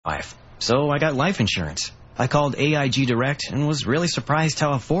life. So I got life insurance. I called AIG Direct and was really surprised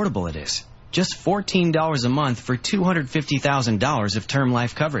how affordable it is. Just $14 a month for $250,000 of term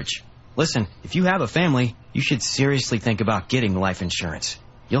life coverage. Listen, if you have a family, you should seriously think about getting life insurance.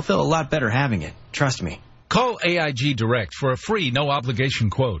 You'll feel a lot better having it. Trust me. Call AIG Direct for a free, no-obligation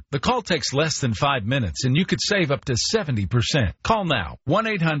quote. The call takes less than 5 minutes, and you could save up to 70%. Call now.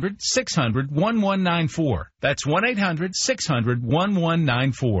 1-800-600-1194. That's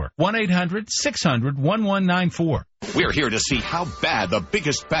 1-800-600-1194. 1-800-600-1194. We're here to see how bad the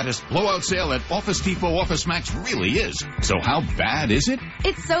biggest, baddest blowout sale at Office Depot Office Max really is. So how bad is it?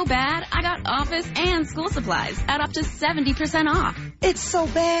 It's so bad, I got office and school supplies at up to 70% off. It's so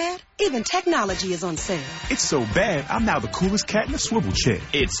bad, even technology is on sale. It's so bad, I'm now the coolest cat in a swivel chair.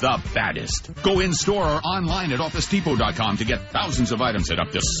 It's the baddest. Go in-store or online at OfficeDepot.com to get thousands of items at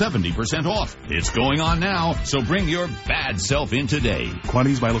up to 70% off. It's going on now, so bring your bad self in today.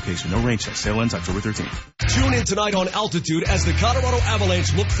 Quantities by location, no rain check. Sale ends October 13th. Tune in tonight on Altitude as the Colorado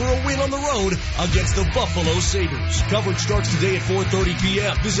Avalanche look for a win on the road against the Buffalo Sabres. Coverage starts today at 4:30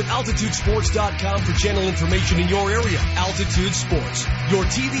 p.m. Visit AltitudeSports.com for channel information in your area. Altitude Sports, your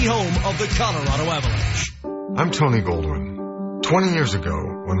TV home of the Colorado Avalanche. I'm Tony Goldwyn. 20 years ago,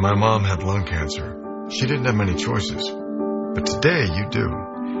 when my mom had lung cancer, she didn't have many choices. But today, you do.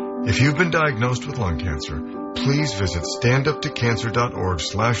 If you've been diagnosed with lung cancer, please visit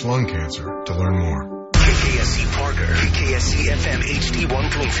standuptocancer.org/lung cancer to learn more. KKSC Parker, KKSC FM HD1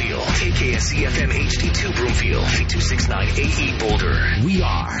 Broomfield, KKSC FM HD2 Broomfield, 3269 AE Boulder. We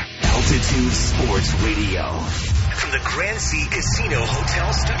are Altitude Sports Radio from the Grand Sea Casino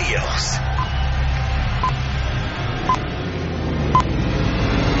Hotel Studios.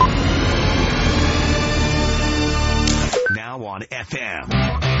 Now on FM,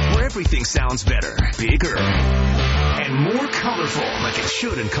 where everything sounds better, bigger, and more colorful like it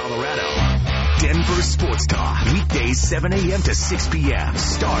should in Colorado. Denver Sports Talk, weekdays 7 a.m. to 6 p.m.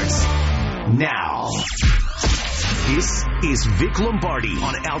 starts now. This is Vic Lombardi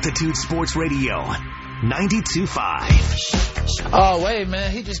on Altitude Sports Radio, 92.5. Oh, wait,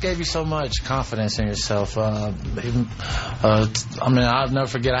 man, he just gave you so much confidence in yourself. I'll never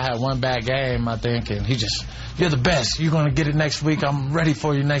forget I had one bad game, I think, and you're the best. You're going to get it next week. I'm ready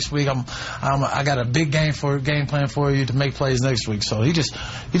for you next week. I got a big game plan for you to make plays next week. So he just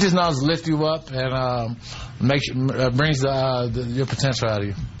knows to lift you up and brings your potential out of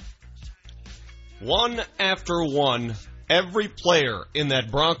you. One after one, every player in that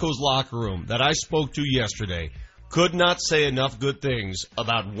Broncos locker room that I spoke to yesterday could not say enough good things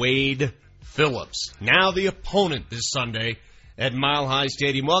about Wade Phillips. Now the opponent this Sunday at Mile High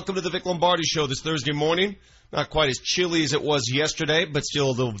Stadium. Welcome to the Vic Lombardi Show this Thursday morning. Not quite as chilly as it was yesterday, but still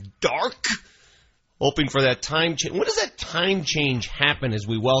a little dark. Hoping for that time change. When does that time change happen as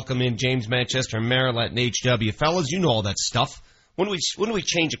we welcome in James Manchester and Marilat and HW? Fellas, you know all that stuff. When do we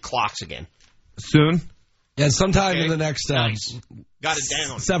change the clocks again? Soon. Yeah, sometime in the next nice. Got it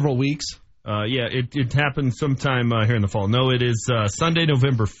down. Several weeks. Yeah, it happens sometime here in the fall. No, it is Sunday,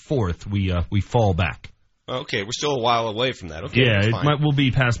 November 4th. We fall back. Okay, we're still a while away from that. Okay, yeah, will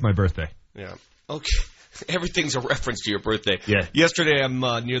be past my birthday. Yeah. Okay. Everything's a reference to your birthday. Yeah. Yesterday, I'm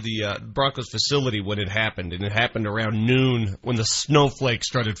near the Broncos facility when it happened, and it happened around noon when the snowflakes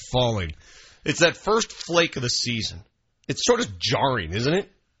started falling. It's that first flake of the season. It's sort of jarring, isn't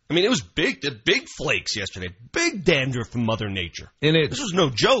it? I mean, it was big. The big flakes yesterday. Big dander from Mother Nature. And this was no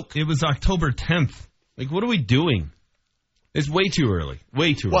joke. It was October 10th. Like, what are we doing? It's way too early.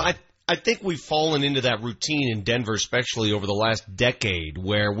 Way too early. Well, I think we've fallen into that routine in Denver, especially over the last decade,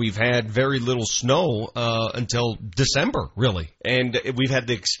 where we've had very little snow until December, really. And we've had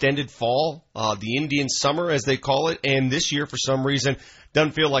the extended fall, the Indian summer, as they call it. And this year, for some reason,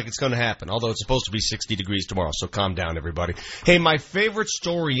 doesn't feel like it's going to happen, although it's supposed to be 60 degrees tomorrow, so calm down, everybody. Hey, my favorite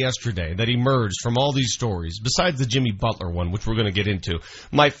story yesterday that emerged from all these stories, besides the Jimmy Butler one, which we're going to get into,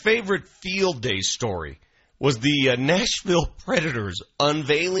 my favorite field day story was the Nashville Predators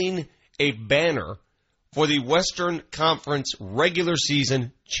unveiling a banner for the Western Conference regular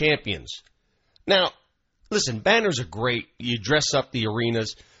season champions. Now, listen, banners are great. You dress up the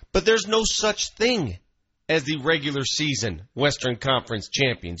arenas, but there's no such thing as the regular season Western Conference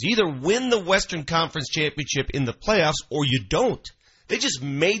champions. You either win the Western Conference championship in the playoffs or you don't. They just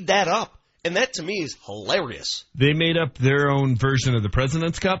made that up, and that to me is hilarious. They made up their own version of the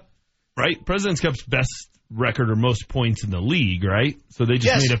President's Cup, right? President's Cup's best record or most points in the league, right? So they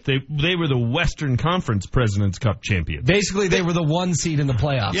just made up, they were the Western Conference President's Cup champions. Basically, they were the one seed in the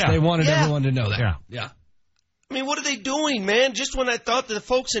playoffs. Yeah. They wanted everyone to know that. Yeah. I mean, what are they doing, man? Just when I thought that the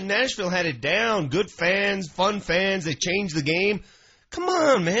folks in Nashville had it down, good fans, fun fans, they changed the game. Come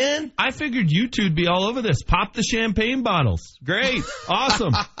on, man. I figured you two'd be all over this. Pop the champagne bottles. Great.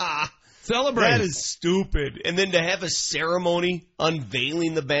 Awesome. Celebrate. That is stupid. And then to have a ceremony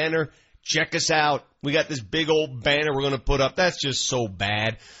unveiling the banner, check us out. We got this big old banner we're going to put up. That's just so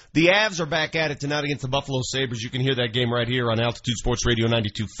bad. The Avs are back at it tonight against the Buffalo Sabres. You can hear that game right here on Altitude Sports Radio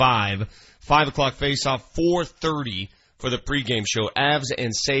 92.5. 5 o'clock face-off, 4:30 for the pregame show. Avs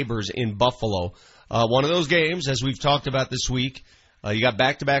and Sabres in Buffalo. One of those games, as we've talked about this week, you got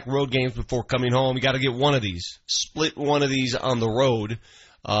back-to-back road games before coming home. You got to get one of these. Split one of these on the road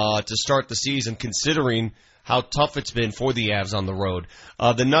to start the season, considering how tough it's been for the Avs on the road.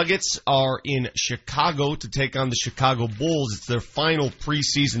 The Nuggets are in Chicago to take on the Chicago Bulls. It's their final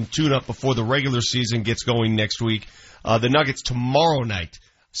preseason tune-up before the regular season gets going next week. The Nuggets tomorrow night,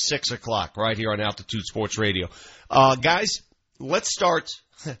 6 o'clock, right here on Altitude Sports Radio. Guys, let's start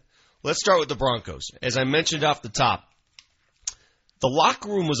with the Broncos. As I mentioned off the top, the locker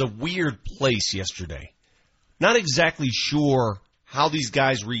room was a weird place yesterday. Not exactly sure how these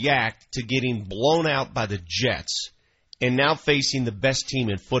guys react to getting blown out by the Jets and now facing the best team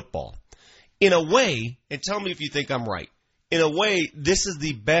in football. In a way, and tell me if you think I'm right, in a way, this is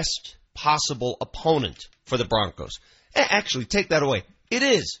the best possible opponent for the Broncos. Actually, take that away. It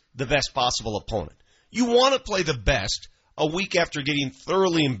is the best possible opponent. You want to play the best a week after getting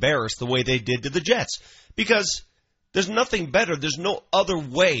thoroughly embarrassed the way they did to the Jets, because there's nothing better. There's no other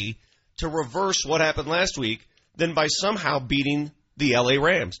way to reverse what happened last week than by somehow beating the LA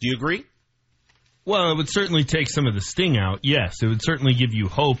Rams. Do you agree? Well, it would certainly take some of the sting out. Yes, it would certainly give you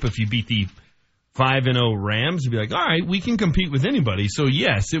hope if you beat the 5-0 Rams. You'd be like, all right, we can compete with anybody. So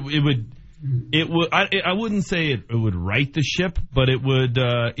yes, it would. I wouldn't say it would right the ship, but it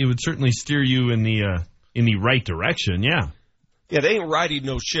would certainly steer you in the right direction. Yeah. Yeah, they ain't riding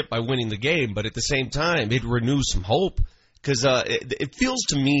no ship by winning the game, but at the same time, it renews some hope. Because it feels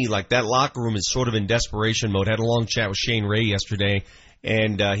to me like that locker room is sort of in desperation mode. I had a long chat with Shane Ray yesterday,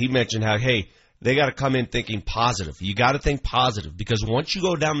 and he mentioned how, hey, they got to come in thinking positive. You got to think positive, because once you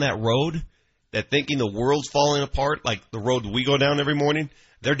go down that road, that thinking the world's falling apart, like the road we go down every morning,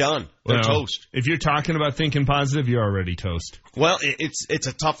 they're done. They're toast. If you're talking about thinking positive, you're already toast. Well, it's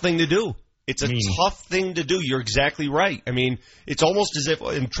a tough thing to do. It's a tough thing to do. You're exactly right. I mean, it's almost as if,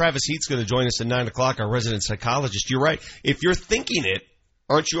 and Travis Heat's going to join us at 9 o'clock, our resident psychologist. You're right. If you're thinking it,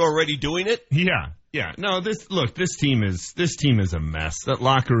 aren't you already doing it? Yeah. No, this team is a mess. That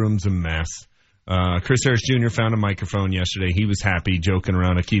locker room's a mess. Chris Harris Jr. found a microphone yesterday. He was happy, joking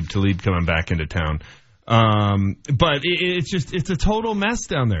around Aqib Talib coming back into town. But it's a total mess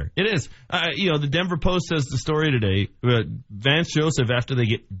down there. It is. The Denver Post says the story today. Vance Joseph, after they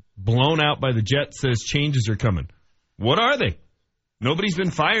get blown out by the Jets, says changes are coming. What are they? Nobody's been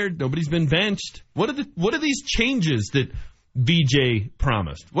fired. Nobody's been benched. What are these changes that VJ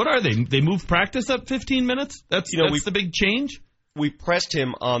promised? What are they? They moved practice up 15 minutes? That's the big change? We pressed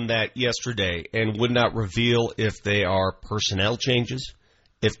him on that yesterday and would not reveal if they are personnel changes,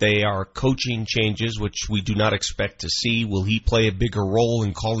 if they are coaching changes, which we do not expect to see. Will he play a bigger role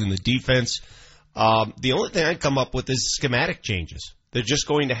in calling the defense? The only thing I come up with is schematic changes. They're just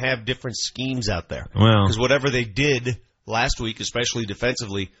going to have different schemes out there. Because whatever they did last week, especially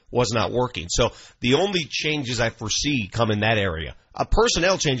defensively, was not working. So the only changes I foresee come in that area.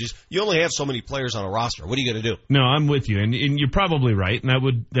 Personnel changes, you only have so many players on a roster. What are you going to do? No, I'm with you, and you're probably right, and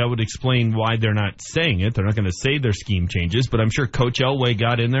that would explain why they're not saying it. They're not going to say their scheme changes, but I'm sure Coach Elway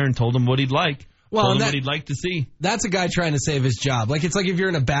got in there and told them what he'd like. Told him what he'd like to see. That's a guy trying to save his job. It's like if you're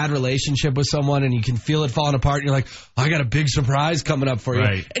in a bad relationship with someone and you can feel it falling apart, and you're like, I got a big surprise coming up for you.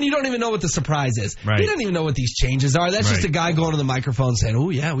 Right. And you don't even know what the surprise is. Right. He doesn't even know what these changes are. That's just a guy going to the microphone saying,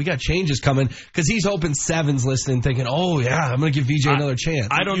 oh, yeah, we got changes coming. Because he's hoping Seven's listening thinking, oh, yeah, I'm going to give VJ another chance.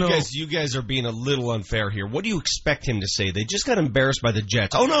 I don't know. You guys are being a little unfair here. What do you expect him to say? They just got embarrassed by the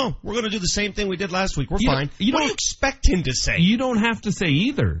Jets. Oh, no, we're going to do the same thing we did last week. We're fine. What do you expect him to say? You don't have to say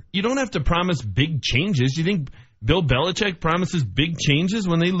either. You don't have to promise big changes. You think Bill Belichick promises big changes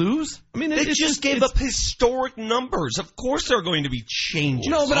when they lose? I mean, they just gave up historic numbers. Of course there are going to be changes.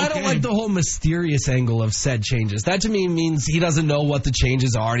 No, but I don't like the whole mysterious angle of said changes. That to me means he doesn't know what the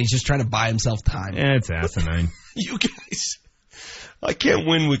changes are, and he's just trying to buy himself time. Yeah, it's asinine. You guys, I can't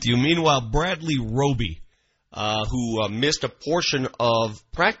win with you. Meanwhile, Bradley Roby, who missed a portion of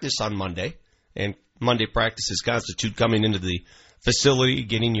practice on Monday, and Monday practices constitute coming into the facility,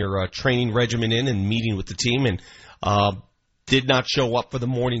 getting your training regimen in and meeting with the team, and did not show up for the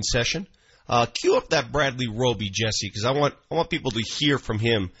morning session. Cue up that Bradley Roby, Jesse, because I want people to hear from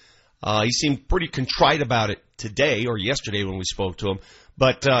him. He seemed pretty contrite about it today or yesterday when we spoke to him,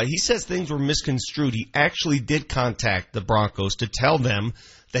 But he says things were misconstrued. He actually did contact the Broncos to tell them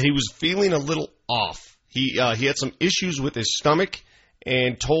that he was feeling a little off. He had some issues with his stomach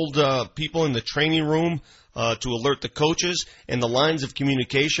and told people in the training room to alert the coaches, and the lines of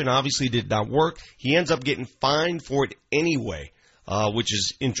communication obviously did not work. He ends up getting fined for it anyway, which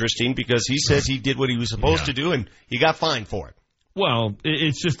is interesting because he says he did what he was supposed to do, and he got fined for it. Well,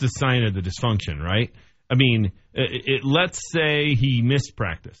 it's just a sign of the dysfunction, right? I mean, let's say he missed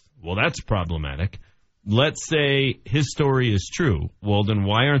practice. Well, that's problematic. Let's say his story is true. Well, then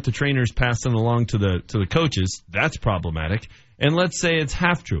why aren't the trainers passing along to the coaches? That's problematic. And let's say it's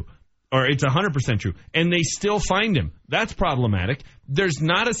half true, or it's 100% true, and they still find him. That's problematic. There's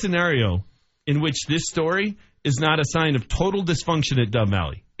not a scenario in which this story is not a sign of total dysfunction at Dove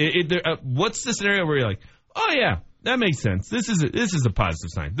Valley. What's the scenario where you're like, oh yeah, that makes sense. This is a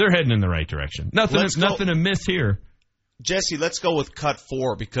positive sign. They're heading in the right direction. Nothing amiss here. Jesse, let's go with cut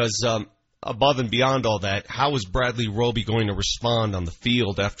 4 because above and beyond all that, how is Bradley Roby going to respond on the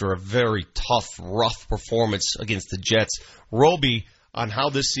field after a very tough, rough performance against the Jets? Roby, on how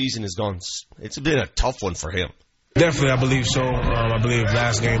this season has gone, it's been a tough one for him. Definitely, I believe so. I believe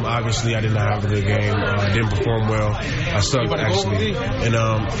last game, obviously, I did not have a good game. I didn't perform well. I sucked, actually. And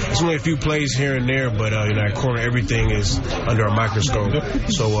it's only a few plays here and there, but, at corner, everything is under a microscope.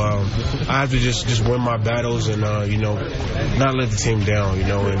 So I have to just win my battles and, not let the team down,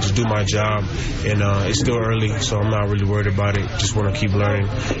 and just do my job. And it's still early, so I'm not really worried about it. Just want to keep learning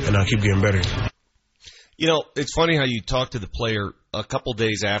and keep getting better. It's funny how you talk to the player a couple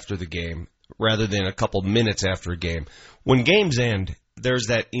days after the game rather than a couple minutes after a game. When games end, there's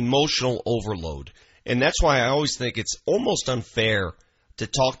that emotional overload. And that's why I always think it's almost unfair to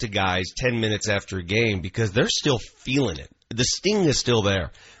talk to guys 10 minutes after a game because they're still feeling it. The sting is still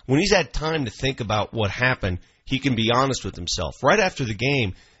there. When he's had time to think about what happened, he can be honest with himself. Right after the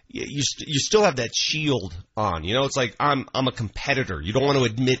game, you still have that shield on. It's like I'm a competitor. You don't want to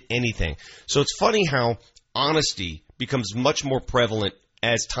admit anything. So it's funny how honesty becomes much more prevalent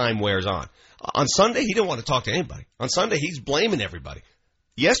as time wears on. On Sunday, he didn't want to talk to anybody. On Sunday, he's blaming everybody.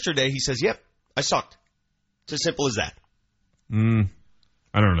 Yesterday, he says, yep, I sucked. It's as simple as that.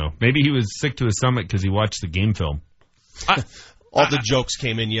 I don't know. Maybe he was sick to his stomach because he watched the game film. All the jokes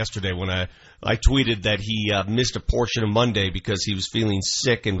came in yesterday when I tweeted that he missed a portion of Monday because he was feeling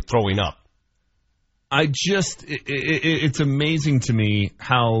sick and throwing up. It's amazing to me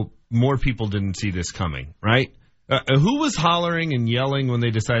how more people didn't see this coming, right? Who was hollering and yelling when they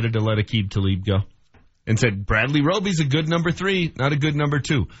decided to let Aqib Talib go? And said, Bradley Roby's a good number 3, not a good number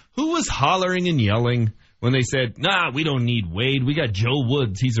 2. Who was hollering and yelling when they said, nah, we don't need Wade. We got Joe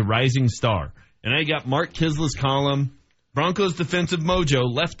Woods. He's a rising star. And I got Mark Kisla's column. Broncos defensive mojo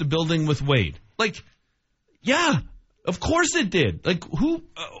left the building with Wade. Yeah, of course it did.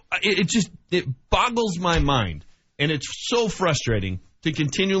 It boggles my mind. And it's so frustrating to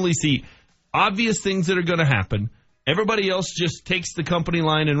continually see obvious things that are going to happen. Everybody else just takes the company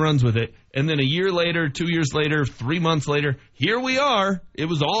line and runs with it. And then a year later, 2 years later, 3 months later, here we are. It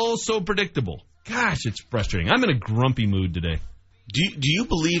was all so predictable. Gosh, it's frustrating. I'm in a grumpy mood today. Do you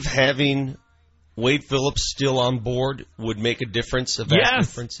believe having Wade Phillips still on board would make a difference, a vast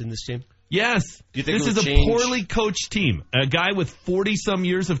difference in this team? Yes. Do you think this is a poorly coached team. A guy with 40-some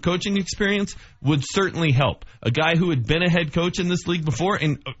years of coaching experience would certainly help. A guy who had been a head coach in this league before,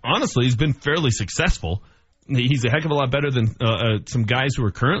 and honestly, he's been fairly successful. He's a heck of a lot better than some guys who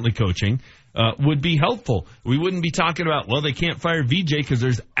are currently coaching, would be helpful. We wouldn't be talking about, they can't fire VJ because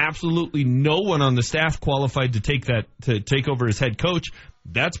there's absolutely no one on the staff qualified to take over as head coach.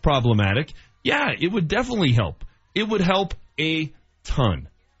 That's problematic. Yeah, it would definitely help. It would help a ton.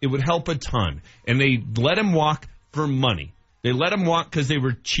 It would help a ton. And they let him walk for money. They let him walk because they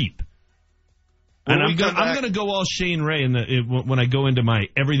were cheap. And I'm going to go all Shane Ray when I go into my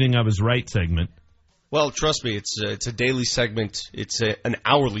Everything I Was Right segment. Well, trust me, it's a daily segment. It's an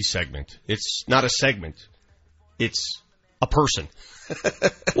hourly segment. It's not a segment. It's a person.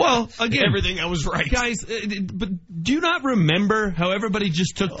 Well, again, Everything I Was Right. Guys, but do you not remember how everybody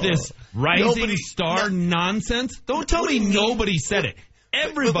just took this rising star nonsense? Don't tell me nobody said it.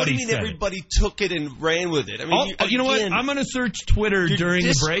 Everybody said everybody took it and ran with it? I mean, you know what? I'm going to search Twitter during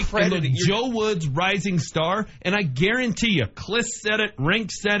the break and look Joe Woods rising star, and I guarantee you, Kliss said it,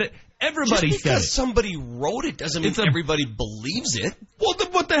 Rink said it, everybody just said it. Because somebody wrote it doesn't mean everybody believes it. Well,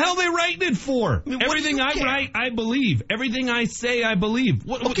 what the hell are they writing it for? Everything I write, I believe. Everything I say, I believe.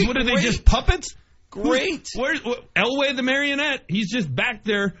 What are they, just puppets? Great. Where's Elway the marionette? He's just back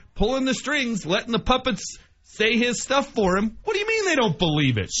there pulling the strings, letting the puppets say his stuff for him. What do you mean they don't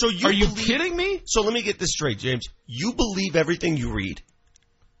believe it? Are you kidding me? So let me get this straight, James. You believe everything you read?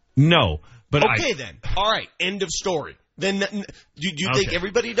 No. But okay, then. All right, end of story. Then do you think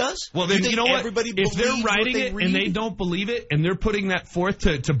everybody does? Well, then you know what? If they're writing it and they don't believe it and they're putting that forth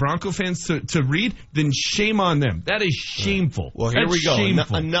to Bronco fans to read, then shame on them. That is shameful. Well, here That's we go.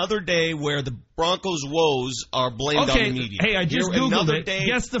 Shameful. Another day where the Broncos' woes are blamed on the media. Hey, I just Googled it.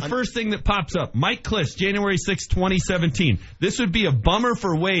 Guess the first thing that pops up. Mike Kliss, January 6, 2017. This would be a bummer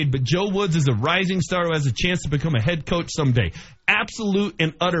for Wade, but Joe Woods is a rising star who has a chance to become a head coach someday. Absolute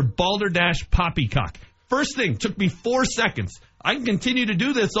and utter balderdash poppycock. First thing, took me 4 seconds. I can continue to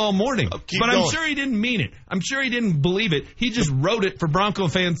do this all morning. But I'm sure he didn't mean it. I'm sure he didn't believe it. He just wrote it for Bronco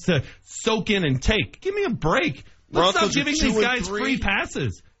fans to soak in and take. Give me a break. Let's stop giving these guys free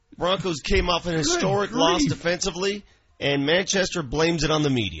passes. Broncos came off an historic loss defensively, and Manchester blames it on the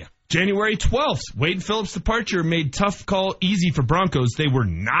media. January 12th, Wade Phillips' departure made tough call easy for Broncos. They were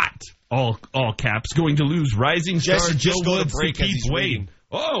not, all caps, going to lose rising star Joe Woods to Keith Wade.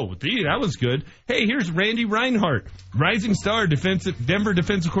 Oh, that was good. Hey, here's Randy Reinhardt. Rising star Denver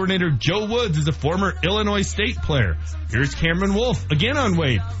defensive coordinator Joe Woods is a former Illinois State player. Here's Cameron Wolf, again on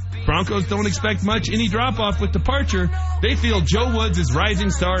Wade. Broncos don't expect much any drop-off with departure. They feel Joe Woods is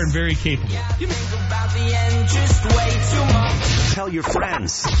rising star and very capable. Tell your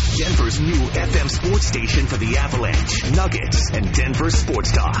friends. Denver's new FM sports station for the Avalanche, Nuggets, and Denver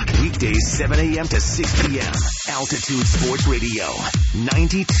Sports Talk. Weekdays 7 a.m. to 6 p.m. Altitude Sports Radio,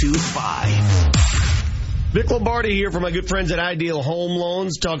 92.5. Vic Lombardi here for my good friends at Ideal Home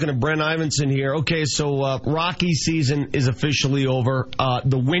Loans, talking to Brent Ivinson here. Okay, so Rocky season is officially over.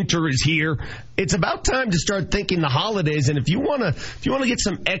 The winter is here. It's about time to start thinking the holidays, and if you want to get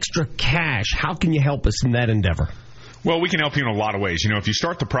some extra cash, how can you help us in that endeavor? Well, we can help you in a lot of ways. You know, if you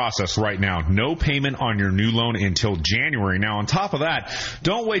start the process right now, no payment on your new loan until January. Now, on top of that,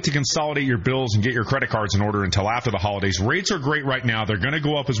 don't wait to consolidate your bills and get your credit cards in order until after the holidays. Rates are great right now. They're going to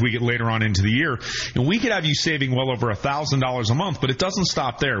go up as we get later on into the year. And we could have you saving well over $1,000 a month, but it doesn't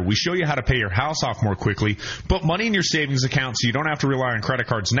stop there. We show you how to pay your house off more quickly, put money in your savings account so you don't have to rely on credit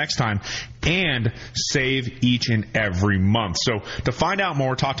cards next time, and save each and every month. So to find out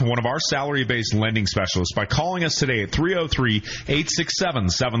more, talk to one of our salary-based lending specialists by calling us today at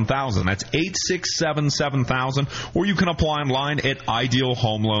 303-867-7000. That's 867-7000. Or you can apply online at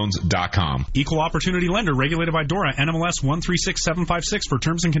idealhomeloans.com. Equal opportunity lender regulated by DORA, NMLS 136756. For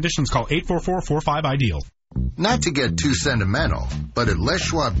terms and conditions, call 844-45-IDEAL. Not to get too sentimental, but at Les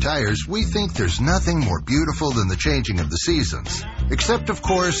Schwab Tires, we think there's nothing more beautiful than the changing of the seasons. Except, of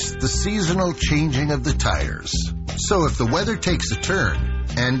course, the seasonal changing of the tires. So if the weather takes a turn,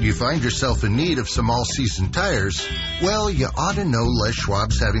 and you find yourself in need of some all-season tires, well, you ought to know Les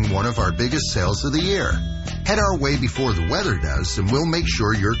Schwab's having one of our biggest sales of the year. Head our way before the weather does, and we'll make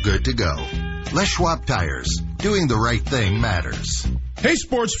sure you're good to go. Les Schwab Tires. Doing the right thing matters. Hey,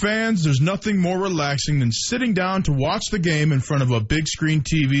 sports fans, there's nothing more relaxing than sitting down to watch the game in front of a big screen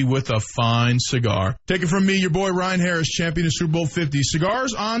TV with a fine cigar. Take it from me, your boy Ryan Harris, champion of Super Bowl 50.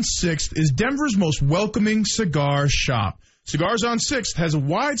 Cigars on 6th is Denver's most welcoming cigar shop. Cigars on 6th has a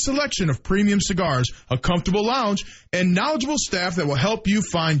wide selection of premium cigars, a comfortable lounge, and knowledgeable staff that will help you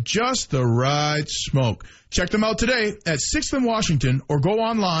find just the right smoke. Check them out today at 6th and Washington or go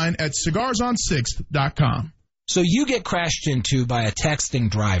online at cigarsonsixth.com. So you get crashed into by a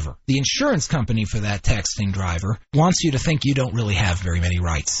texting driver. The insurance company for that texting driver wants you to think you don't really have very many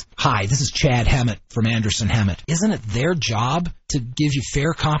rights. Hi, this is Chad Hemmett from Anderson Hemmett. Isn't it their job to give you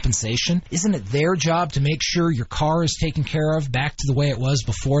fair compensation? Isn't it their job to make sure your car is taken care of back to the way it was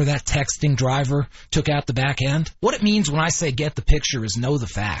before that texting driver took out the back end? What it means when I say get the picture is know the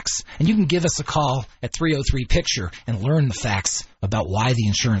facts. And you can give us a call at 303-PICTURE and learn the facts about why the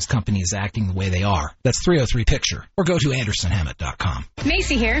insurance company is acting the way they are. That's 303-PICTURE. Or go to AndersonHammett.com.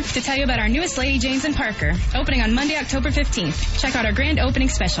 Macy here to tell you about our newest Lady Janes and Parker, opening on Monday, October 15th. Check out our grand opening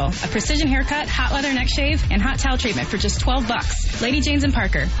special, a precision haircut, hot leather neck shave, and hot towel treatment for just $12. Lady Janes and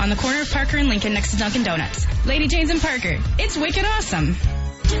Parker, on the corner of Parker and Lincoln next to Dunkin' Donuts. Lady Janes and Parker, it's wicked awesome.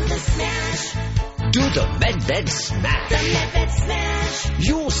 Do the smash. Do the MedVed Smash. The MedVed Smash.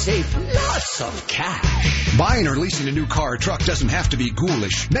 You'll save lots of cash. Buying or leasing a new car or truck doesn't have to be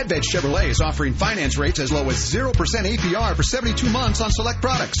ghoulish. MedVed Chevrolet is offering finance rates as low as 0% APR for 72 months on select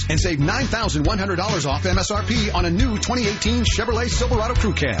products. And save $9,100 off MSRP on a new 2018 Chevrolet Silverado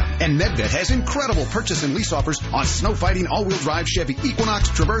Crew Cab. And MedVed has incredible purchase and lease offers on snow-fighting all-wheel drive Chevy Equinox,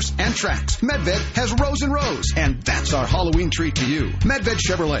 Traverse, and Trax. MedVed has rows and rows. And that's our Halloween treat to you. MedVed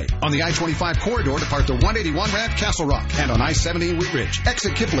Chevrolet on the I-25 corridor. Depart the 181 ramp Castle Rock and on I-70 Wheat Ridge.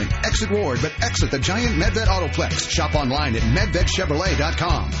 Exit Kipling, exit Ward. Ford, but exit the giant Medved Autoplex. Shop online at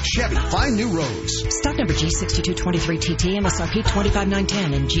MedvedChevrolet.com. Chevy, find new roads. Stock number G6223TT, MSRP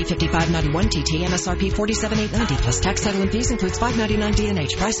 $25,910, and G5591TT, MSRP $47,890, plus tax, title, and fees includes $599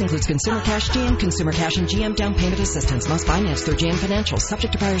 D&H. Price includes consumer cash, GM, consumer cash, and GM down payment assistance. Must finance through GM Financial.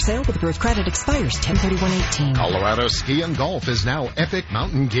 Subject to prior sale with approved credit. Expires 10/31/18. Colorado Ski and Golf is now Epic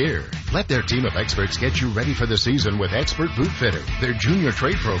Mountain Gear. Let their team of experts get you ready for the season with Expert Boot Fitter, their junior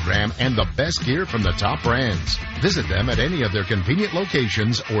trade program, and the best gear from the top brands. Visit them at any of their convenient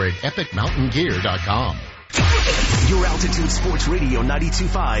locations or at epicmountaingear.com. Your Altitude Sports Radio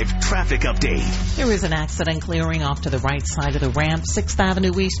 92.5 traffic update. There is an accident clearing off to the right side of the ramp, 6th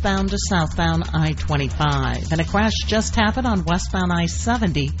Avenue eastbound to southbound I-25. And a crash just happened on westbound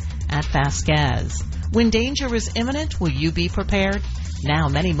I-70 at Vasquez. When danger is imminent, will you be prepared? Now,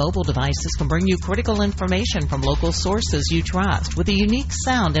 many mobile devices can bring you critical information from local sources you trust. With a unique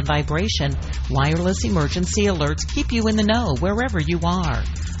sound and vibration, wireless emergency alerts keep you in the know wherever you are.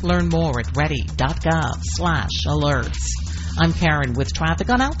 Learn more at ready.gov/alerts. I'm Karen with traffic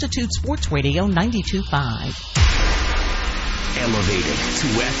on Altitude Sports Radio 92.5. Elevated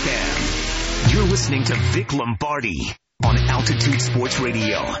to FM. You're listening to Vic Lombardi on Altitude Sports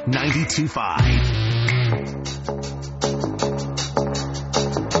Radio 92.5.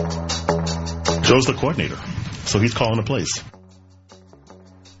 Joe's the coordinator, so he's calling the plays.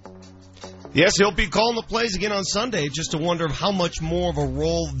 Yes, he'll be calling the plays again on Sunday, just to wonder how much more of a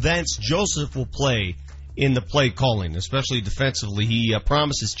role Vance Joseph will play in the play calling, especially defensively. He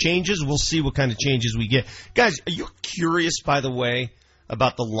promises changes. We'll see what kind of changes we get. Guys, are you curious, by the way,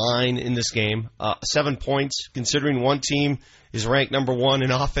 about the line in this game? 7 points, considering one team is ranked number 1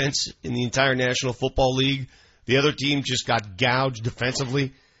 in offense in the entire National Football League. The other team just got gouged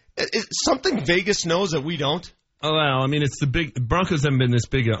defensively. It's something Vegas knows that we don't. Oh, well, I mean, it's the big Broncos haven't been this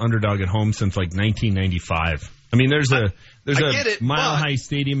big an underdog at home since like 1995. I mean, there's a Mile High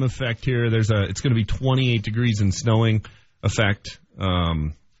Stadium effect here. It's going to be 28 degrees and snowing effect.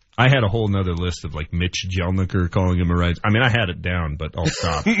 I had a whole nother list of like Mitch Jelniker calling him a right. I mean, I had it down, but I'll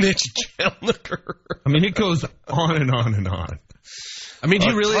stop. Mitch Jelniker. I mean, it goes on and on and on. I mean,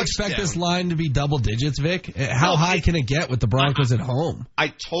 do you really expect this line to be double digits, Vic? How high can it get with the Broncos at home? I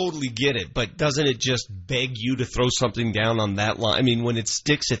totally get it, but doesn't it just beg you to throw something down on that line? I mean, when it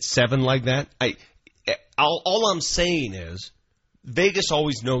sticks at 7 like that, all I'm saying is Vegas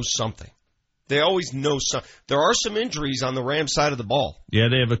always knows something. They always know something. There are some injuries on the Rams side of the ball. Yeah,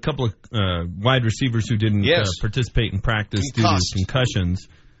 they have a couple of wide receivers who didn't participate in practice due to concussions.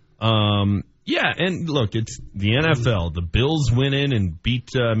 Yeah, and look, it's the NFL. The Bills went in and beat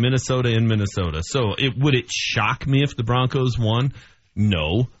Minnesota in Minnesota. So would it shock me if the Broncos won?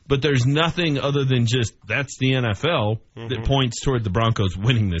 No. But there's nothing other than just that's the NFL that points toward the Broncos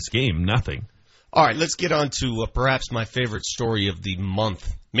winning this game. Nothing. All right, let's get on to perhaps my favorite story of the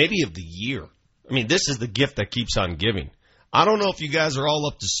month, maybe of the year. I mean, this is the gift that keeps on giving. I don't know if you guys are all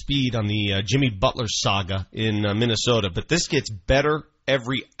up to speed on the Jimmy Butler saga in Minnesota, but this gets better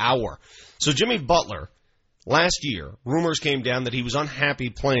every hour. So Jimmy Butler, last year, rumors came down that he was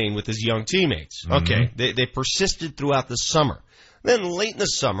unhappy playing with his young teammates. Okay, they persisted throughout the summer. Then late in the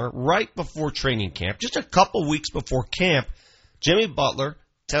summer, right before training camp, just a couple weeks before camp, Jimmy Butler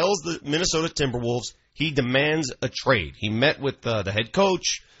tells the Minnesota Timberwolves he demands a trade. He met with the head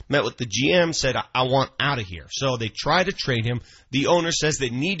coach, met with the GM, said, I want out of here. So they try to trade him. The owner says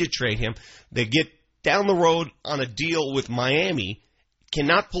they need to trade him. They get down the road on a deal with Miami,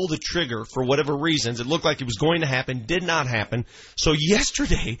 cannot pull the trigger for whatever reasons. It looked like it was going to happen, did not happen. So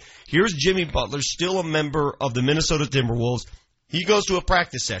yesterday, here's Jimmy Butler, still a member of the Minnesota Timberwolves. He goes to a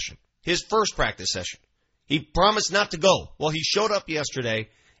practice session, his first practice session. He promised not to go. Well, he showed up yesterday,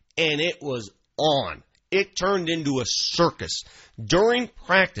 and it was on. It turned into a circus. During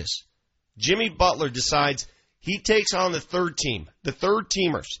practice, Jimmy Butler decides he takes on the third team, the third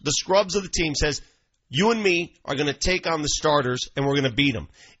teamers, the scrubs of the team, says, you and me are going to take on the starters, and we're going to beat them.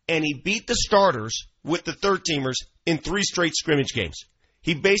 And he beat the starters with the third teamers in 3 straight scrimmage games.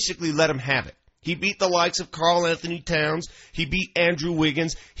 He basically let them have it. He beat the likes of Karl Anthony Towns. He beat Andrew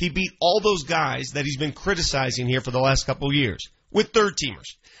Wiggins. He beat all those guys that he's been criticizing here for the last couple of years with third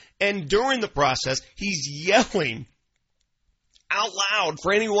teamers. And during the process, he's yelling out loud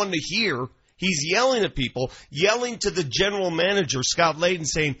for anyone to hear. He's yelling at people, yelling to the general manager, Scott Layden,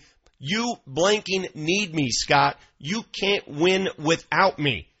 saying, you blanking need me, Scott. You can't win without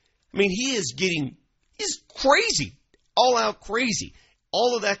me. I mean, he's crazy, all out crazy.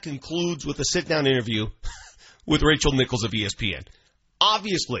 All of that concludes with a sit-down interview with Rachel Nichols of ESPN.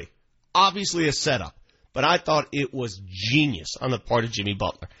 Obviously a setup. but I thought it was genius on the part of Jimmy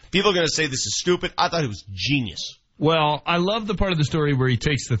Butler. People are going to say this is stupid. I thought it was genius. Well, I love the part of the story where he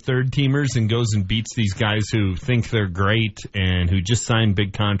takes the third teamers and goes and beats these guys who think they're great and who just signed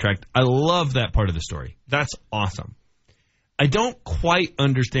big contract. I love that part of the story. That's awesome. I don't quite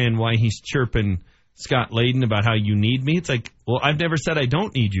understand why he's chirping Scott Layden about how you need me. It's like, well, I've never said I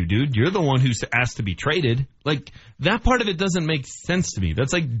don't need you, dude. You're the one who's asked to be traded. Like, that part of it doesn't make sense to me.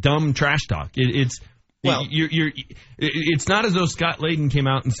 That's like dumb trash talk. It's not as though Scott Layden came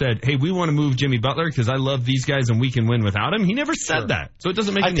out and said, hey, we want to move Jimmy Butler because I love these guys and we can win without him. He never said that. So it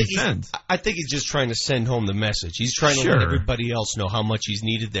doesn't make any sense. I think he's just trying to send home the message. He's trying to let everybody else know how much he's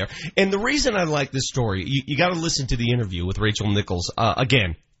needed there. And the reason I like this story, you got to listen to the interview with Rachel Nichols.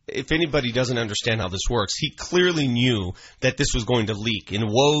 Again, if anybody doesn't understand how this works, he clearly knew that this was going to leak, and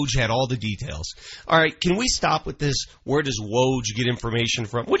Woj had all the details. All right, can we stop with this? Where does Woj get information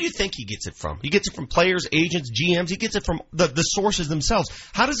from? What do you think he gets it from? He gets it from players, agents, GMs. He gets it from the sources themselves.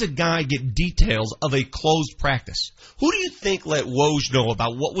 How does a guy get details of a closed practice? Who do you think let Woj know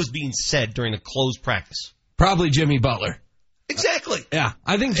about what was being said during a closed practice? Probably Jimmy Butler. Exactly. Yeah,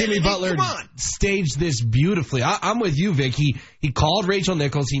 I think Jimmy Butler staged this beautifully. I'm with you, Vic. He called Rachel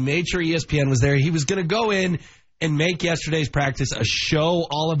Nichols. He made sure ESPN was there. He was going to go in and make yesterday's practice a show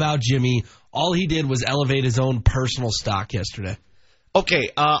all about Jimmy. All he did was elevate his own personal stock yesterday. Okay,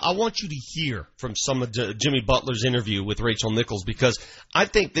 I want you to hear from some of Jimmy Butler's interview with Rachel Nichols, because I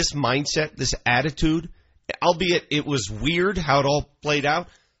think this mindset, this attitude, albeit it was weird how it all played out,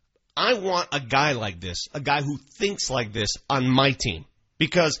 I want a guy like this, a guy who thinks like this on my team,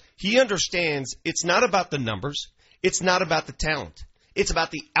 because he understands it's not about the numbers. It's not about the talent. It's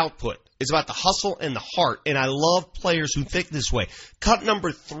about the output. It's about the hustle and the heart, and I love players who think this way. Cut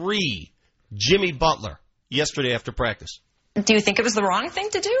number 3, Jimmy Butler, yesterday after practice. Do you think it was the wrong thing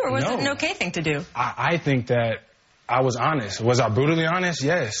to do, or was it an okay thing to do? I think that I was honest. Was I brutally honest?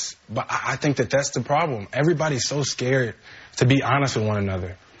 Yes. But I think that that's the problem. Everybody's so scared to be honest with one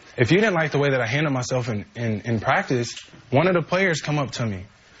another. If you didn't like the way that I handled myself in practice, one of the players come up to me.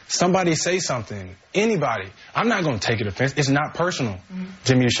 Somebody say something. Anybody. I'm not going to take it offense. It's not personal. Mm-hmm.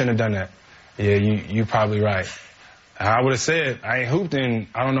 Jimmy, you shouldn't have done that. Yeah, you're probably right. I would have said, I ain't hooped in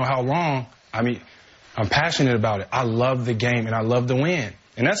I don't know how long. I mean, I'm passionate about it. I love the game, and I love to win.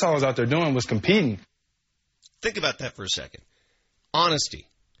 And that's all I was out there doing, was competing. Think about that for a second. Honesty.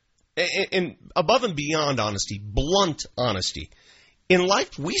 And above and beyond honesty, blunt honesty. In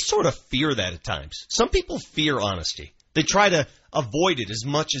life, we sort of fear that at times. Some people fear honesty. They try to avoid it as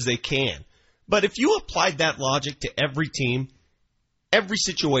much as they can. But if you applied that logic to every team, every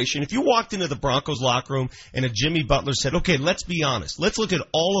situation, if you walked into the Broncos locker room and a Jimmy Butler said, okay, let's be honest. Let's look at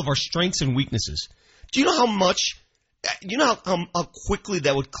all of our strengths and weaknesses. Do you know how quickly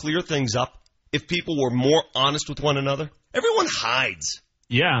that would clear things up if people were more honest with one another? Everyone hides.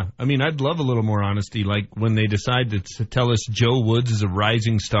 Yeah, I mean, I'd love a little more honesty, like when they decide to tell us Joe Woods is a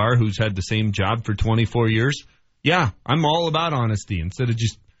rising star who's had the same job for 24 years. Yeah, I'm all about honesty instead of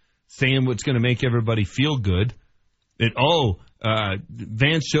just saying what's going to make everybody feel good.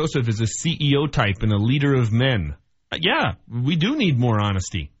 Vance Joseph is a CEO type and a leader of men. Yeah, we do need more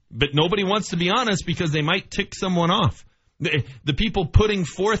honesty, but nobody wants to be honest because they might tick someone off. The people putting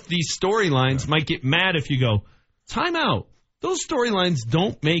forth these storylines might get mad if you go, time out. Those storylines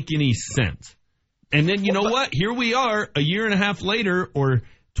don't make any sense. And then you know what? Here we are a year and a half later or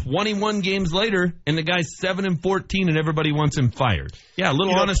 21 games later, and the guy's 7-14 and everybody wants him fired. Yeah, a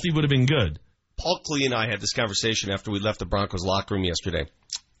little honesty would have been good. Paul Klee and I had this conversation after we left the Broncos locker room yesterday,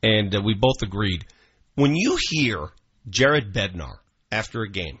 and we both agreed. When you hear Jared Bednar after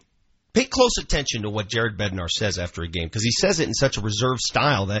a game, pay close attention to what Jared Bednar says after a game, because he says it in such a reserved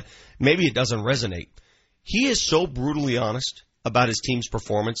style that maybe it doesn't resonate. He is so brutally honest about his team's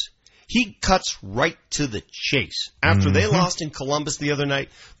performance. He cuts right to the chase. After they lost in Columbus the other night,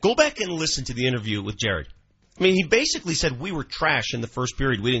 go back and listen to the interview with Jared. I mean, he basically said we were trash in the first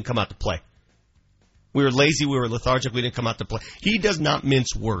period. We didn't come out to play. We were lazy. We were lethargic. We didn't come out to play. He does not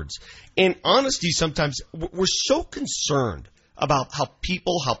mince words. And honesty, sometimes we're so concerned about how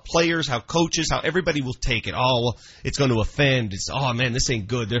people, how players, how coaches, how everybody will take it. Oh, well, it's going to offend. It's, oh, man, this ain't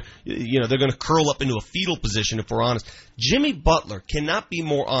good. They're going to curl up into a fetal position if we're honest. Jimmy Butler cannot be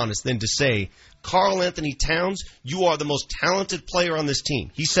more honest than to say, Karl Anthony Towns, you are the most talented player on this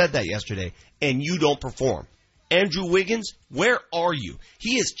team. He said that yesterday, and you don't perform. Andrew Wiggins, where are you?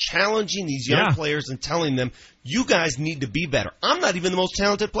 He is challenging these young players and telling them, you guys need to be better. I'm not even the most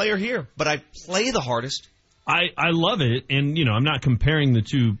talented player here, but I play the hardest. I love it, and I'm not comparing the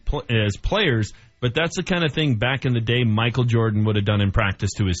two as players. But that's the kind of thing back in the day Michael Jordan would have done in practice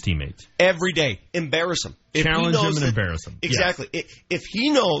to his teammates. Every day. Embarrass them. Challenge them and embarrass them. Exactly. Yes. If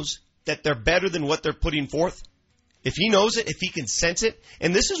he knows that they're better than what they're putting forth, if he knows it, if he can sense it,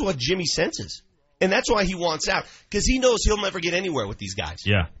 and this is what Jimmy senses. And that's why he wants out, because he knows he'll never get anywhere with these guys.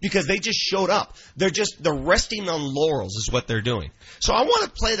 Yeah. Because they just showed up. They're resting on laurels is what they're doing. So I want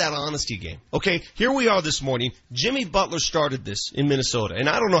to play that honesty game. Okay, here we are this morning. Jimmy Butler started this in Minnesota, and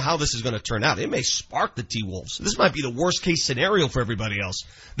I don't know how this is going to turn out. It may spark the T-Wolves. This might be the worst case scenario for everybody else.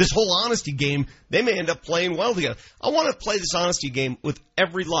 This whole honesty game, they may end up playing well together. I want to play this honesty game with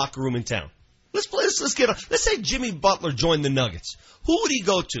every locker room in town. Let's play this. Let's say Jimmy Butler joined the Nuggets. Who would he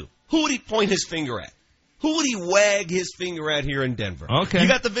go to? Who would he point his finger at? Who would he wag his finger at here in Denver? Okay. You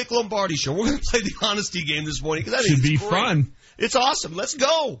got the Vic Lombardi show. We're going to play the honesty game this morning because I think should be it's great. fun. It's awesome. Let's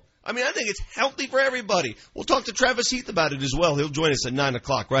go. I mean, I think it's healthy for everybody. We'll talk to Travis Heath about it as well. He'll join us at 9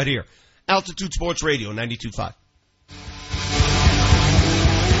 o'clock right here. Altitude Sports Radio, 92.5.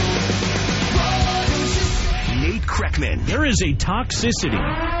 Nate Kreckman. There is a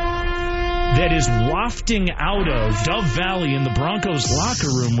toxicity that is wafting out of Dove Valley in the Broncos locker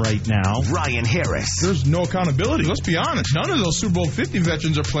room right now. Ryan Harris. There's no accountability. Let's be honest. None of those Super Bowl 50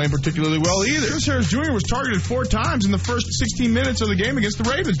 veterans are playing particularly well either. Chris Harris Jr. was targeted 4 times in the first 16 minutes of the game against the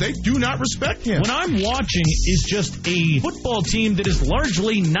Ravens. They do not respect him. What I'm watching is just a football team that is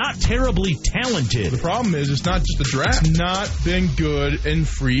largely not terribly talented. The problem is it's not just the draft. It's not been good in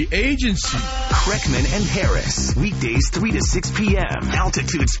free agency. Kreckman and Harris. Weekdays 3 to 6 p.m.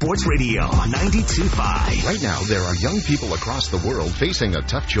 Altitude Sports Radio. 92.5. Right now, there are young people across the world facing a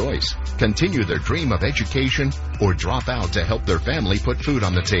tough choice. Continue their dream of education or drop out to help their family put food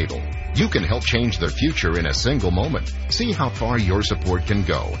on the table. You can help change their future in a single moment. See how far your support can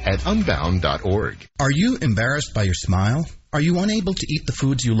go at unbound.org. Are you embarrassed by your smile? Are you unable to eat the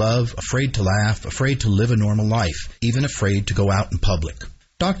foods you love, afraid to laugh, afraid to live a normal life, even afraid to go out in public?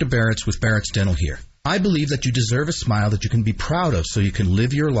 Dr. Barrett's with Barrett's Dental here. I believe that you deserve a smile that you can be proud of so you can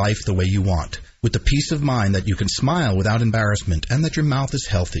live your life the way you want, with the peace of mind that you can smile without embarrassment and that your mouth is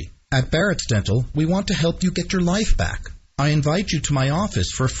healthy. At Barrett's Dental, we want to help you get your life back. I invite you to my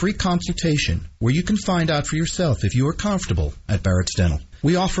office for a free consultation where you can find out for yourself if you are comfortable at Barrett's Dental.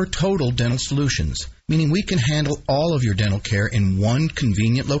 We offer total dental solutions, meaning we can handle all of your dental care in one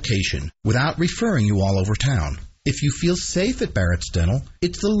convenient location without referring you all over town. If you feel safe at Barrett's Dental,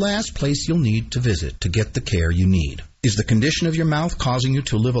 it's the last place you'll need to visit to get the care you need. Is the condition of your mouth causing you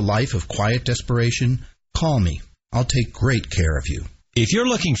to live a life of quiet desperation? Call me. I'll take great care of you. If you're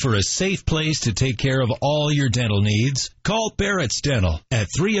looking for a safe place to take care of all your dental needs, call Barrett's Dental at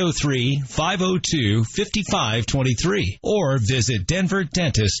 303-502-5523 or visit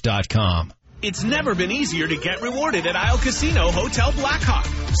denverdentist.com. It's never been easier to get rewarded at Isle Casino Hotel Blackhawk.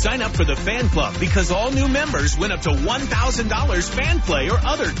 Sign up for the fan club because all new members win up to $1,000 fan play or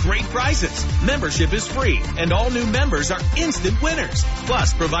other great prizes. Membership is free and all new members are instant winners.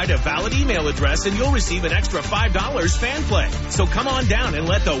 Plus, provide a valid email address and you'll receive an extra $5 fan play. So come on down and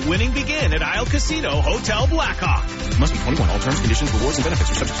let the winning begin at Isle Casino Hotel Blackhawk. Must be 21. All terms, conditions, rewards, and benefits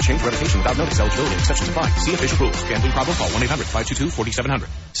are subject to change, revocation without notice. Eligibility and exceptions apply. See official rules. Gambling problem? Call 1-800-522-4700.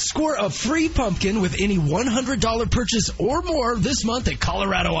 Score a free pumpkin with any $100 purchase or more this month at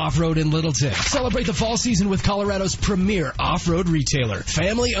Colorado Off-Road in Littleton. Celebrate the fall season with Colorado's premier off-road retailer.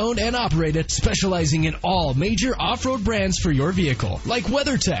 Family-owned and operated, specializing in all major off-road brands for your vehicle, like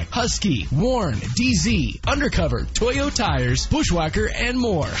WeatherTech, Husky, Warn, DZ, Undercover, Toyo Tires, Bushwhacker, and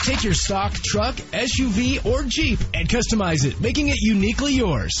more. Take your stock truck, SUV, or Jeep and customize it, making it uniquely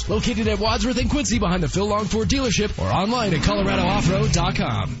yours. Located at Wadsworth and Quincy behind the Phil Long Ford dealership or online at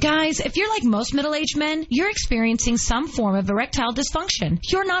ColoradoOffroad.com. Guys, if you're like most middle-aged men, you're experiencing some form of erectile dysfunction.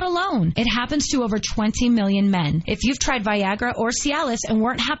 You're not alone. It happens to over 20 million men. If you've tried Viagra or Cialis and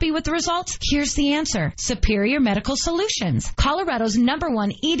weren't happy with the results, here's the answer. Superior Medical Solutions. Colorado's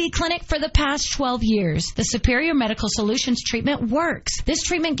 #1 ED clinic for the past 12 years. The Superior Medical Solutions treatment works. This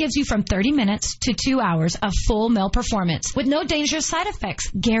treatment gives you from 30 minutes to 2 hours of full male performance with no dangerous side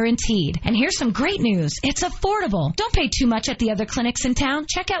effects, guaranteed. And here's some great news. It's affordable. Don't pay too much at the other clinics in town.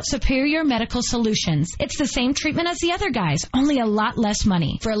 Check out Superior Medical Solutions. It's the same treatment as the other guys, only a lot less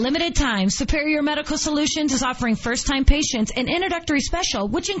money. For a limited time, Superior Medical Solutions is offering first-time patients an introductory special,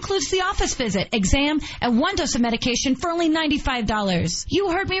 which includes the office visit, exam, and 1 dose of medication for only $95. You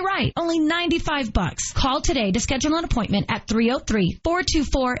heard me right, only $95. Call today to schedule an appointment at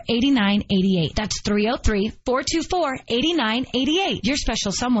 303-424-8988. That's 303-424-8988. Your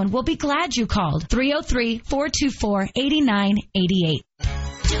special someone will be glad you called. 303-424-8988.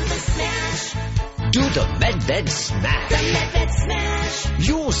 Do the Medved Smash. The Medved Smash.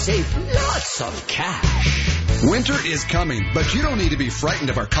 You'll save lots of cash. Winter is coming, but you don't need to be frightened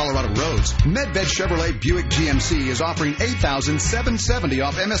of our Colorado roads. Medved Chevrolet Buick GMC is offering $8,770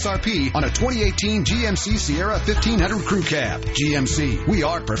 off MSRP on a 2018 GMC Sierra 1500 Crew Cab. GMC, we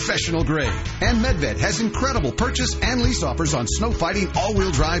are professional grade. And Medved has incredible purchase and lease offers on snow-fighting all-wheel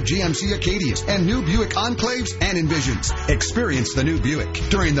drive GMC Acadias and new Buick Enclaves and Envisions. Experience the new Buick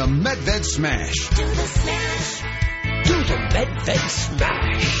during the Medved Smash. Do the smash. Do the Medved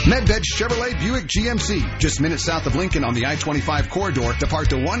Smash. Medved Chevrolet Buick GMC, just minutes south of Lincoln on the I-25 corridor, depart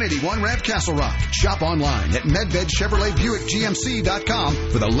to 181 Rev Castle Rock. Shop online at MedvedChevroletBuickGMC.com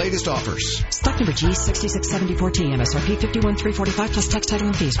for the latest offers. Stock number G6674T, MSRP 51345 plus tax, title,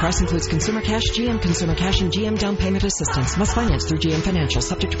 and fees. Price includes consumer cash, GM consumer cash, and GM down payment assistance. Must finance through GM Financial.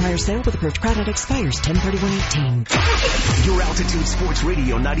 Subject to prior sale with approved credit. Expires 10/31/18. Your Altitude Sports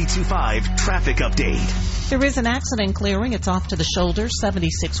Radio 92.5 traffic update. There is an accident clearing. It's off to the shoulder,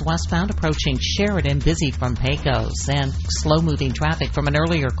 76 westbound, approaching Sheridan, busy from Pecos, and slow-moving traffic from an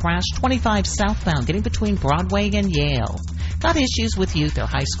earlier crash, 25 southbound, getting between Broadway and Yale. Got issues with youth? Their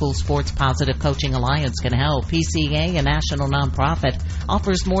high school sports positive coaching alliance can help. PCA, a national nonprofit,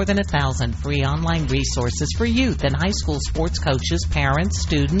 offers more than 1,000 free online resources for youth and high school sports coaches, parents,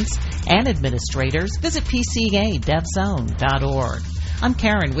 students, and administrators. Visit PCADevZone.org. I'm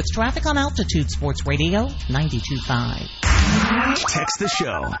Karen with traffic on Altitude Sports Radio 92.5. Text the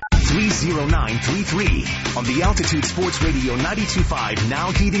show 30933 on the Altitude Sports Radio 92.5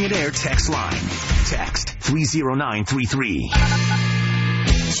 Now Heating and Air text line. Text 30933.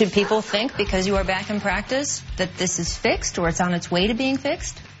 Should people think because you are back in practice that this is fixed or it's on its way to being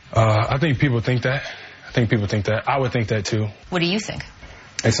fixed? I think people think that. I would think that too. What do you think?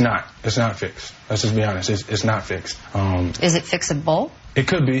 It's not. It's not fixed. Let's just be honest. It's not fixed. Is it fixable? It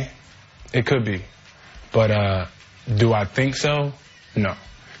could be. But do I think so? No.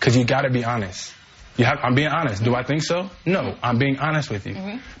 Because you got to be honest. I'm being honest. Do I think so? No. I'm being honest with you.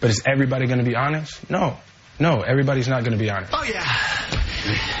 Mm-hmm. But is everybody going to be honest? No. Everybody's not going to be honest. Oh, yeah.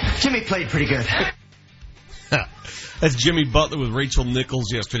 Jimmy played pretty good. That's Jimmy Butler with Rachel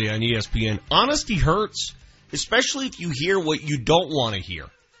Nichols yesterday on ESPN. Honesty hurts, especially if you hear what you don't want to hear.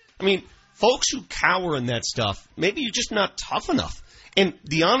 I mean, folks who cower in that stuff, maybe you're just not tough enough. And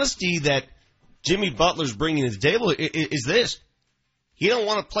the honesty that Jimmy Butler's bringing to the table is this. He don't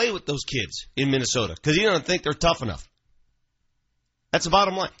want to play with those kids in Minnesota because he doesn't think they're tough enough. That's the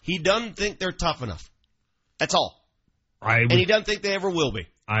bottom line. He doesn't think they're tough enough. That's all. And he doesn't think they ever will be.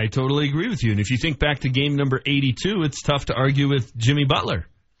 I totally agree with you. And if you think back to game number 82, it's tough to argue with Jimmy Butler.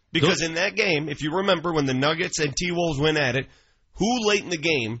 Because in that game, if you remember when the Nuggets and T-Wolves went at it, who late in the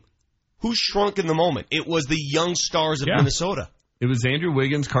game, who shrunk in the moment? It was the young stars of Minnesota. It was Andrew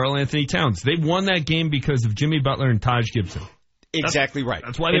Wiggins, Karl Anthony Towns. They won that game because of Jimmy Butler and Taj Gibson. Exactly right.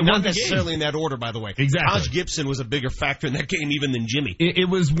 That's why they won not the necessarily game. in that order, by the way. Exactly. Taj Gibson was a bigger factor in that game even than Jimmy. It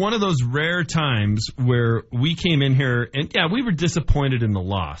was one of those rare times where we came in here and, we were disappointed in the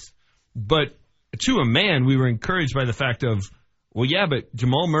loss. But to a man, we were encouraged by the fact of, but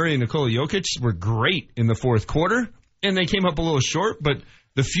Jamal Murray and Nikola Jokic were great in the fourth quarter, and they came up a little short. But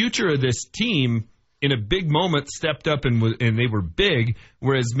the future of this team, in a big moment, stepped up and they were big,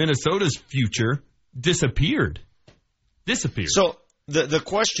 whereas Minnesota's future disappeared. So the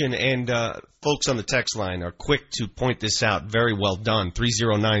question, and folks on the text line are quick to point this out. Very well done.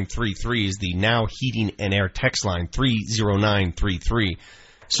 30933 is the Now Heating and Air text line. 30933.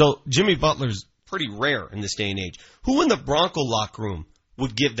 So Jimmy Butler's pretty rare in this day and age. Who in the Bronco locker room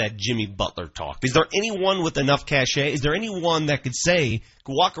would give that Jimmy Butler talk? Is there anyone with enough cachet? Is there anyone that could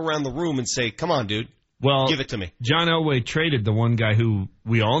walk around the room and say, come on, dude, give it to me? John Elway traded the one guy who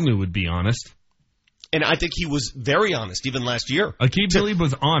we all knew would be honest. And I think he was very honest even last year. Aqib Talib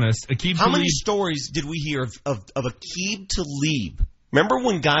was honest. How many stories did we hear of Aqib Talib? Remember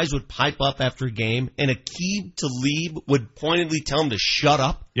when guys would pipe up after a game and Aqib Talib would pointedly tell him to shut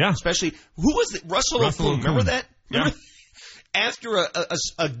up? Yeah. Especially, who was it? Russell Okung. Remember that? Yeah. After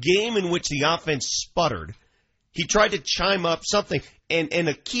a game in which the offense sputtered, he tried to chime up something, and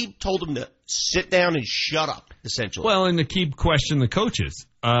Aqib told him to sit down and shut up, essentially. Well, and Aqib questioned the coaches.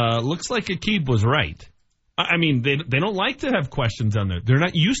 Looks like Aqib was right. I mean, they don't like to have questions on there. They're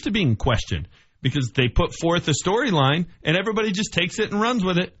not used to being questioned because they put forth a storyline, and everybody just takes it and runs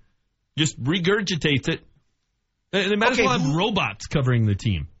with it, just regurgitates it. They might as well have robots covering the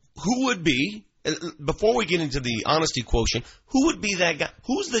team. Who would be before we get into the honesty quotient, who would be that guy?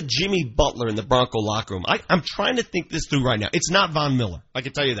 Who's the Jimmy Butler in the Bronco locker room? I'm trying to think this through right now. It's not Von Miller. I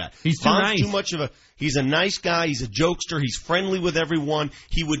can tell you that. He's too nice. He's a nice guy. He's a jokester. He's friendly with everyone.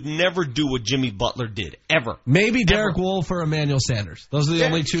 He would never do what Jimmy Butler did, ever. Maybe Derek Wolfe or Emmanuel Sanders. Those are the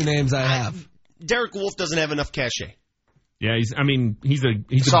only two names I have. Derek Wolfe doesn't have enough cachet. Yeah, he's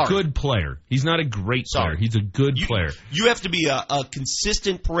a good player. He's not a great player. He's a good player. You have to be a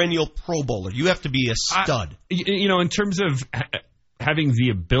consistent perennial Pro Bowler. You have to be a stud. In terms of having the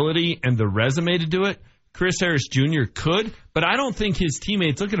ability and the resume to do it, Chris Harris Jr. could, but I don't think his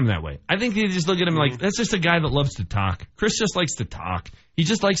teammates look at him that way. I think they just look at him like, that's just a guy that loves to talk. Chris just likes to talk. He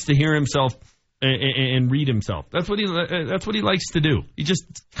just likes to hear himself and read himself. That's what he likes to do. He's just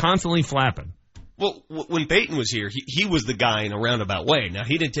constantly flapping. Well, when Peyton was here, he was the guy in a roundabout way. Now,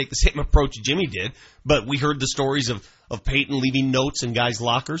 he didn't take the same approach Jimmy did, but we heard the stories of Peyton leaving notes in guys'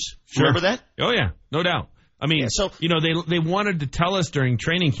 lockers. Sure. Remember that? Oh, yeah. No doubt. I mean, they wanted to tell us during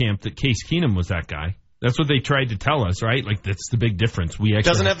training camp that Case Keenum was that guy. That's what they tried to tell us, right? Like, that's the big difference. We actually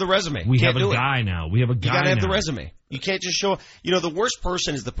doesn't have the resume. We have a guy now. We have a guy now. You got to have the resume. You can't just show up. The worst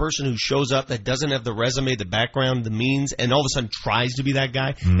person is the person who shows up that doesn't have the resume, the background, the means, and all of a sudden tries to be that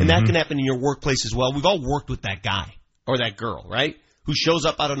guy. Mm-hmm. And that can happen in your workplace as well. We've all worked with that guy or that girl, right? Who shows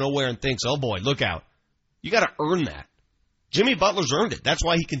up out of nowhere and thinks, oh, boy, look out. You got to earn that. Jimmy Butler's earned it. That's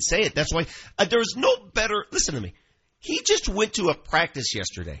why he can say it. That's why there's no better. Listen to me. He just went to a practice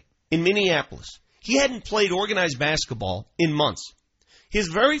yesterday in Minneapolis. He hadn't played organized basketball in months. His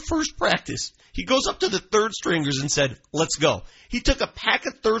very first practice, he goes up to the third stringers and said, let's go. He took a pack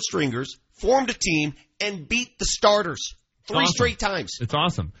of third stringers, formed a team, and beat the starters three straight times. It's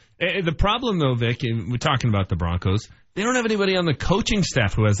awesome. The problem, though, Vic, and we're talking about the Broncos, they don't have anybody on the coaching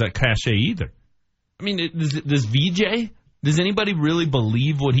staff who has that cachet either. I mean, does VJ, does anybody really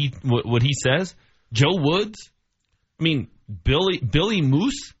believe what he says? Joe Woods? I mean, Billy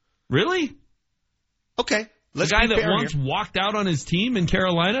Moose? Really? Okay. The guy that once walked out on his team in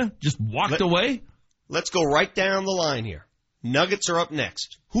Carolina just walked away? Let's go right down the line here. Nuggets are up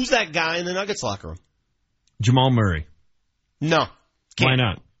next. Who's that guy in the Nuggets locker room? Jamal Murray. No. Why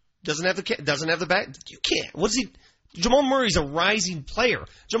not? Doesn't have the back. You can't. What is he? Jamal Murray's a rising player.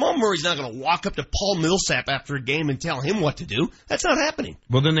 Jamal Murray's not going to walk up to Paul Millsap after a game and tell him what to do. That's not happening.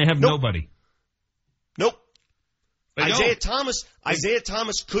 Well, then they have nobody. Nope. Isaiah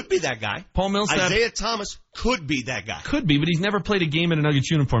Thomas could be that guy. Paul Millsap. Isaiah Thomas could be that guy. Could be, but he's never played a game in a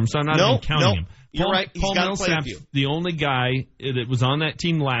Nuggets uniform, so I'm not even counting him. You're right. Paul Millsap's the only guy that was on that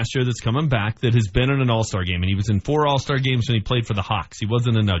team last year that's coming back that has been in an All-Star game, and he was in 4 All-Star games when he played for the Hawks. He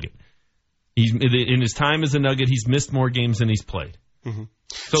wasn't a Nugget. In his time as a Nugget, he's missed more games than he's played. Mm-hmm.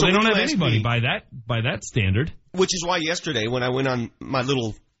 So they don't have anybody by that standard. Which is why yesterday when I went on my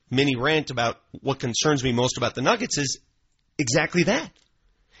little mini rant about what concerns me most about the Nuggets is exactly that.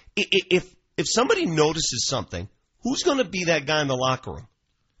 If somebody notices something, who's going to be that guy in the locker room?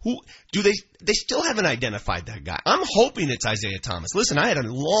 Who do they still haven't identified that guy? I'm hoping it's Isaiah Thomas. Listen, I had a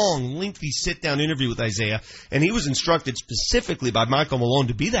long, lengthy sit-down interview with Isaiah, and he was instructed specifically by Michael Malone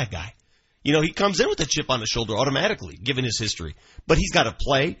to be that guy. He comes in with a chip on his shoulder automatically, given his history. But he's got to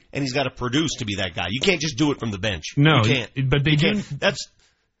play, and he's got to produce to be that guy. You can't just do it from the bench. No, you can't. But they can't. That's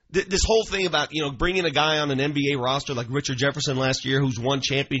this whole thing about, bringing a guy on an NBA roster like Richard Jefferson last year who's won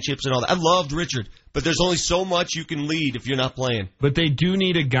championships and all that. I loved Richard, but there's only so much you can lead if you're not playing. But they do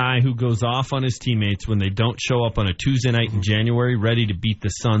need a guy who goes off on his teammates when they don't show up on a Tuesday night in January ready to beat the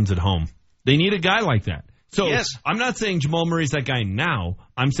Suns at home. They need a guy like that. So yes. I'm not saying Jamal Murray's that guy now.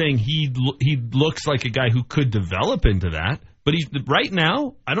 I'm saying he looks like a guy who could develop into that. But right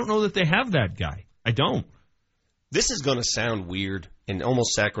now, I don't know that they have that guy. I don't. This is going to sound weird and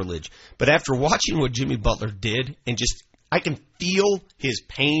almost sacrilege. But after watching what Jimmy Butler did, and I can feel his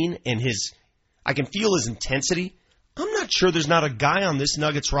pain and I can feel his intensity. I'm not sure there's not a guy on this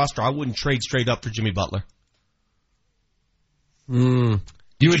Nuggets roster I wouldn't trade straight up for Jimmy Butler.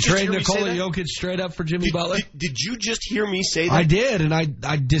 You would trade Nikola Jokic straight up for Jimmy Butler? Did you just hear me say that? I did, and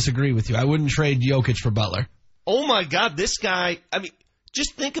I disagree with you. I wouldn't trade Jokic for Butler. Oh, my God, this guy,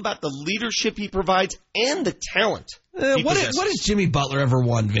 just think about the leadership he provides and the talent. What has Jimmy Butler ever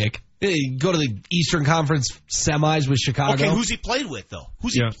won, Vic? Go to the Eastern Conference semis with Chicago. Okay, who's he played with, though?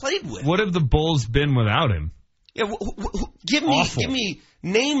 Who's he played with? What have the Bulls been without him? Yeah,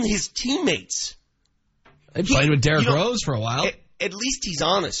 name his teammates. He played with Derrick Rose for a while. At least he's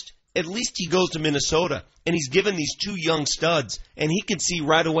honest. At least he goes to Minnesota, and he's given these 2 young studs, and he can see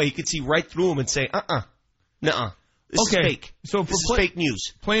right away, he can see right through them and say, nuh-uh. This is fake. So this is fake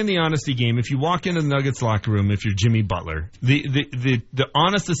news. Playing the honesty game, if you walk into the Nuggets locker room, if you're Jimmy Butler, the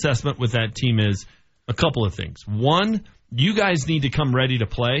honest assessment with that team is a couple of things. One, you guys need to come ready to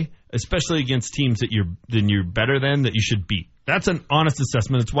play, especially against teams that you're better than, that you should beat. That's an honest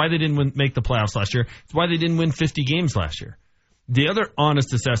assessment. It's why they didn't make the playoffs last year. It's why they didn't win 50 games last year. The other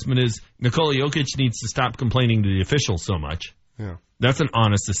honest assessment is Nikola Jokic needs to stop complaining to the officials so much. Yeah. That's an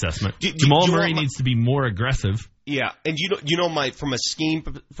honest assessment. Jamal Murray needs to be more aggressive. Yeah, and from a scheme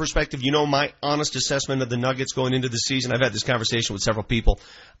perspective, my honest assessment of the Nuggets going into the season. I've had this conversation with several people.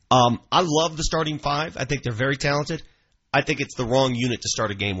 I love the starting five. I think they're very talented. I think it's the wrong unit to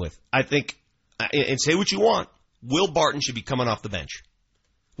start a game with. I think, and say what you want, Will Barton should be coming off the bench.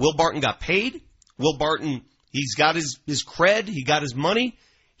 Will Barton got paid. Will Barton, he's got his cred. He got his money.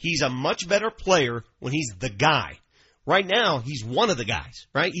 He's a much better player when he's the guy. Right now, he's one of the guys,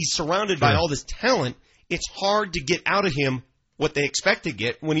 right? He's surrounded by all this talent. It's hard to get out of him what they expect to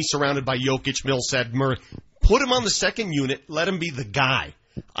get when he's surrounded by Jokic, Millsap, Murray. Put him on the second unit. Let him be the guy.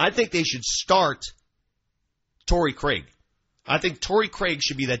 I think they should start Torrey Craig. I think Torrey Craig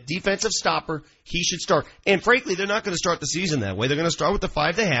should be that defensive stopper. He should start. And frankly, they're not going to start the season that way. They're going to start with the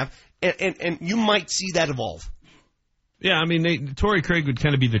five they have, and you might see that evolve. Yeah, I mean, Torrey Craig would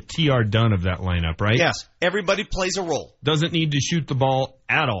kind of be the T.R. Dunn of that lineup, right? Yes, everybody plays a role. Doesn't need to shoot the ball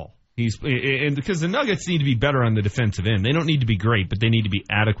at all. And because the Nuggets need to be better on the defensive end. They don't need to be great, but they need to be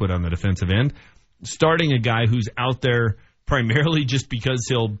adequate on the defensive end. Starting a guy who's out there primarily just because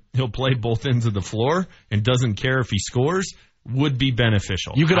he'll play both ends of the floor and doesn't care if he scores would be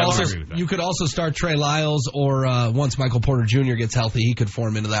beneficial. You could also start Trey Lyles, or once Michael Porter Jr. gets healthy, he could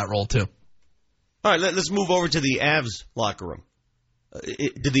form into that role too. All right, let's move over to the Avs locker room.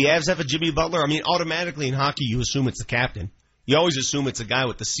 Did the Avs have a Jimmy Butler? I mean, automatically in hockey, you assume it's the captain. You always assume it's a guy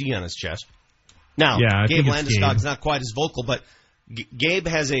with the C on his chest. Now, Gabe Landeskog's not quite as vocal, but Gabe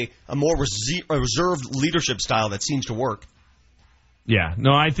has a more reserved leadership style that seems to work. Yeah,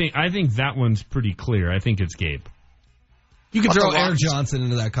 no, I think that one's pretty clear. I think it's Gabe. You could throw Eric Johnson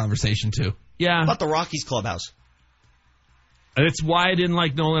into that conversation too. Yeah. How about the Rockies clubhouse? That's why I didn't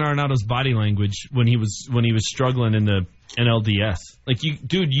like Nolan Arenado's body language when he was struggling in the NLDS. Like,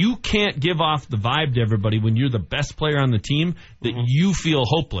 you can't give off the vibe to everybody when you're the best player on the team that you feel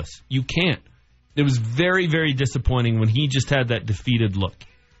hopeless. You can't. It was very, very disappointing when he just had that defeated look.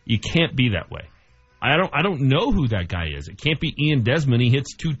 You can't be that way. I don't know who that guy is. It can't be Ian Desmond. He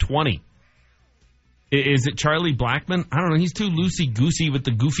hits .220. Is it Charlie Blackmon? I don't know. He's too loosey-goosey with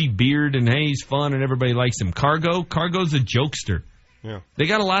the goofy beard, and hey, he's fun, and everybody likes him. Cargo's a jokester. Yeah. They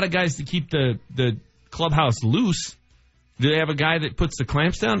got a lot of guys to keep the clubhouse loose. Do they have a guy that puts the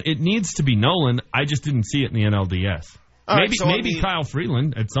clamps down? It needs to be Nolan. I just didn't see it in the NLDS. Maybe Kyle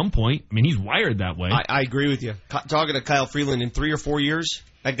Freeland at some point. I mean, he's wired that way. I agree with you. Talking to Kyle Freeland in 3 or 4 years,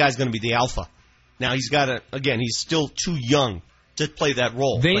 that guy's going to be the alpha. Now, he's still too young to play that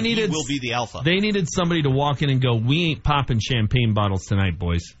role. He will be the alpha. They needed somebody to walk in and go, we ain't popping champagne bottles tonight,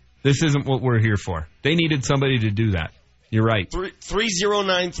 boys. This isn't what we're here for. They needed somebody to do that. You're right.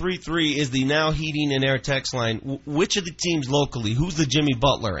 30933 is the Now Heating and Air text line. Which of the teams locally, who's the Jimmy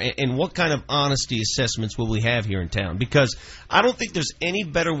Butler, and what kind of honesty assessments will we have here in town? Because I don't think there's any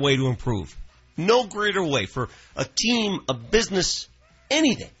better way to improve. No greater way for a team, a business,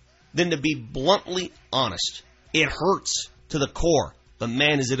 anything, than to be bluntly honest. It hurts to the core, but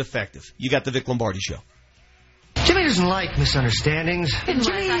man, is it effective. You got the Vic Lombardi Show. Jimmy doesn't like misunderstandings.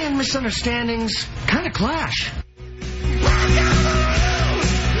 Jimmy and misunderstandings kind of clash.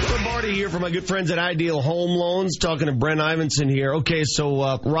 Lombardi here for my good friends at Ideal Home Loans. Talking to Brent Ivinson here. Okay,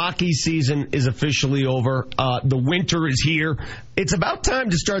 so Rocky season is officially over. The winter is here. It's about time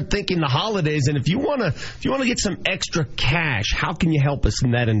to start thinking the holidays. And if you want to get some extra cash, how can you help us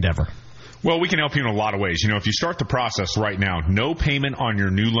in that endeavor? Well, we can help you in a lot of ways. If you start the process right now, no payment on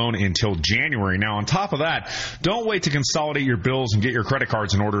your new loan until January. Now, on top of that, don't wait to consolidate your bills and get your credit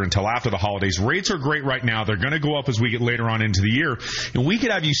cards in order until after the holidays. Rates are great right now. They're going to go up as we get later on into the year. And we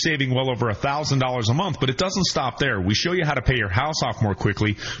could have you saving well over $1,000 a month, but it doesn't stop there. We show you how to pay your house off more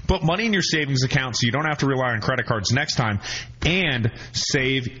quickly, put money in your savings account so you don't have to rely on credit cards next time, and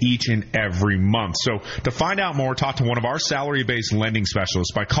save each and every month. So to find out more, talk to one of our salary-based lending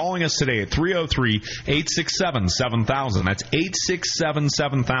specialists by calling us today at 303-867-7000. That's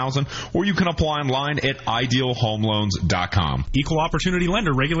 867-7000. Or you can apply online at idealhomeloans.com. Equal opportunity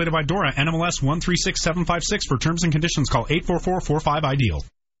lender regulated by DORA, NMLS 136756. For terms and conditions, call 844-45-IDEAL.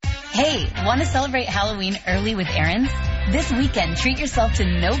 Hey, want to celebrate Halloween early with errands? This weekend, treat yourself to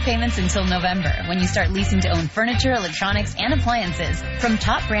no payments until November when you start leasing to own furniture, electronics, and appliances from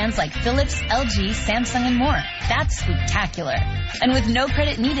top brands like Philips, LG, Samsung, and more. That's spectacular. And with no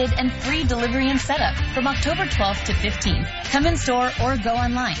credit needed and free delivery and setup from October 12th to 15th. Come in store or go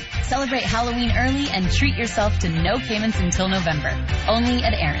online. Celebrate Halloween early and treat yourself to no payments until November. Only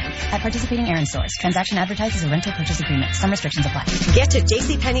at Aaron. At participating Aaron stores. Transaction advertised as a rental purchase agreement. Some restrictions apply. Get to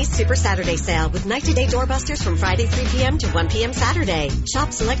JCPenney's Super Saturday sale with 90-day doorbusters from Friday 3 p.m. to 1 p.m. Saturday.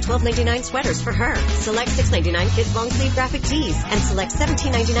 Shop select $12.99 sweaters for her. Select $6.99 kids long sleeve graphic tees. And select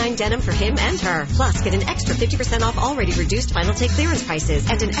 $17.99 denim for him and her. Plus, get an extra 50% off already reduced final take clearance prices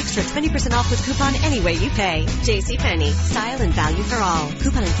and an extra 20% off with coupon any way you pay. JCPenney. Style and value for all.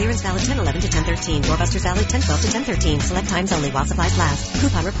 Coupon and clearance valid 10/11 to 10/13. Doorbusters valid 10/12 to 10/13. Select times only while supplies last.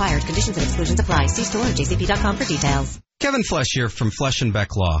 Coupon required. Conditions and exclusions apply. See store or jcp.com for details. Kevin Flesh here from Flesh and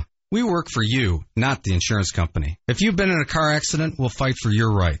Beck Law. We work for you, not the insurance company. If you've been in a car accident, we'll fight for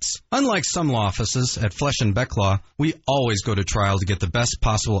your rights. Unlike some law offices, at Flesh and Beck Law, we always go to trial to get the best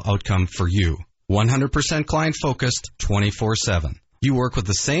possible outcome for you. 100% client focused, 24/7. You work with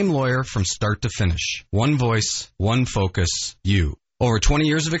the same lawyer from start to finish. One voice, one focus, you. Over 20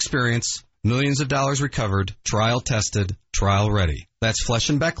 years of experience, millions of dollars recovered, trial tested, trial ready. That's Flesh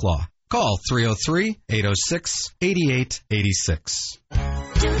and Beck Law. Call 303-806-8886.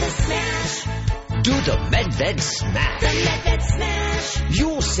 Do the smash. Do the MedVed Smash. The MedVed Smash.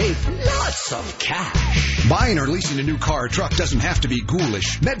 You'll save lots of cash. Buying or leasing a new car or truck doesn't have to be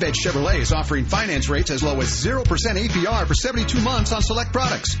ghoulish. MedVed Chevrolet is offering finance rates as low as 0% APR for 72 months on select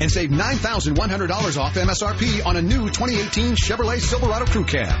products and save $9,100 off MSRP on a new 2018 Chevrolet Silverado Crew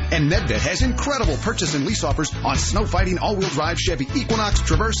Cab. And MedVed has incredible purchase and lease offers on snow-fighting all-wheel drive Chevy Equinox,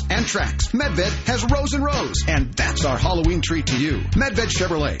 Traverse, and Trax. MedVed has rows and rows, and that's our Halloween treat to you. MedVed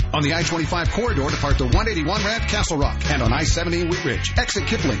Chevrolet on the I-25 corridor depart the 181 ramp Castle Rock and on I-70 Wheat Ridge. Exit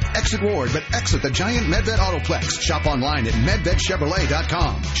Kipling, exit Ward, but exit the giant MedVed Autoplex. Shop online at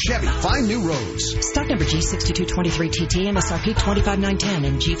MedvedChevrolet.com. Chevy, find new roads. Stock number G6223TT, MSRP $25,910,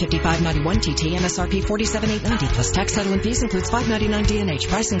 and G5591TT, MSRP $47,890, plus tax, title, and fees includes $599 DNH.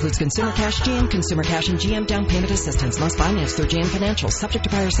 Price includes consumer cash, GM, consumer cash, and GM down payment assistance. Must finance through GM Financial. Subject to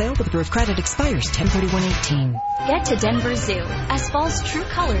prior sale with approved credit. Expires 10/31/18. Get to Denver Zoo as fall's true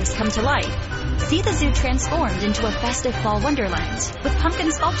colors come to life. See the zoo transformed into a festive fall wonderland with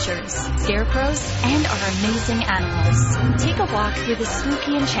pumpkin sculptures, scarecrows, and our amazing animals. Take a walk through the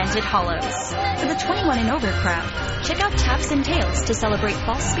spooky enchanted hollows. For the 21 and over crowd, check out Taps and Tales to celebrate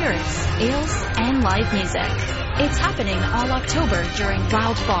fall spirits, ales, and live music. It's happening all October during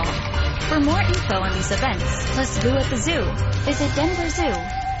Wild Fall. For more info on these events, plus Boo at the Zoo, visit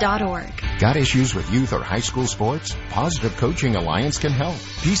denverzoo.org. Got issues with youth or high school sports? Positive Coaching Alliance can help.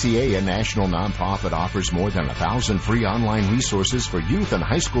 PCA, a national nonprofit, offers more than 1,000 free online resources for youth and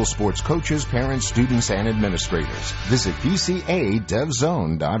high school sports coaches, parents, students, and administrators. Visit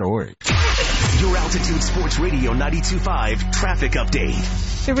PCADevZone.org. Your Altitude Sports Radio 92.5 traffic update.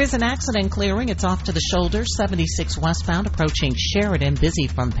 There is an accident clearing. It's off to the shoulder, 76 westbound, approaching Sheridan, busy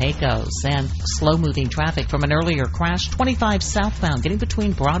from Pecos, and slow-moving traffic from an earlier crash, 25 southbound, getting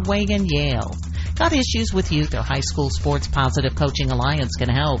between Broadway and Yale. Got issues with youth or high school sports? Positive Coaching Alliance can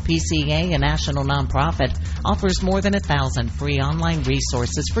help. PCA, a national nonprofit, offers more than 1,000 free online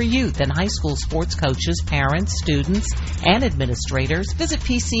resources for youth and high school sports coaches, parents, students, and administrators. Visit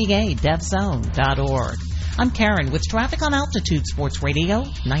PCADevZone.org. I'm Karen with traffic on Altitude Sports Radio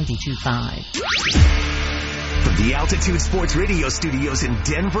 92.5. From the Altitude Sports Radio studios in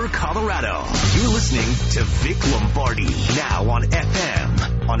Denver, Colorado, you're listening to Vic Lombardi, now on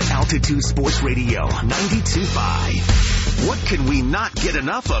FM, on Altitude Sports Radio 92.5. What can we not get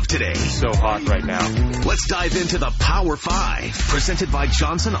enough of today? So hot right now. Let's dive into the Power 5, presented by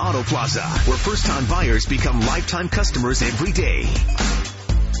Johnson Auto Plaza, where first-time buyers become lifetime customers every day.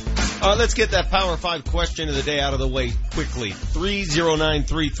 Let's get that Power 5 question of the day out of the way quickly.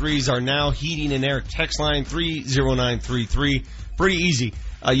 30933s are now heating and air text line, 30933. Pretty easy.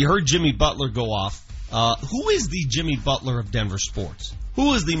 You heard Jimmy Butler go off. Who is the Jimmy Butler of Denver sports?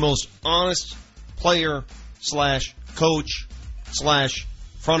 Who is the most honest player / coach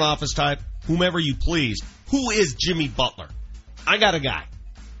 / front office type, whomever you please? Who is Jimmy Butler? I got a guy.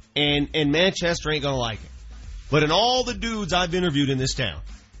 And Manchester ain't going to like it. But in all the dudes I've interviewed in this town,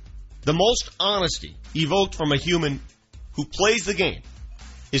 the most honesty evoked from a human who plays the game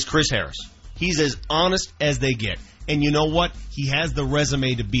is Chris Harris. He's as honest as they get. And you know what? He has the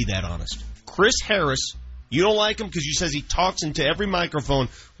resume to be that honest. Chris Harris, you don't like him because you says he talks into every microphone.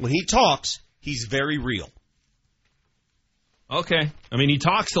 When he talks, he's very real. Okay. I mean, he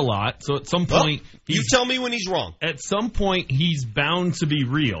talks a lot, so at some point... you tell me when he's wrong. At some point, he's bound to be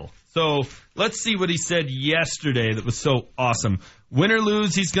real. So let's see what he said yesterday that was so awesome. Win or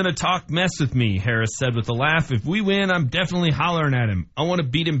lose, he's going to talk mess with me, Harris said with a laugh. If we win, I'm definitely hollering at him. I want to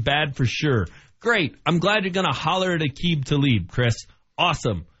beat him bad for sure. Great. I'm glad you're going to holler at Aqib Talib, Chris.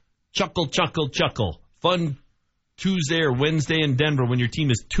 Awesome. Chuckle, chuckle, chuckle. Fun Tuesday or Wednesday in Denver when your team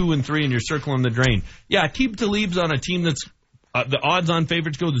is 2-3 and you're circling the drain. Yeah, Aqib Talib's on a team that's the odds-on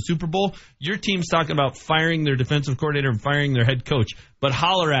favorite to go to the Super Bowl. Your team's talking about firing their defensive coordinator and firing their head coach. But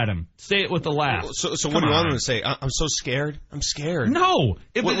holler at him. Say it with a laugh. So what do you want him to say? I'm so scared. I'm scared. No.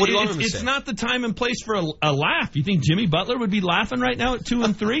 What do you want him to say? It's not the time and place for a laugh. You think Jimmy Butler would be laughing right now at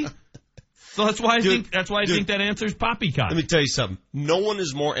 2-3? So that's why I think that answers poppycock. Let me tell you something. No one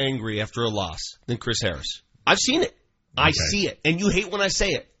is more angry after a loss than Chris Harris. I've seen it. Okay. I see it. And you hate when I say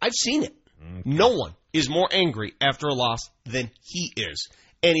it. I've seen it. Okay. No one is more angry after a loss than he is.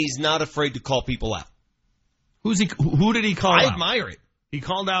 And he's not afraid to call people out. Who did he call out? I admire it. He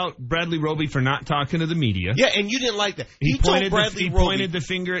called out Bradley Roby for not talking to the media. Yeah, and you didn't like that. He pointed the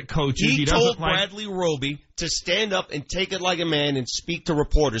finger at coaches. He told Bradley Roby to stand up and take it like a man and speak to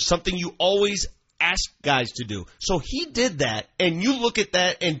reporters, something you always ask guys to do. So he did that, and you look at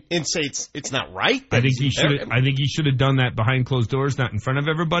that and say it's not right. I think he should have done that behind closed doors, not in front of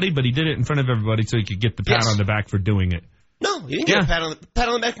everybody, but he did it in front of everybody so he could get the pat on the back for doing it. No, you didn't get a pat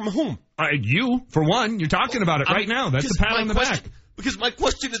on the back from whom? You, for one. You're talking about it right now. That's a pat on the back. Because my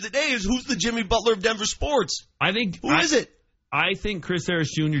question of the day is, who's the Jimmy Butler of Denver sports? Who is it? I think Chris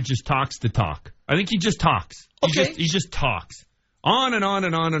Harris Jr. just talks the talk. I think he just talks. Okay. He just talks. On and on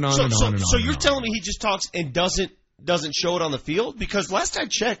and on and on and on and on. So you're telling me he just talks and doesn't show it on the field? Because last I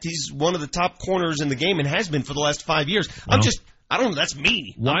checked, he's one of the top corners in the game and has been for the last 5 years. Well, I don't know. That's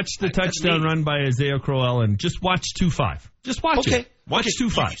me. Watch the touchdown run by Isaiah Crowell and just watch 2-5. Just watch it. Watch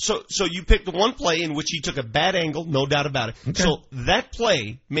 2-5. So you picked the one play in which he took a bad angle, no doubt about it. Okay. So that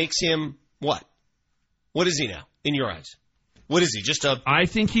play makes him what? What is he now in your eyes? What is he? Just a I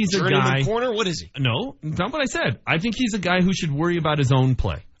think he's a guy. Corner? What is he? No, not what I said. I think he's a guy who should worry about his own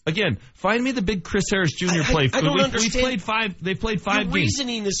play. Again, find me the big Chris Harris Jr. play. I don't understand. They played five games. Your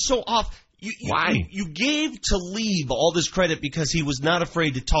reasoning is so off. Why? You gave Talib all this credit because he was not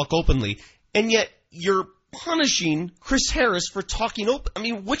afraid to talk openly, and yet you're punishing Chris Harris for talking open. I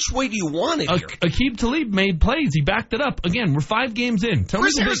mean, which way do you want it here? Aqib Talib made plays. He backed it up. Again, we're 5 games in.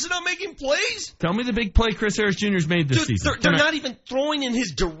 Chris Harris is not making plays? Tell me the big play Chris Harris Jr.'s made this season. They're not even throwing in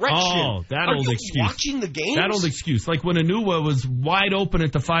his direction. Oh, that old excuse. Watching the games? That old excuse. Like when Anua was wide open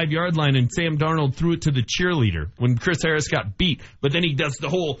at the 5-yard line and Sam Darnold threw it to the cheerleader when Chris Harris got beat. But then he does the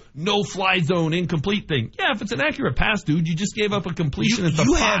whole no-fly zone incomplete thing. Yeah, if it's an accurate pass, dude, you just gave up a completion at the 5.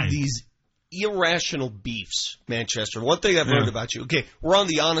 You have these irrational beefs, Manchester. One thing I've learned about you. Okay, we're on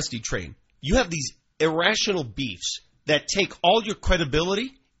the honesty train. You have these irrational beefs that take all your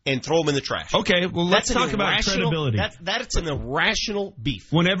credibility and throw them in the trash. Okay, well, let's talk about credibility. That's an irrational beef.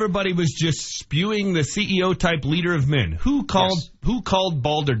 When everybody was just spewing the CEO-type leader of men, who called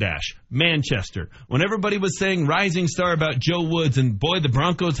Balderdash? Manchester. When everybody was saying rising star about Joe Woods, and boy, the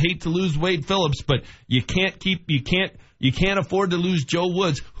Broncos hate to lose Wade Phillips, but you can't afford to lose Joe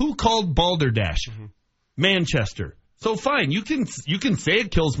Woods. Who called Balderdash? Mm-hmm. Manchester. So fine, you can say it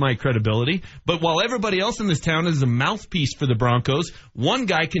kills my credibility, but while everybody else in this town is a mouthpiece for the Broncos, one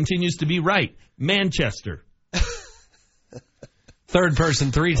guy continues to be right. Manchester. Third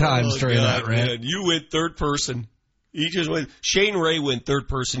person 3 times during that rant. Man, you went third person. He just went. Shane Ray went third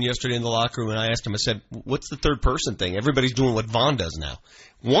person yesterday in the locker room, and I asked him, I said, what's the third person thing? Everybody's doing what Vaughn does now.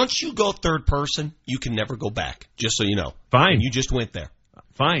 Once you go third person, you can never go back, just so you know. Fine. And you just went there.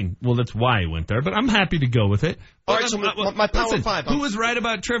 Fine. Well, that's why I went there, but I'm happy to go with it. All right, so my power 5. Who was right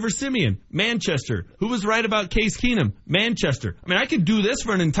about Trevor Siemian? Manchester. Who was right about Case Keenum? Manchester. I mean, I could do this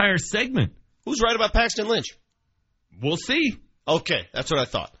for an entire segment. Who's right about Paxton Lynch? We'll see. Okay, that's what I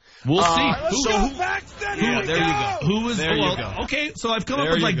thought. We'll see. There you go. Who was there you go. Okay, so I've come up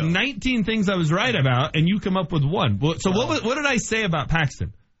with 19 things I was right about, and you come up with one. So what did I say about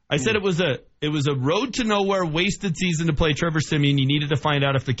Paxton? I said it was a road to nowhere, wasted season to play Trevor Siemian. You needed to find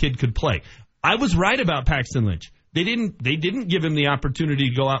out if the kid could play. I was right about Paxton Lynch. They didn't give him the opportunity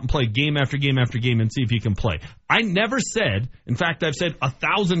to go out and play game after game after game and see if he can play. I never said, in fact, I've said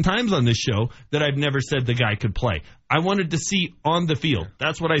 1,000 times on this show that I've never said the guy could play. I wanted to see on the field.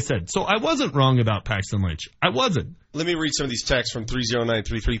 That's what I said. So I wasn't wrong about Paxton Lynch. I wasn't. Let me read some of these texts from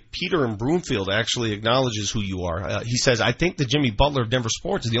 30933. Peter in Broomfield actually acknowledges who you are. He says, I think the Jimmy Butler of Denver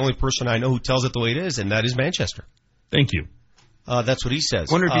Sports is the only person I know who tells it the way it is, and that is Manchester. Thank you. That's what he says.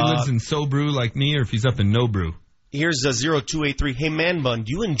 I wonder if he lives in Sobrew like me or if he's up in Nobrew. Here's 0283. Hey, Man Bun,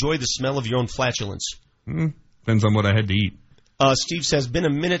 do you enjoy the smell of your own flatulence? Depends on what I had to eat. Steve says, been a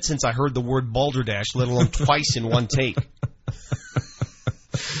minute since I heard the word balderdash, let alone twice in one take.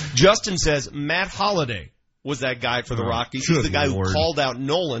 Justin says, Matt Holliday was that guy for the Rockies. He's the guy who called out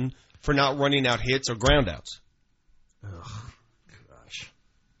Nolan for not running out hits or groundouts. Oh, gosh.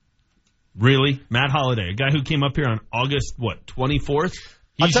 Really? Matt Holliday, a guy who came up here on August, 24th?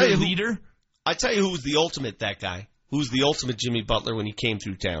 He's your leader? I tell you who was the ultimate, that guy. Who's the ultimate Jimmy Butler when he came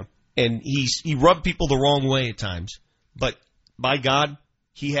through town. And he rubbed people the wrong way at times. But, by God,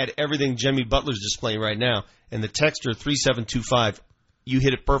 he had everything Jimmy Butler's displaying right now. And the texter, 3725, you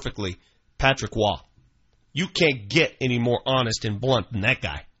hit it perfectly. Patrick Waugh. You can't get any more honest and blunt than that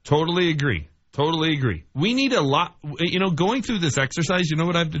guy. Totally agree. We need a lot, going through this exercise, you know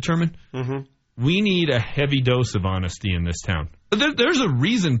what I've determined? Mm-hmm. We need a heavy dose of honesty in this town. There's a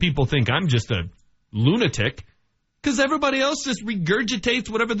reason people think I'm just a lunatic, because everybody else just regurgitates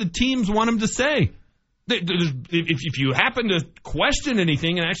whatever the teams want them to say. If you happen to question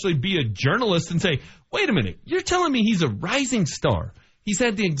anything and actually be a journalist and say, wait a minute, you're telling me he's a rising star. He's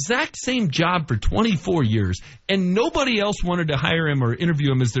had the exact same job for 24 years, and nobody else wanted to hire him or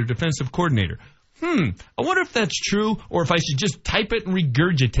interview him as their defensive coordinator. I wonder if that's true, or if I should just type it and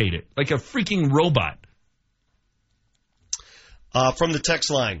regurgitate it like a freaking robot. From the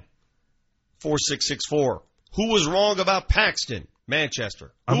text line, 4664. Who was wrong about Paxton?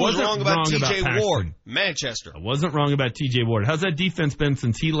 Manchester. Who was wrong about T.J. Ward? Manchester. I wasn't wrong about T.J. Ward. How's that defense been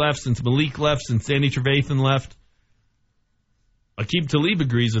since he left, since Malik left, since Sandy Trevathan left? Aqib Talib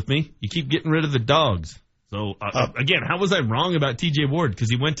agrees with me. You keep getting rid of the dogs. So, again, how was I wrong about T.J. Ward? Because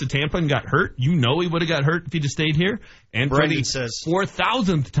he went to Tampa and got hurt? You know he would have got hurt if he'd have stayed here. And for the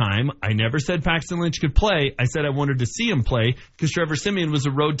 4,000th time, I never said Paxton Lynch could play. I said I wanted to see him play because Trevor Siemian was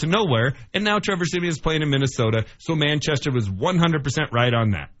a road to nowhere. And now Trevor Siemian is playing in Minnesota. So Manchester was 100% right on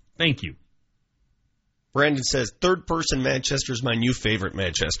that. Thank you. Brandon says, third person Manchester is my new favorite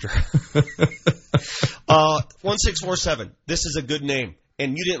Manchester. 1647. This is a good name.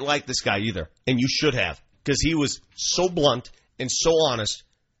 And you didn't like this guy either. And you should have. Because he was so blunt and so honest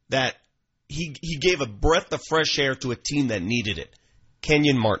that he gave a breath of fresh air to a team that needed it.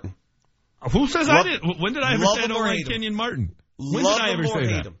 Kenyon Martin. Who says I did? When did I ever say I don't like Kenyon Martin? When did I ever say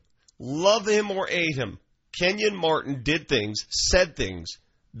that? Love him or hate him. Kenyon Martin did things, said things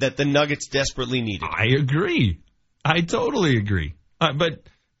that the Nuggets desperately needed. I agree. I totally agree. But,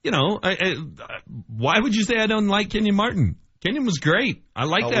 why would you say I don't like Kenyon Martin? Kenyon was great. I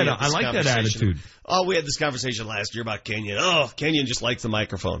like that. I like that attitude. We had this conversation last year about Kenyon. Kenyon just likes the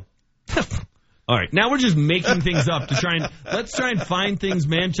microphone. All right, now we're just making things up to let's try and find things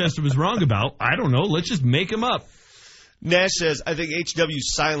Manchester was wrong about. I don't know. Let's just make them up. Nash says, I think H.W.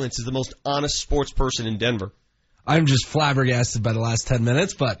 Silence is the most honest sports person in Denver. I'm just flabbergasted by the last 10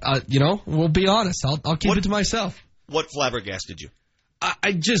 minutes, but, we'll be honest. I'll keep it to myself. What flabbergasted you?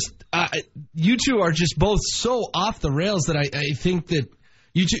 You two are just both so off the rails that I think that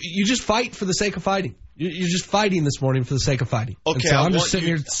you just fight for the sake of fighting. You're just fighting this morning for the sake of fighting. Okay, so I'm just sitting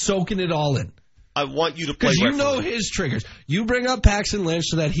here soaking it all in. I want you to play. Because you know his triggers. You bring up Paxton Lynch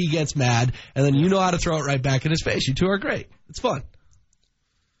so that he gets mad, and then you know how to throw it right back in his face. You two are great. It's fun.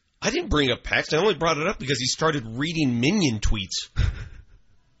 I didn't bring up Paxton. I only brought it up because he started reading Minion tweets.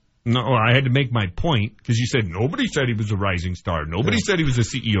 No, I had to make my point because you said nobody said he was a rising star. Nobody said he was a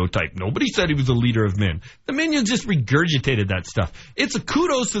CEO type. Nobody said he was a leader of men. The Minions just regurgitated that stuff. It's a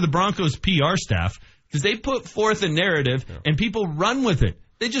kudos to the Broncos PR staff because they put forth a narrative and people run with it.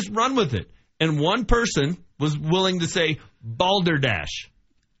 They just run with it. And one person was willing to say balderdash.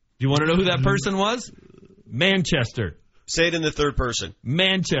 Do you want to know who that person was? Manchester. Say it in the third person.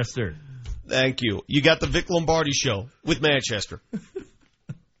 Manchester. Thank you. You got the Vic Lombardi show with Manchester.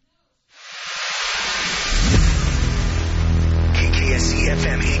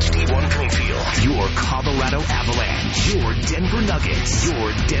 KSEFM HD1 Broomfield, your Colorado Avalanche, your Denver Nuggets,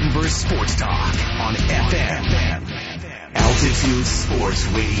 your Denver Sports Talk on FM. Altitude Sports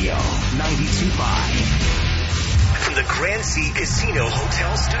Radio, 92.5. From the Grand Sea Casino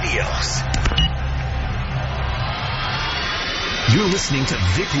Hotel Studios. You're listening to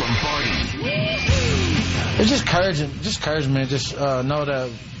Vic Lombardi. It's just encouragement. Just know that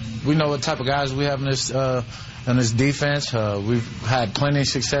we know what type of guys we have in this defense. We've had plenty of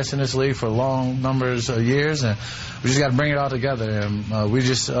success in this league for long numbers of years, and we just got to bring it all together. And we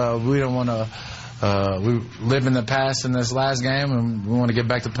don't want to. We live in the past in this last game, and we want to get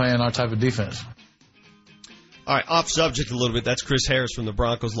back to playing our type of defense. All right, off subject a little bit. That's Chris Harris from the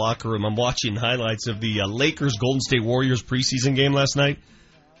Broncos locker room. I'm watching highlights of the Lakers-Golden State Warriors preseason game last night.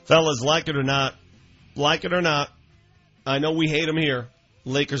 Fellas, like it or not, I know we hate them here.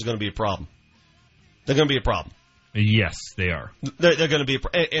 Lakers are going to be a problem. They're going to be a problem. Yes, they are. They're going to be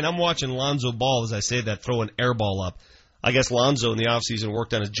and I'm watching Lonzo Ball, as I say that, throw an air ball up. I guess Lonzo in the offseason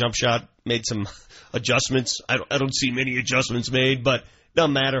worked on his jump shot, made some adjustments. I don't see many adjustments made, but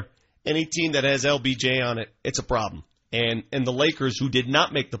doesn't matter. Any team that has LBJ on it, it's a problem. And the Lakers, who did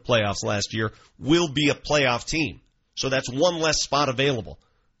not make the playoffs last year, will be a playoff team. So that's one less spot available.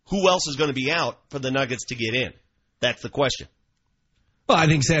 Who else is going to be out for the Nuggets to get in? That's the question. Well, I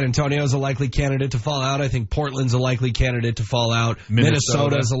think San Antonio is a likely candidate to fall out. I think Portland's a likely candidate to fall out.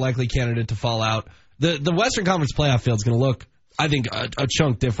 Minnesota is a likely candidate to fall out. The Western Conference playoff field is going to look, I think, a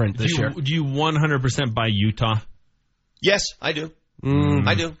chunk different this year. Do you 100% buy Utah? Yes, I do.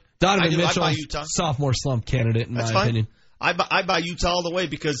 I do. Donovan Mitchell, sophomore slump candidate, in my opinion. I buy Utah all the way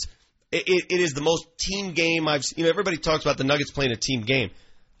because it is the most team game I've seen. Everybody talks about the Nuggets playing a team game.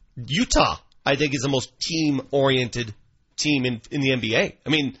 Utah, I think, is the most team-oriented team in the NBA. I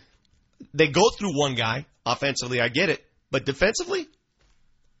mean, they go through one guy. Offensively, I get it. But defensively,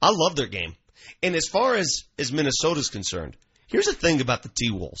 I love their game. And as far as Minnesota's concerned, here's the thing about the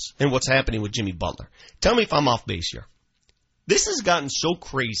T-Wolves and what's happening with Jimmy Butler. Tell me if I'm off base here. This has gotten so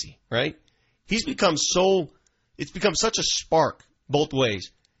crazy, right? It's become such a spark both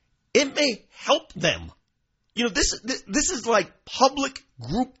ways. It may help them. You know, this is like public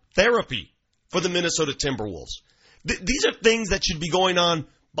group therapy for the Minnesota Timberwolves. These are things that should be going on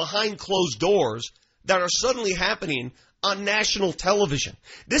behind closed doors that are suddenly happening on national television.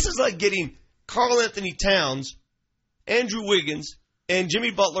 This is like getting Karl Anthony Towns, Andrew Wiggins, and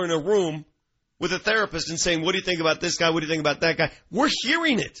Jimmy Butler in a room with a therapist and saying, what do you think about this guy? What do you think about that guy? We're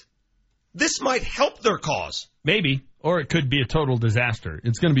hearing it. This might help their cause. Maybe. Or it could be a total disaster.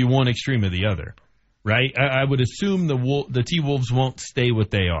 It's going to be one extreme or the other, right? I would assume the T-Wolves won't stay what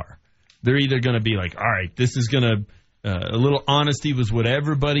they are. They're either going to be like, all right, this is going to, a little honesty was what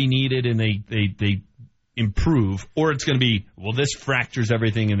everybody needed and they improve, or it's going to be, well, this fractures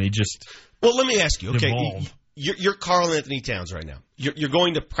everything and they just Well, let me ask you, okay, devolve. You're Karl Anthony Towns right now. You're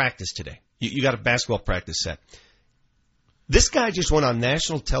going to practice today. You got a basketball practice set. This guy just went on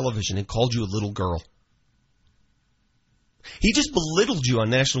national television and called you a little girl. He just belittled you on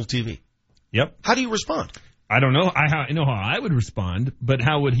national TV. Yep. How do you respond? I don't know. I know how I would respond, but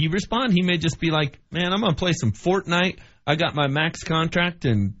how would he respond? He may just be like, man, I'm going to play some Fortnite. I got my max contract,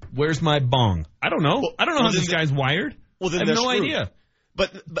 and where's my bong? I don't know. I don't know how this guy's wired. Well, then I have no that's true. idea.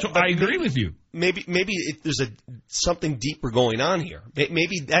 But I agree with you. Maybe there's something deeper going on here.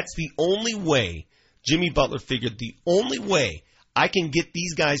 Maybe that's the only way Jimmy Butler figured the only way I can get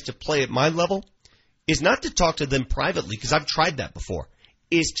these guys to play at my level is not to talk to them privately, because I've tried that before,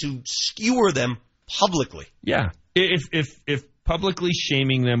 is to skewer them publicly. Yeah. If publicly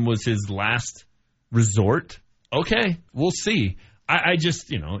shaming them was his last resort, okay, we'll see. I just,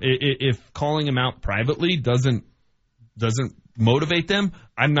 if calling him out privately doesn't motivate them,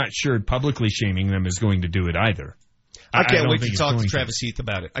 I'm not sure publicly shaming them is going to do it either. I can't wait to talk to Travis Heath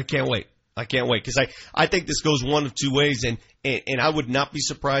about it. I can't wait because I think this goes one of two ways, and I would not be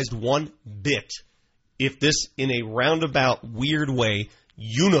surprised one bit if this, in a roundabout, weird way,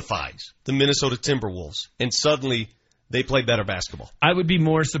 unifies the Minnesota Timberwolves and suddenly they play better basketball. I would be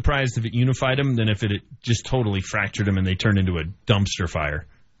more surprised if it unified them than if it just totally fractured them and they turned into a dumpster fire.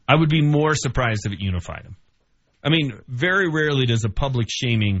 I would be more surprised if it unified them. I mean, very rarely does a public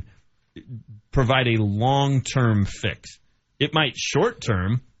shaming provide a long-term fix. It might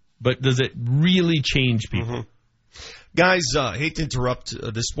short-term, but does it really change people? Mm-hmm. Guys, hate to interrupt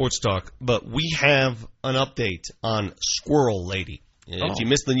this sports talk, but we have an update on Squirrel Lady. If you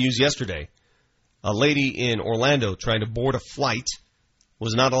missed the news yesterday, a lady in Orlando trying to board a flight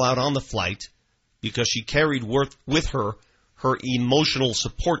was not allowed on the flight because she carried with her emotional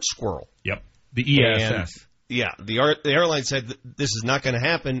support squirrel. Yep, the ESS. Yeah, the airline said this is not going to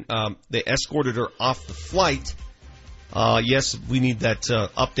happen. They escorted her off the flight. Yes, we need that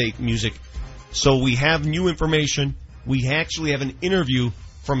update music. So we have new information. We actually have an interview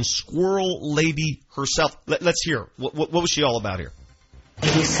from Squirrel Lady herself. Let's hear. What was she all about here?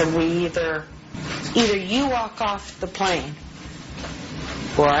 He said, we either you walk off the plane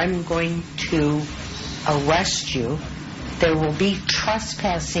or I'm going to arrest you. There will be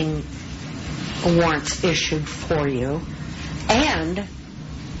trespassing warrants issued for you, and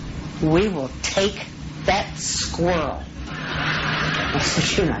we will take that squirrel. I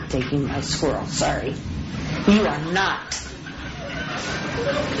said, you're not taking my squirrel, sorry. You are not.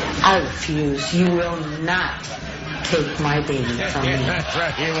 I refuse. You will not take my baby from me. That's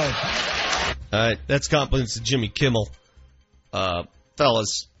right, he won't. All right, that's compliments to Jimmy Kimmel.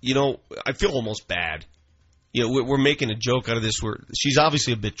 Fellas, I feel almost bad we're making a joke out of this. She's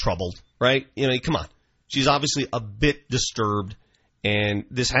obviously a bit troubled, right? Come on. She's obviously a bit disturbed, and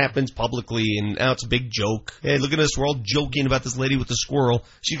this happens publicly, and now it's a big joke. Hey, look at us. We're all joking about this lady with the squirrel.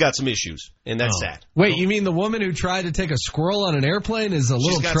 She's got some issues, and that's sad. Wait, you mean the woman who tried to take a squirrel on an airplane is a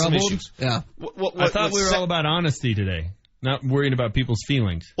little troubled? Yeah. I thought we were all about honesty today, not worrying about people's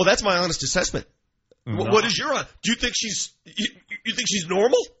feelings. Well, that's my honest assessment. What is your? Do you think she's? You think she's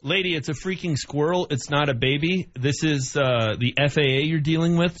normal? Lady, it's a freaking squirrel. It's not a baby. This is the FAA you're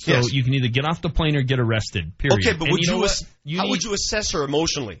dealing with, so you can either get off the plane or get arrested. Period. Okay, but how would you assess her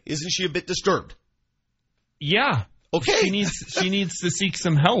emotionally? Isn't she a bit disturbed? Yeah. Okay. She needs to seek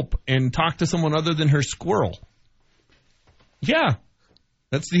some help and talk to someone other than her squirrel. Yeah,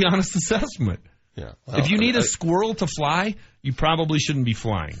 that's the honest assessment. Yeah. Well, if you need a squirrel to fly, you probably shouldn't be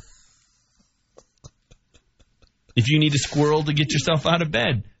flying. If you need a squirrel to get yourself out of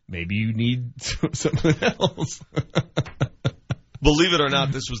bed, maybe you need something else. Believe it or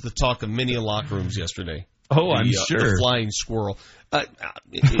not, this was the talk of many locker rooms yesterday. Oh, I'm sure. The flying squirrel.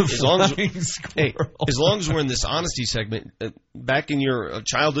 As long as we're in this honesty segment, back in your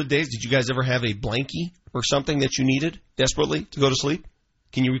childhood days, did you guys ever have a blankie or something that you needed desperately to go to sleep?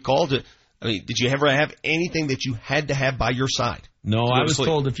 Can you recall? Did you ever have anything that you had to have by your side? No, I was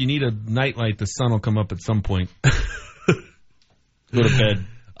told if you need a nightlight, the sun will come up at some point. Go to bed.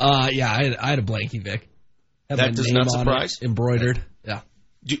 Yeah, I had a blankie, Vic. That does not surprise? Embroidered. Yeah.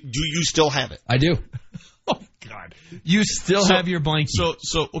 Do you still have it? I do. Oh, God. You still have your blankie.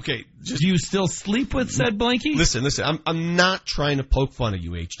 So okay. Do you still sleep with said blankie? Listen. I'm not trying to poke fun of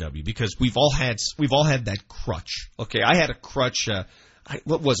you, HW, because we've all had that crutch. Okay, I had a crutch.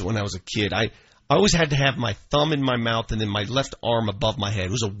 What was it when I was a kid? I always had to have my thumb in my mouth and then my left arm above my head.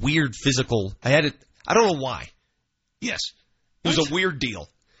 It was a weird physical. I had it. I don't know why. Yes, it was a weird deal.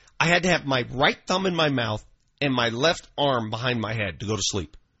 I had to have my right thumb in my mouth and my left arm behind my head to go to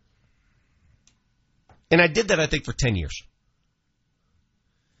sleep. And I did that, I think, for 10 years.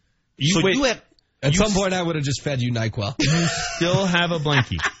 At some point, I would have just fed you NyQuil. You still have a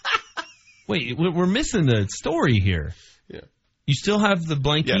blankie. Wait, we're missing the story here. Yeah. You still have the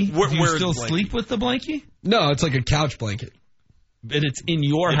blankie? Yeah. Do you still sleep with the blankie? No, it's like a couch blanket. But it's in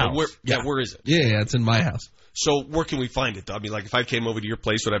your house. Where is it? Yeah, it's in my house. So where can we find it, though? I mean, like if I came over to your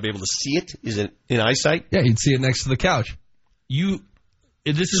place, would I be able to see it? Is it in eyesight? Yeah, you'd see it next to the couch. This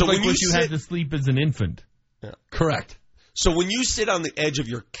is So like when what you you had to sleep as an infant. Yeah. Correct. So when you sit on the edge of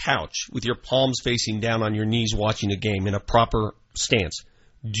your couch with your palms facing down on your knees watching a game in a proper stance,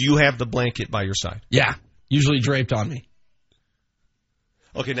 do you have the blanket by your side? Yeah, usually draped on me.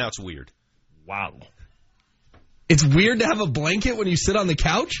 Okay, now it's weird. Wow. It's weird to have a blanket when you sit on the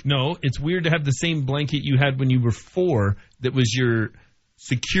couch? No, it's weird to have the same blanket you had when you were 4 that was your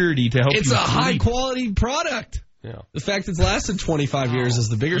security to help you sleep. It's a high-quality product. Yeah. The fact it's lasted 25 years is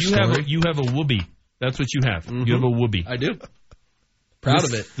the bigger story. You have a whoopee. That's what you have. Mm-hmm. You have a whoopee. I do. Proud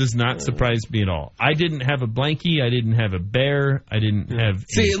of it. Does not surprise me at all. I didn't have a blankie. I didn't have a bear. I didn't have...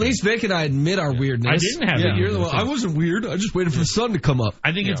 See, at least Vic and I admit our weirdness. I didn't have it. You're the one. I wasn't weird. I just waited for the sun to come up.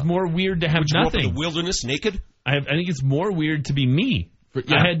 I think it's more weird to have Would you nothing. grow up in the wilderness naked? I think it's more weird to be me.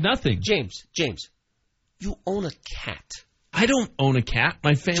 I had nothing. James, you own a cat. I don't own a cat.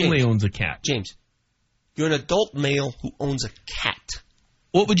 My family owns a cat. James, you're an adult male who owns a cat.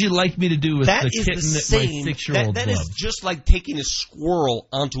 What would you like me to do with That the is kitten the that same. my 6-year-old That loves? is just like taking a squirrel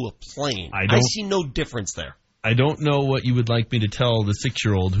onto a plane. I see no difference there. I don't know what you would like me to tell the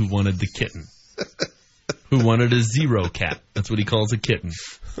 6-year-old who wanted the kitten. Who wanted a zero cat. That's what he calls a kitten.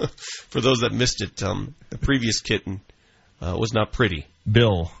 For those that missed it, the previous kitten was not pretty.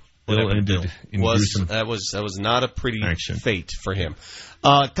 Bill ended in gruesome. That was not a pretty fate for him.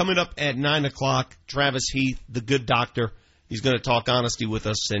 Coming up at 9 o'clock, Travis Heath, the good doctor. He's going to talk honesty with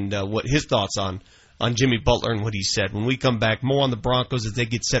us and what his thoughts on Jimmy Butler and what he said. When we come back, more on the Broncos as they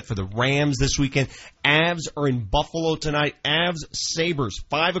get set for the Rams this weekend. Avs are in Buffalo tonight. Avs Sabres,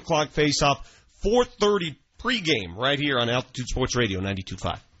 5 o'clock face-off, 4:30 pregame right here on Altitude Sports Radio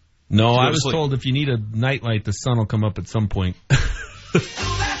 92.5. No, I was told if you need a nightlight, the sun will come up at some point.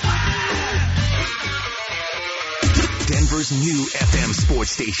 Denver's new FM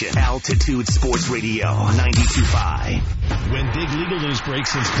sports station, Altitude Sports Radio 92.5. When big legal news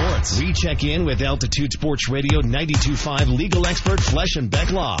breaks in sports, we check in with Altitude Sports Radio 92.5 legal expert Flesh and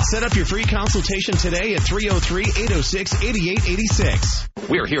Beck Law. Set up your free consultation today at 303-806-8886.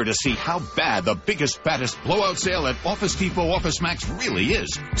 We're here to see how bad the biggest, baddest blowout sale at Office Depot Office Max really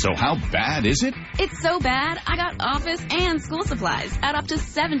is. So how bad is it? It's so bad, I got office and school supplies at up to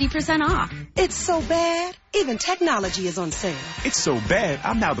 70% off. It's so bad, even technology is on sale. It's so bad,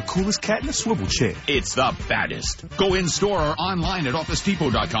 I'm now the coolest cat in a swivel chair. It's the baddest. Go in-store or online at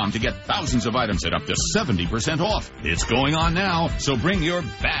OfficeDepot.com to get thousands of items at up to 70% off. It's going on now, so bring your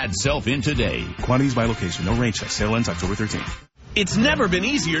bad self in today. Quantities by location. No range check. Sale ends October 13th. It's never been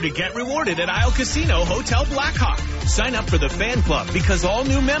easier to get rewarded at Isle Casino Hotel Blackhawk. Sign up for the fan club because all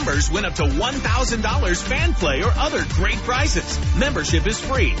new members win up to $1,000 fan play or other great prizes. Membership is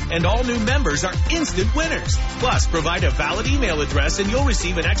free and all new members are instant winners. Plus, provide a valid email address and you'll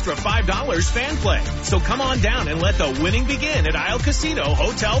receive an extra $5 fan play. So come on down and let the winning begin at Isle Casino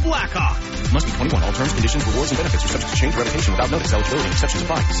Hotel Blackhawk. Must be 21. All terms, conditions, rewards, and benefits are subject to change, revocation without notice. Eligibility and exceptions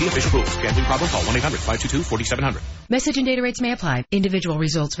apply. See official rules. Gambling problem? Call 1-800-522-4700. Message and data rates may apply. Individual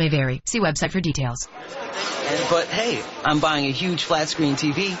results may vary. See website for details. But hey, I'm buying a huge flat screen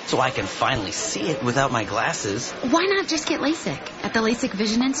TV so I can finally see it without my glasses. Why not just get LASIK at the LASIK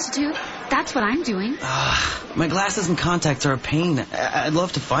Vision Institute? That's what I'm doing. My glasses and contacts are a pain. I'd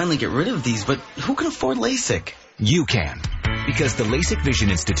love to finally get rid of these, but who can afford LASIK? You can. Because the LASIK Vision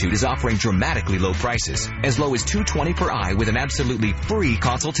Institute is offering dramatically low prices, as low as $220 per eye with an absolutely free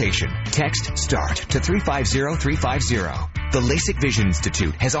consultation. Text START to 350-350. The LASIK Vision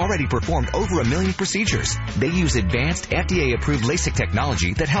Institute has already performed over 1 million procedures. They use advanced FDA-approved LASIK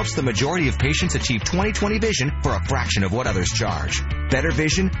technology that helps the majority of patients achieve 20/20 vision for a fraction of what others charge. Better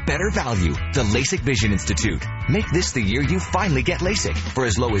vision, better value. The LASIK Vision Institute. Make this the year you finally get LASIK for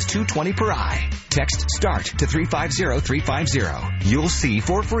as low as $220 per eye. Text START to 350-350. You'll see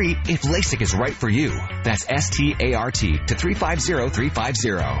for free if LASIK is right for you. That's START to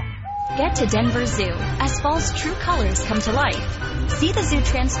 350-350. Get to Denver Zoo as fall's true colors come to life. See the zoo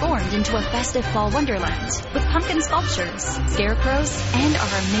transformed into a festive fall wonderland with pumpkin sculptures, scarecrows, and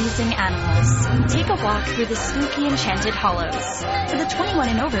our amazing animals. Take a walk through the spooky enchanted hollows. For the 21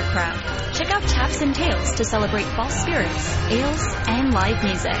 and over crowd, check out Taps and Tales to celebrate fall spirits, ales, and live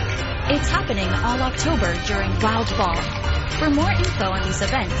music. It's happening all October during Wild Fall. For more info on these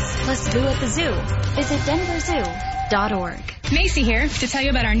events, plus Zoo at the Zoo, visit denverzoo.org. Macy here to tell you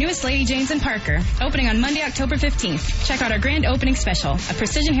about our newest Lady Janes in Parker, opening on Monday, October 15th. Check out our grand opening special, a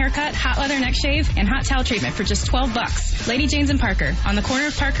precision haircut, hot leather neck shave, and hot towel treatment for just $12. Lady Janes in Parker, on the corner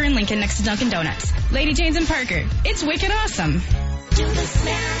of Parker and Lincoln next to Dunkin' Donuts. Lady Janes in Parker, it's wicked awesome. Do the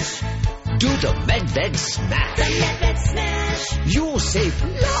smash. Do the MedVed Smash. The MedVed Smash. You'll save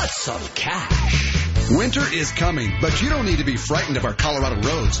lots of cash. Winter is coming, but you don't need to be frightened of our Colorado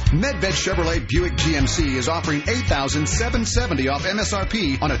roads. Medved Chevrolet Buick GMC is offering $8,770 off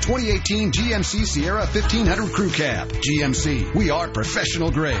MSRP on a 2018 GMC Sierra 1500 Crew Cab. GMC, we are professional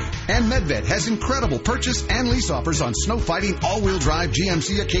grade. And Medved has incredible purchase and lease offers on snow-fighting all-wheel drive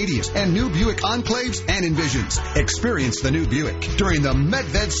GMC Acadias and new Buick Enclaves and Envisions. Experience the new Buick during the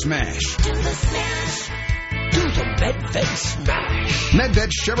Medved Smash. Do the smash. Do the MedVed Smash.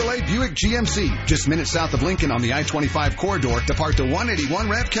 Medved Chevrolet Buick GMC, just minutes south of Lincoln on the I-25 corridor, depart to 181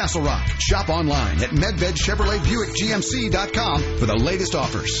 Rev Castle Rock. Shop online at MedvedChevroletBuickGMC.com for the latest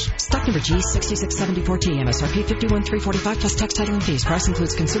offers. Stock number G6674T, MSRP 51,345 plus tax, title, and fees. Price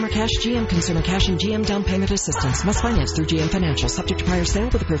includes consumer cash, GM consumer cash, and GM down payment assistance. Must finance through GM Financial. Subject to prior sale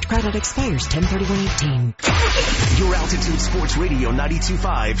with approved credit. Expires 10/31/18. Your Altitude Sports Radio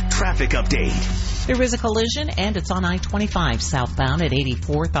 92.5 traffic update. There is a collision, and it's on I-25 southbound at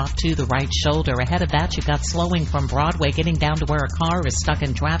 84th off to the right shoulder. Ahead of that, you've got slowing from Broadway getting down to where a car is stuck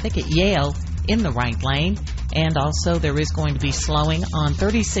in traffic at Yale in the right lane. And also, there is going to be slowing on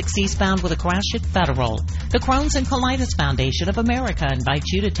 36 eastbound with a crash at Federal. The Crohn's and Colitis Foundation of America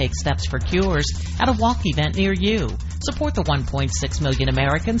invites you to take steps for cures at a walk event near you. Support the 1.6 million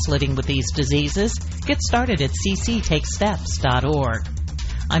Americans living with these diseases. Get started at cctakesteps.org.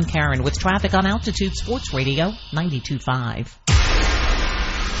 I'm Karen with traffic on Altitude Sports Radio 92.5.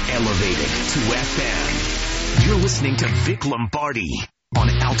 Elevated to FM. You're listening to Vic Lombardi on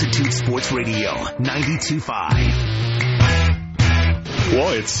Altitude Sports Radio 92.5.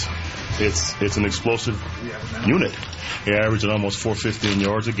 Well, it's an explosive unit. He averaging almost 415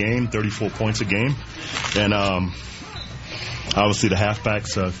 yards a game, 34 points a game, and obviously the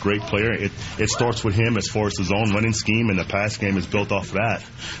halfback's a great player. It starts with him as far as his own running scheme, and the pass game is built off of that.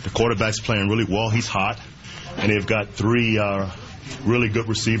 The quarterback's playing really well. He's hot, and they've got three really good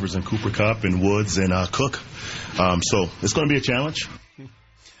receivers in Cooper Kupp and Woods and Cook. So it's going to be a challenge.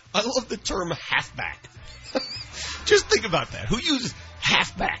 I love the term halfback. Just think about that. Who uses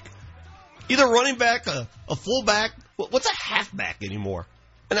halfback? Either running back, a fullback. What's a halfback anymore?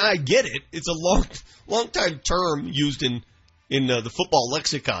 And I get it. It's a long time term used in the football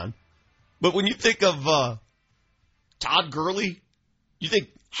lexicon. But when you think of Todd Gurley, you think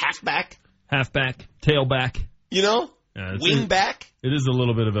halfback? Halfback, tailback. You know? Wingback? It is a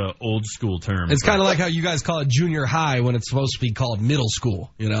little bit of an old school term. It's kind of like how you guys call it junior high when it's supposed to be called middle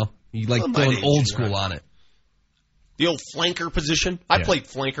school, you know? You like going old school on it. The old flanker position. I played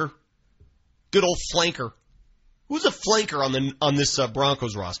flanker. Good old flanker. Who's a flanker on this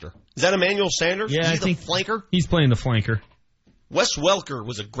Broncos roster? Is that Emmanuel Sanders? Yeah, I think flanker. He's playing the flanker. Wes Welker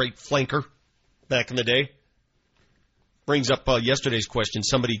was a great flanker back in the day. Brings up yesterday's question.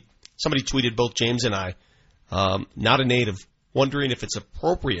 Somebody tweeted both James and I, not a native, wondering if it's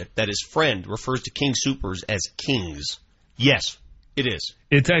appropriate that his friend refers to King Soopers as kings. Yes, it is.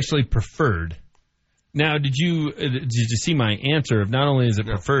 It's actually preferred. Now, did you see my answer of not only is it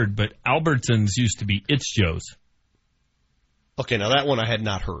preferred, but Albertsons used to be It's Joe's. Okay, now that one I had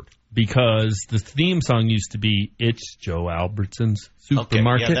not heard. Because the theme song used to be It's Joe Albertson's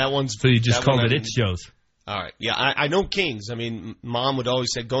Supermarket. Okay, yeah, that one's... So you just called it I It's Joe's. All right, yeah, I know Kings. I mean, Mom would always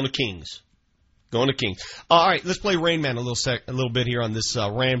say, going to Kings. Going to Kings. All right, let's play Rain Man a little bit here on this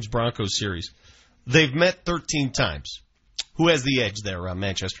Rams-Broncos series. They've met 13 times. Who has the edge there,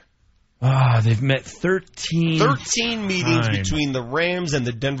 Manchester? They've met 13 meetings times between the Rams and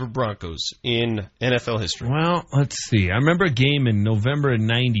the Denver Broncos in NFL history. Well, let's see. I remember a game in November of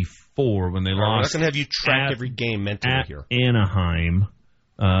 94 when they lost. We're not going to have you track every game mentally here. Anaheim.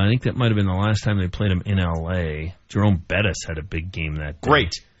 I think that might have been the last time they played them in L.A. Jerome Bettis had a big game that day.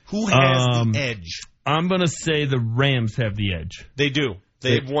 Great. Who has the edge? I'm going to say the Rams have the edge. They do.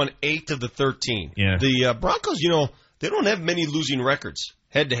 They've won 8 of the 13. Yeah. The Broncos, they don't have many losing records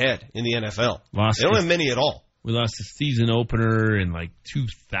head-to-head in the NFL. They don't have many at all. We lost the season opener in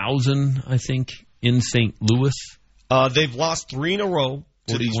 2000, I think, in St. Louis. They've lost 3 in a row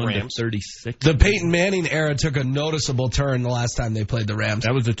to these Rams. 36. The Peyton Manning era took a noticeable turn the last time they played the Rams.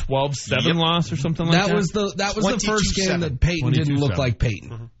 That was a 12-7 loss or something like that? That was the first game that Peyton didn't look like Peyton.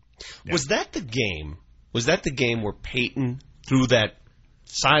 Mm-hmm. Yeah. Was that the game where Peyton threw that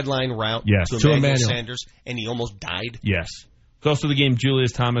sideline route to Emmanuel Sanders and he almost died? Yes. It's also the game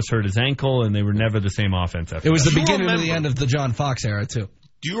Julius Thomas hurt his ankle, and they were never the same offense after It was that. the beginning of the end of the John Fox era, too.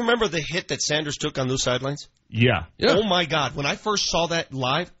 Do you remember the hit that Sanders took on those sidelines? Yeah. Oh, my God. When I first saw that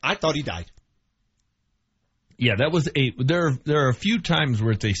live, I thought he died. Yeah, that was there are a few times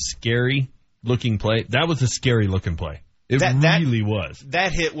where it's a scary-looking play. That was a scary-looking play. It really was.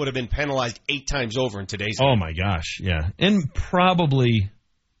 That hit would have been penalized 8 times over in today's game. Oh, my gosh, yeah. And probably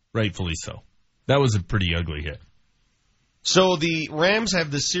rightfully so. That was a pretty ugly hit. So the Rams have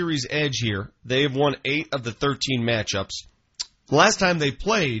the series edge here. They have won 8 of the 13 matchups. The last time they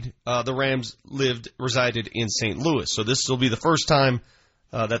played, the Rams resided in St. Louis. So this will be the first time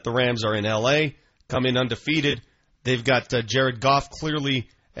that the Rams are in L.A., come in undefeated. They've got Jared Goff clearly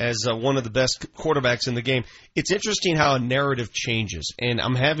as one of the best quarterbacks in the game. It's interesting how a narrative changes, and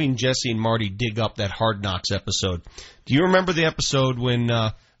I'm having Jesse and Marty dig up that Hard Knocks episode. Do you remember the episode when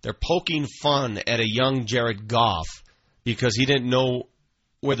they're poking fun at a young Jared Goff because he didn't know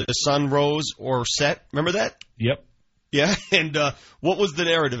whether the sun rose or set? Remember that? Yep. Yeah, and what was the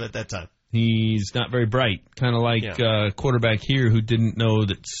narrative at that time? He's not very bright, kind of like a quarterback here who didn't know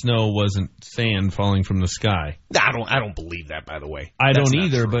that snow wasn't sand falling from the sky. I don't believe that, by the way. I don't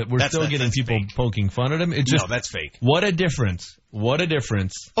either, but we're still getting people poking fun at him. It's just, no, that's fake. What a difference! What a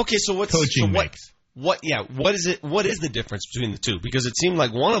difference! Okay, so what's coaching makes? What is it? What is the difference between the two? Because it seemed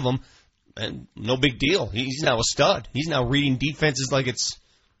like one of them, and no big deal. He's now a stud. He's now reading defenses like it's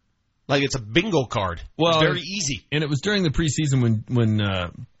a bingo card. Well, it's very easy. And it was during the preseason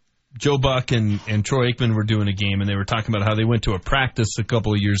when Joe Buck and Troy Aikman were doing a game, and they were talking about how they went to a practice a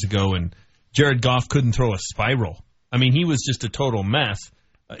couple of years ago, and Jared Goff couldn't throw a spiral. I mean, he was just a total mess.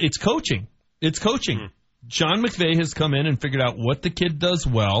 It's coaching. It's coaching. Mm-hmm. Sean McVay has come in and figured out what the kid does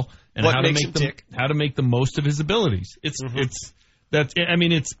well and how to make the most of his abilities. It's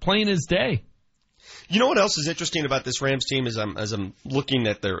plain as day. You know what else is interesting about this Rams team as I'm looking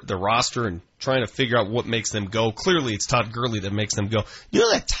at their roster and trying to figure out what makes them go. Clearly, it's Todd Gurley that makes them go. You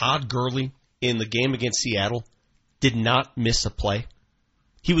know that Todd Gurley in the game against Seattle did not miss a play?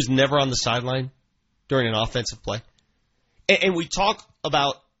 He was never on the sideline during an offensive play. And we talk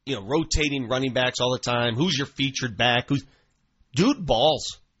about, rotating running backs all the time. Who's your featured back? Dude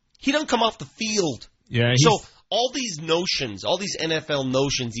balls. He doesn't come off the field. Yeah. So all these notions, all these NFL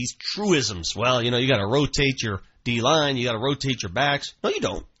notions, these truisms. Well, you got to rotate your D-line, you got to rotate your backs. No, you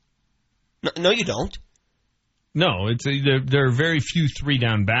don't. No, you don't. No, there are very few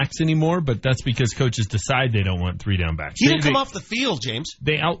 3-down backs anymore, but that's because coaches decide they don't want 3-down backs. He didn't come off the field, James.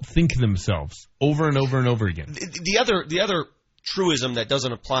 They outthink themselves over and over and over again. The other truism that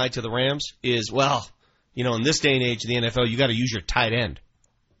doesn't apply to the Rams is, well, in this day and age of the NFL, you got to use your tight end.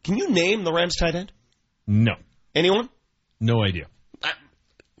 Can you name the Rams tight end? No. Anyone? No idea.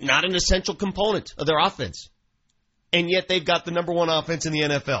 Not an essential component of their offense. And yet they've got the number 1 offense in the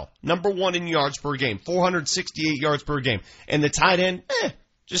NFL. Number 1 in yards per game. 468 yards per game. And the tight end,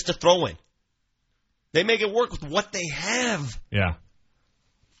 just a throw-in. They make it work with what they have. Yeah.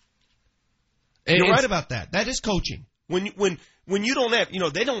 You're right about that. That is coaching. When you don't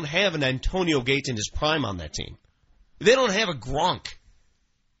have, they don't have an Antonio Gates in his prime on that team. They don't have a Gronk.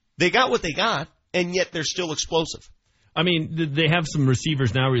 They got what they got, and yet they're still explosive. I mean, they have some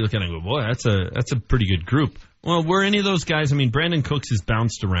receivers now where you look at it and go, boy, that's a pretty good group. Well, were any of those guys, Brandon Cooks has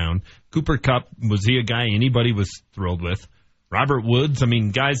bounced around. Cooper Kupp, was he a guy anybody was thrilled with? Robert Woods,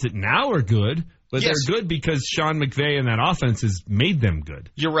 guys that now are good, but yes, they're good because Sean McVay and that offense has made them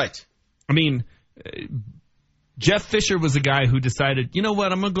good. You're right. Jeff Fisher was a guy who decided, you know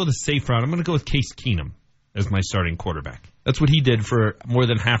what, I'm going to go the safe route. I'm going to go with Case Keenum as my starting quarterback. That's what he did for more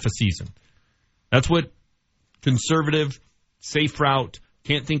than half a season. That's what conservative, safe route,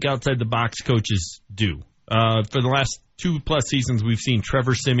 can't think outside the box coaches do. For the last 2+ seasons, we've seen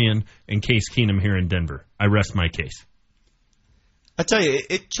Trevor Siemian and Case Keenum here in Denver. I rest my case. I tell you,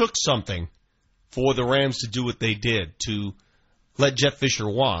 it took something for the Rams to do what they did, to let Jeff Fisher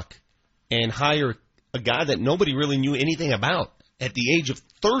walk and hire a guy that nobody really knew anything about at the age of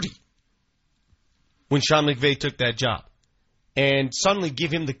 30 when Sean McVay took that job, and suddenly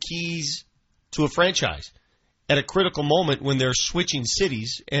give him the keys to a franchise at a critical moment when they're switching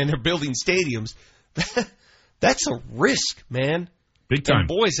cities and they're building stadiums. That's a risk, man. Big time. And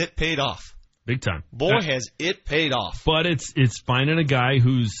boys, it paid off. Big time. Boy, has it paid off. But it's finding a guy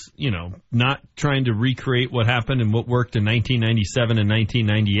who's, not trying to recreate what happened and what worked in 1997 and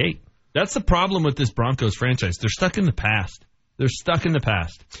 1998. That's the problem with this Broncos franchise. They're stuck in the past.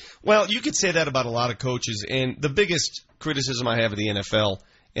 Well, you could say that about a lot of coaches, and the biggest criticism I have of the NFL,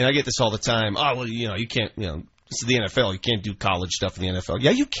 and I get this all the time, you can't, this is the NFL, you can't do college stuff in the NFL.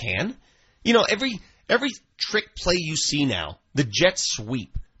 Yeah, you can. Every trick play you see now, the jet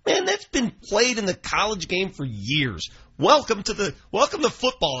sweep, man, that's been played in the college game for years. Welcome to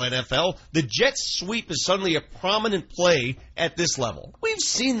football, NFL. The jet sweep is suddenly a prominent play at this level. We've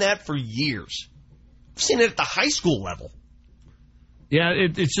seen that for years. We've seen it at the high school level. Yeah,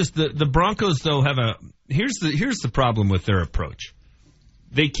 it's just the Broncos, though, have here's the problem with their approach.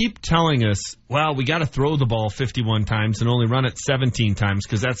 They keep telling us, well, we got to throw the ball 51 times and only run it 17 times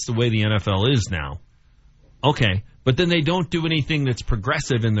because that's the way the NFL is now. Okay, but then they don't do anything that's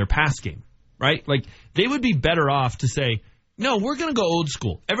progressive in their pass game, right? Like, they would be better off to say, no, we're going to go old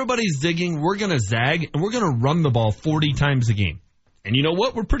school. Everybody's zigging, we're going to zag, and we're going to run the ball 40 times a game. And you know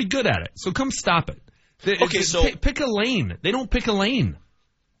what? We're pretty good at it, so come stop it. So pick a lane. They don't pick a lane.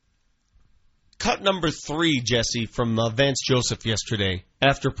 Cut number 3, Jesse, from Vance Joseph yesterday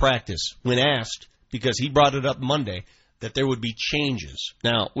after practice, when asked, because he brought it up Monday, that there would be changes.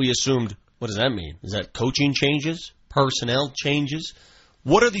 Now, we assumed, what does that mean? Is that coaching changes? Personnel changes?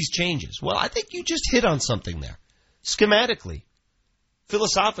 What are these changes? Well, I think you just hit on something there. Schematically,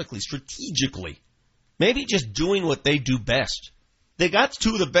 philosophically, strategically, maybe just doing what they do best. They got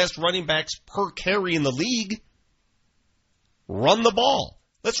 2 of the best running backs per carry in the league. Run the ball.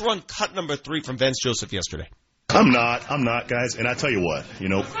 Let's run cut number 3 from Vance Joseph yesterday. I'm not, guys. And I tell you what,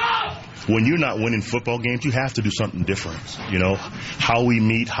 when you're not winning football games, you have to do something different. How we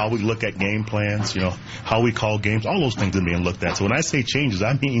meet, how we look at game plans, how we call games, all those things are being looked at. So when I say changes,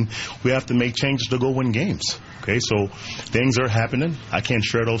 I mean we have to make changes to go win games. Okay, so things are happening. I can't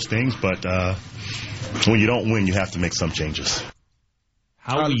share those things, but when you don't win, you have to make some changes.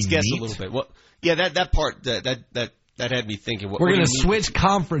 Let's guess a little bit. Well, yeah, that part that had me thinking. We're going to switch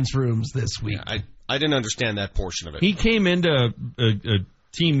conference rooms this week. Yeah, I didn't understand that portion of it. He came into a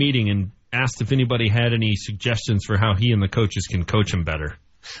team meeting and asked if anybody had any suggestions for how he and the coaches can coach him better.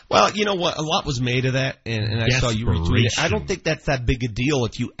 Well, you know what? A lot was made of that, and I saw you retweet it. I don't think that's that big a deal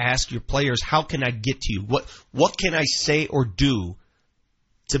if you ask your players, how can I get to you? What can I say or do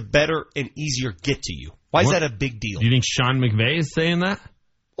to better and easier get to you? Why is that a big deal? Do you think Sean McVay is saying that?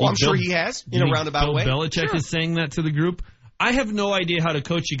 Well, I'm sure he has, in a roundabout way. Bill Belichick is saying that to the group. I have no idea how to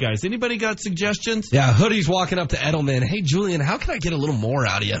coach you guys. Anybody got suggestions? Yeah, Hoodie's walking up to Edelman. Hey, Julian, how can I get a little more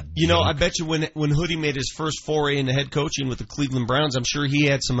out of you? You know, I bet you when Hoodie made his first foray into head coaching with the Cleveland Browns, I'm sure he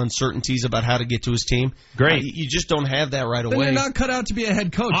had some uncertainties about how to get to his team. Great. You just don't have that right Then away. you're not cut out to be a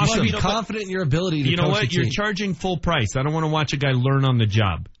head coach. Awesome. You should be confident in your ability to coach You know what? a team. You're charging full price. I don't want to watch a guy learn on the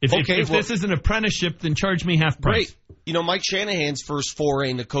job. If this is an apprenticeship, then charge me half price. Great. You know, Mike Shanahan's first foray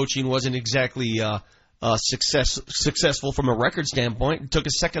into coaching wasn't exactly successful from a record standpoint. He took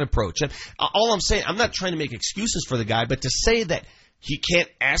a second approach. And all I'm saying, I'm not trying to make excuses for the guy, but to say that he can't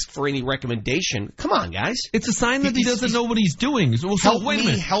ask for any recommendation, come on, guys. It's a sign that he doesn't know what he's doing. So wait a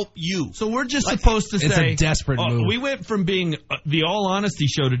minute. Help you. So we're just supposed to say... It's a desperate move. We went from being the All Honesty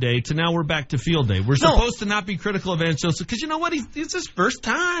show today to now we're back to Field Day. We're supposed to not be critical of Vance Joseph because you know what? It's his first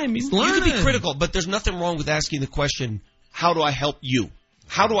time. He's learning. You can be critical, but there's nothing wrong with asking the question, how do I help you?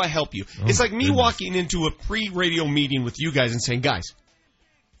 How do I help you? It's like me walking into a pre-radio meeting with you guys and saying, guys,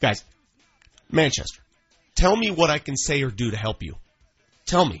 Manchester, tell me what I can say or do to help you.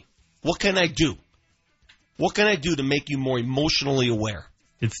 Tell me, what can I do? What can I do to make you more emotionally aware?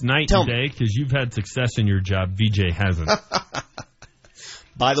 It's night and day because you've had success in your job. VJ hasn't.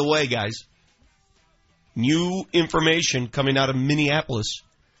 By the way, guys, new information coming out of Minneapolis.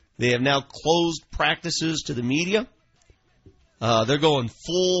 They have now closed practices to the media. They're going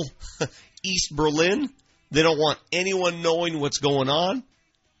full East Berlin. They don't want anyone knowing what's going on.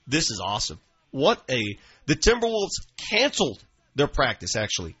 This is awesome. The Timberwolves canceled their practice,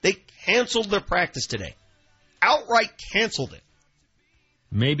 actually. They canceled their practice today. Outright canceled it.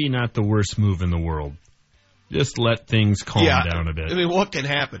 Maybe not the worst move in the world. Just let things calm down a bit. I mean, what can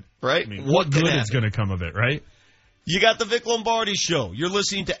happen, right? I mean, what good is going to come of it, right? You got the Vic Lombardi Show. You're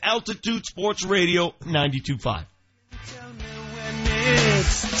listening to Altitude Sports Radio 92.5.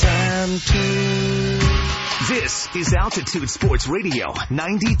 It's time to... This is Altitude Sports Radio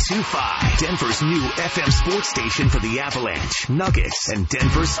 92.5, Denver's new FM sports station for the Avalanche, Nuggets, and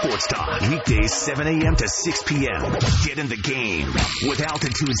Denver Sports Talk. Weekdays 7 a.m. to 6 p.m. Get in the game with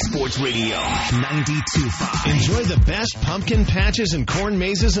Altitude Sports Radio 92.5. Enjoy the best pumpkin patches and corn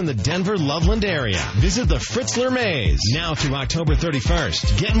mazes in the Denver Loveland area. Visit the Fritzler Maze now through October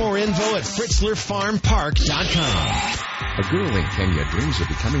 31st. Get more info at fritzlerfarmpark.com. A girl in Kenya dreams of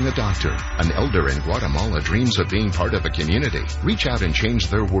becoming a doctor. An elder in Guatemala dreams of being part of a community. Reach out and change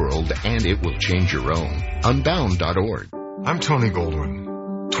their world, and it will change your own. Unbound.org. I'm Tony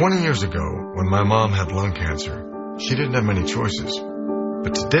Goldwyn. 20 years ago, when my mom had lung cancer, she didn't have many choices.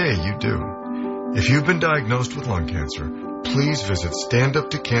 But today, you do. If you've been diagnosed with lung cancer, please visit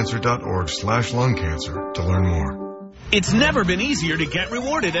standuptocancer.org/lung cancer to learn more. It's never been easier to get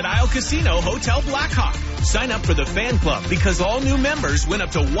rewarded at Isle Casino Hotel Blackhawk. Sign up for the fan club because all new members win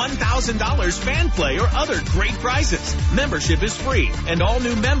up to $1,000 fan play or other great prizes. Membership is free and all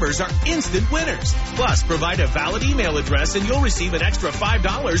new members are instant winners. Plus, provide a valid email address and you'll receive an extra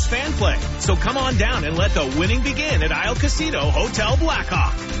 $5 fan play. So come on down and let the winning begin at Isle Casino Hotel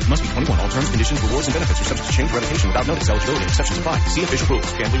Blackhawk. Must be 21. All terms, conditions, rewards, and benefits are subject to change, revocation without notice. Eligibility exceptions apply. See official rules.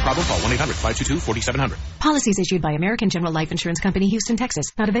 Gambling problem? Call 1-800-522-4700. Policies issued by American General Life Insurance Company, Houston, Texas.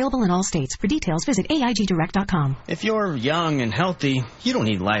 Not available in all states. For details, visit AIGdirect.com. If you're young and healthy, you don't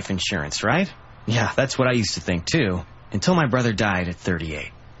need life insurance, right? Yeah, that's what I used to think, too. Until my brother died at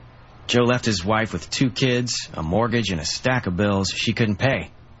 38. Joe left his wife with 2 kids, a mortgage, and a stack of bills she couldn't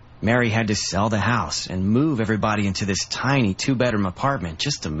pay. Mary had to sell the house and move everybody into this tiny 2-bedroom apartment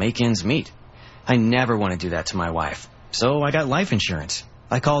just to make ends meet. I never want to do that to my wife. So I got life insurance.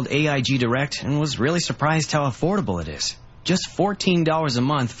 I called AIG Direct and was really surprised how affordable it is. Just $14 a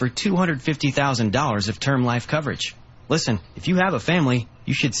month for $250,000 of term life coverage. Listen, if you have a family,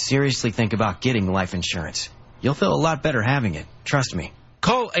 you should seriously think about getting life insurance. You'll feel a lot better having it. Trust me.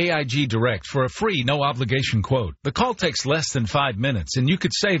 Call AIG Direct for a free, no-obligation quote. The call takes less than 5 minutes, and you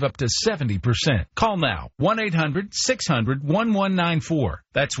could save up to 70%. Call now. 1-800-600-1194.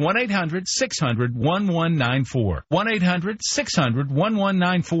 That's 1-800-600-1194.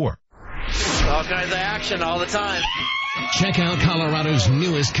 1-800-600-1194. All kinds of action all the time. Check out Colorado's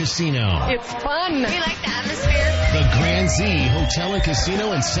newest casino. It's fun. We like the atmosphere. The Grand Z Hotel and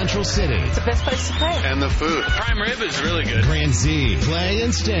Casino in Central City. It's the best place to play. And the food. The prime rib is really good. Grand Z. Play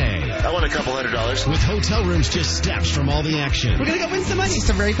and stay. I want $200. With hotel rooms just steps from all the action. We're going to go win some money. It's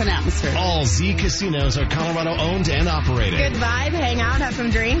a very fun atmosphere. All Z casinos are Colorado owned and operated. Good vibe. Hang out. Have some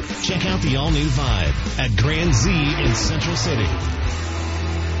drinks. Check out the all-new vibe at Grand Z in Central City.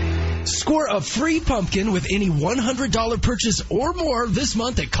 Score a free pumpkin with any $100 purchase or more this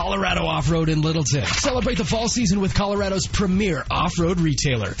month at Colorado Off-Road in Littleton. Celebrate the fall season with Colorado's premier off-road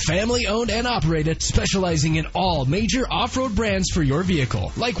retailer. Family-owned and operated, specializing in all major off-road brands for your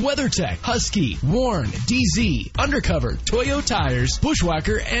vehicle. Like WeatherTech, Husky, Warn, DZ, Undercover, Toyo Tires,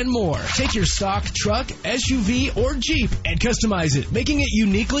 Bushwhacker, and more. Take your stock truck, SUV, or Jeep and customize it, making it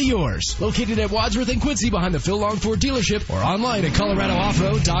uniquely yours. Located at Wadsworth and Quincy behind the Phil Long Ford dealership or online at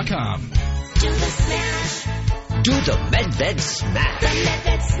ColoradoOffroad.com. Do the smash. Do the Medved Smash. The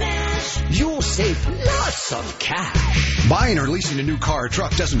Medved Smash. You'll save lots of cash. Buying or leasing a new car or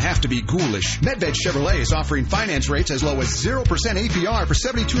truck doesn't have to be ghoulish. Medved Chevrolet is offering finance rates as low as 0% APR for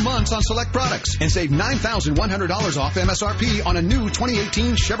 72 months on select products and save $9,100 off MSRP on a new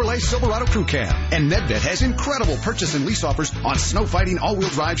 2018 Chevrolet Silverado Crew Cab. And Medved has incredible purchase and lease offers on snow-fighting all-wheel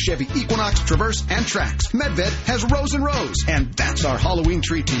drive Chevy Equinox, Traverse, and Trax. Medved has rows and rows, and that's our Halloween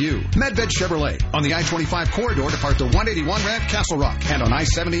treat to you. Medved Chevrolet on the I-25 corridor, depart the 181 ramp Castle Rock, and on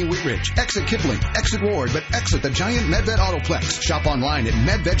I-70 Wheat Ridge. Exit Kipling, exit Ward, but exit the giant Medved Autoplex. Shop online at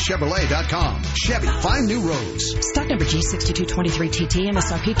MedvedChevrolet.com. Chevy, find new roads. Stock number G6223TT,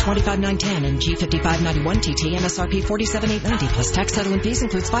 MSRP $25,910, and G5591TT, MSRP $47,890, plus tax, title, and fees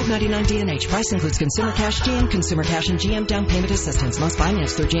includes $599 D&H. Price includes consumer cash, GM, consumer cash, and GM down payment assistance. Must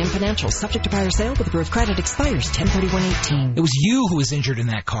finance through GM Financial. Subject to prior sale with approved credit. Expires 10/31/18. It was you who was injured in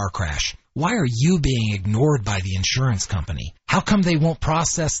that car crash. Why are you being ignored by the insurance company? How come they won't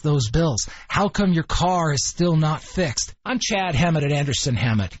process those bills? How come your car is still not fixed? I'm Chad Hammett at Anderson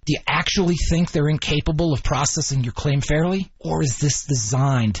Hammett. Do you actually think they're incapable of processing your claim fairly? Or is this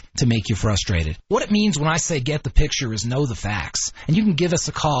designed to make you frustrated? What it means when I say get the picture is know the facts. And you can give us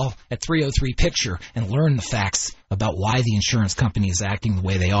a call at 303-PICTURE and learn the facts about why the insurance company is acting the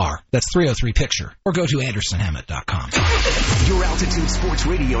way they are. That's 303-PICTURE. Or go to AndersonHammett.com. Your Altitude Sports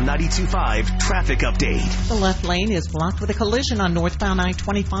Radio 92.5 traffic update. The left lane is blocked with a collision on northbound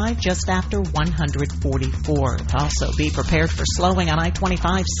I-25 just after 144th. Also, be prepared for slowing on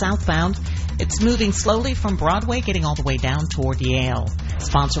I-25 southbound. It's moving slowly from Broadway, getting all the way down toward Yale.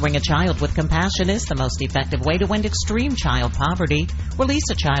 Sponsoring a child with compassion is the most effective way to end extreme child poverty. Release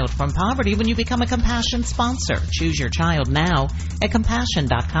a child from poverty when you become a Compassion sponsor. Choose your child now at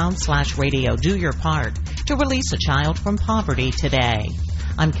compassion.com/radio. Do your part to release a child from poverty today.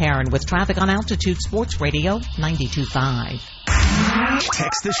 I'm Karen with traffic on Altitude Sports Radio 92.5.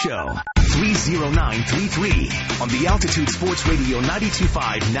 Text the show 30933 on the Altitude Sports Radio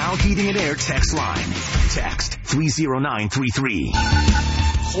 92.5 Now Heating and Air text line. Text 30933.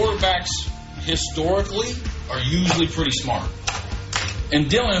 Quarterbacks historically are usually pretty smart. And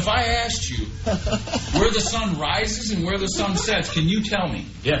Dylan, if I asked you where the sun rises and where the sun sets, can you tell me?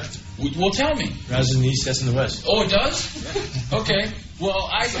 Yeah. Well, tell me. Rises in the east, sets in the west. Oh, it does? Okay. Well,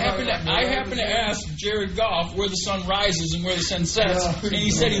 I happen to ask Jared Goff where the sun rises and where the sun sets, and he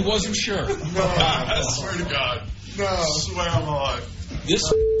said he wasn't sure. No, I swear to God. No. I swear on my life. This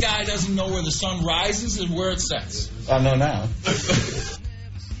guy doesn't know where the sun rises and where it sets. I know now.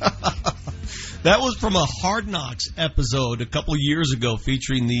 That was from a Hard Knocks episode a couple of years ago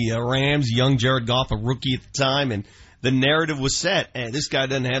featuring the Rams, young Jared Goff, a rookie at the time, and the narrative was set, and this guy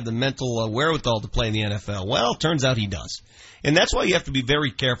doesn't have the mental wherewithal to play in the NFL. Well, turns out he does. And that's why you have to be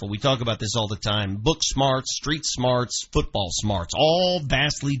very careful. We talk about this all the time. Book smarts, street smarts, football smarts, all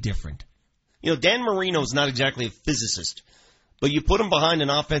vastly different. You know, Dan Marino's not exactly a physicist, but you put him behind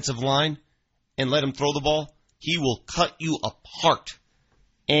an offensive line and let him throw the ball, he will cut you apart.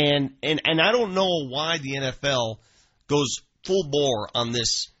 And I don't know why the NFL goes full bore on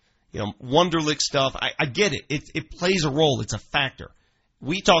this, Wonderlic stuff. I get it. It plays a role. It's a factor.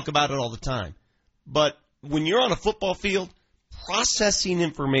 We talk about it all the time. But when you're on a football field, processing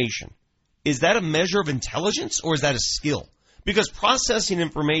information, is that a measure of intelligence or is that a skill? Because processing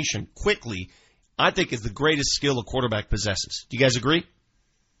information quickly, I think, is the greatest skill a quarterback possesses. Do you guys agree?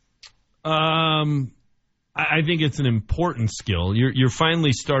 I think it's an important skill. You're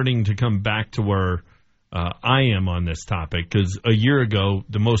finally starting to come back to where I am on this topic, because a year ago,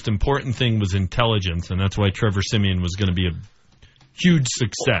 the most important thing was intelligence, and that's why Trevor Siemian was going to be a huge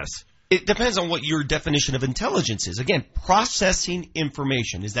success. It depends on what your definition of intelligence is. Again, processing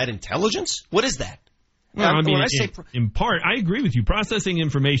information. Is that intelligence? What is that? Well, in part, I agree with you. Processing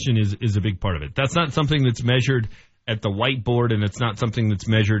information is a big part of it. That's not something that's measured at the whiteboard, and it's not something that's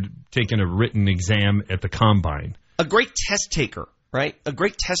measured taking a written exam at the combine. A great test taker, right? A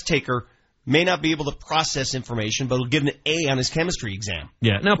great test taker may not be able to process information, but will get an A on his chemistry exam.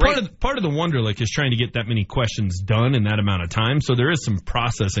 Yeah. Now, part of the Wonderlic is trying to get that many questions done in that amount of time, so there is some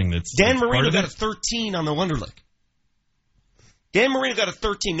processing that's Dan Marino part of got a 13 on the Wonderlic. Dan Marino got a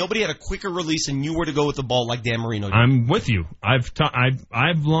 13. Nobody had a quicker release, and you were to go with the ball like Dan Marino did. I'm with you.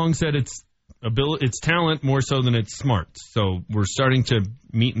 I've long said it's talent more so than it's smarts. So we're starting to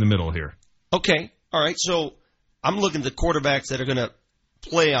meet in the middle here. Okay. All right. So I'm looking at the quarterbacks that are going to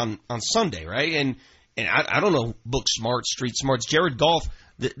play on Sunday, right? And I don't know, book smarts, street smarts. Jared Goff,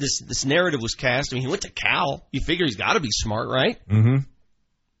 this narrative was cast. I mean, he went to Cal. You figure he's got to be smart, right? Mm-hmm.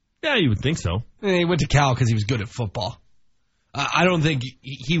 Yeah, you would think so. He went to Cal because he was good at football. I don't think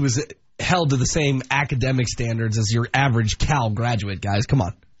he was held to the same academic standards as your average Cal graduate, guys. Come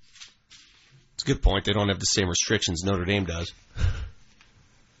on. It's a good point. They don't have the same restrictions Notre Dame does.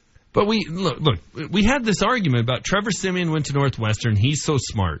 But we had this argument about Trevor Siemian went to Northwestern. He's so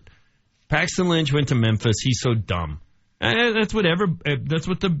smart. Paxton Lynch went to Memphis. He's so dumb. That's what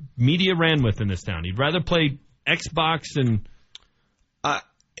the media ran with in this town. He'd rather play Xbox and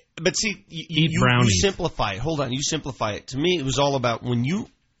but see, you simplify it. Hold on, you simplify it. To me, it was all about when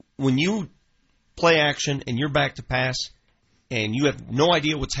you play action and you're back to pass and you have no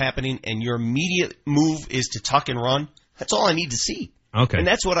idea what's happening and your immediate move is to tuck and run. That's all I need to see. Okay. And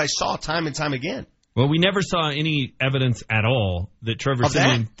that's what I saw time and time again. Well, we never saw any evidence at all that Trevor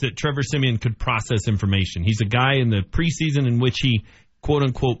Siemian could process information. He's a guy in the preseason in which he,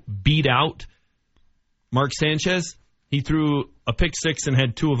 quote-unquote, beat out Mark Sanchez. He threw a pick six and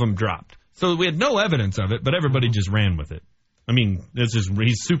had 2 of them dropped. So we had no evidence of it, but everybody just ran with it. I mean,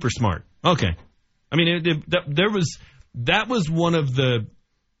 he's super smart. Okay. I mean, that was one of the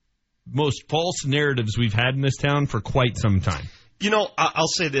most false narratives we've had in this town for quite some time. You know, I'll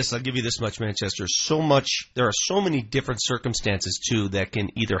say this. I'll give you this much, Manchester. There are so many different circumstances, too, that can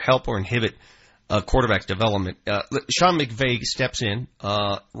either help or inhibit quarterback development. Sean McVay steps in,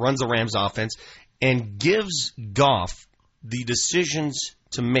 runs the Rams offense, and gives Goff the decisions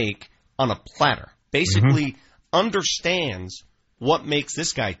to make on a platter. Basically understands what makes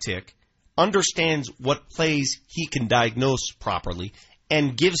this guy tick, understands what plays he can diagnose properly,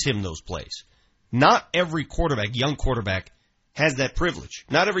 and gives him those plays. Not every young quarterback, has that privilege.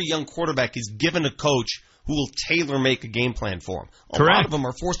 Not every young quarterback is given a coach who will tailor-make a game plan for him. A lot of them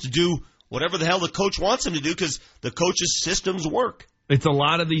are forced to do whatever the hell the coach wants them to do because the coach's systems work. It's a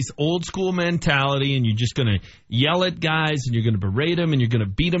lot of these old-school mentality, and you're just going to yell at guys, and you're going to berate them, and you're going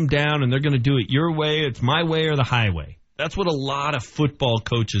to beat them down, and they're going to do it your way. It's my way or the highway. That's what a lot of football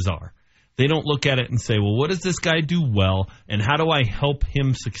coaches are. They don't look at it and say, well, what does this guy do well, and how do I help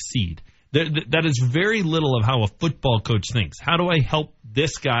him succeed? That is very little of how a football coach thinks. How do I help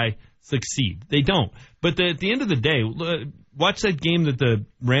this guy succeed? They don't. But at the end of the day, watch that game that the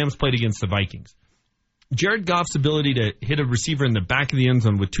Rams played against the Vikings. Jared Goff's ability to hit a receiver in the back of the end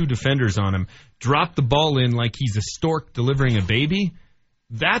zone with 2 defenders on him, drop the ball in like he's a stork delivering a baby,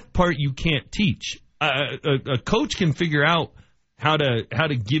 that part you can't teach. A coach can figure out how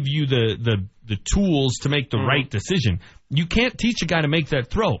to give you the tools to make the right decision. You can't teach a guy to make that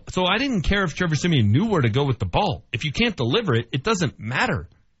throw. So I didn't care if Trevor Siemian knew where to go with the ball. If you can't deliver it, it doesn't matter.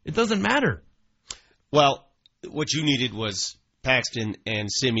 It doesn't matter. Well, what you needed was Paxton and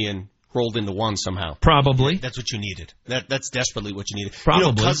Siemian rolled into one somehow. Probably. That's what you needed. That's desperately what you needed. Probably.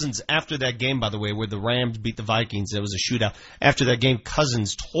 You know, Cousins, after that game, by the way, where the Rams beat the Vikings, there was a shootout. After that game,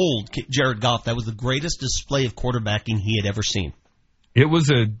 Cousins told Jared Goff that was the greatest display of quarterbacking he had ever seen. It was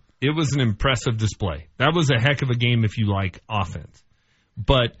an impressive display. That was a heck of a game if you like offense.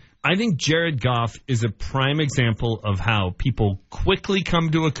 But I think Jared Goff is a prime example of how people quickly come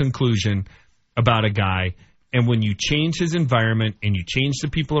to a conclusion about a guy, and when you change his environment and you change the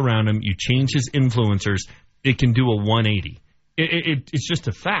people around him, you change his influencers, it can do a 180. It's just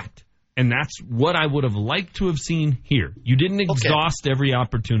a fact. And that's what I would have liked to have seen here. You didn't exhaust every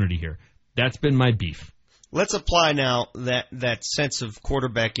opportunity here. That's been my beef. Let's apply now that sense of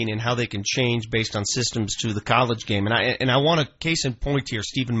quarterbacking and how they can change based on systems to the college game. And I want a case in point here,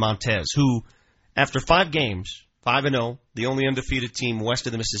 Stephen Montez, who, after 5 games, 5-0, the only undefeated team west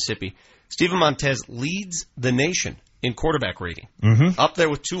of the Mississippi, Stephen Montez leads the nation in quarterback rating, up there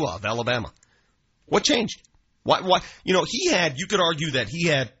with Tua of Alabama. What changed? Why? You know, you could argue that he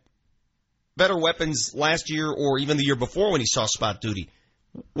had better weapons last year or even the year before when he saw spot duty.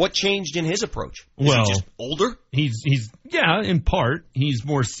 What changed in his approach? Is he just older? He's in part. He's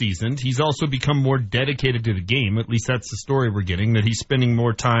more seasoned. He's also become more dedicated to the game. At least that's the story we're getting, that he's spending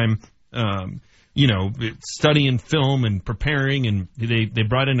more time, studying film and preparing. And they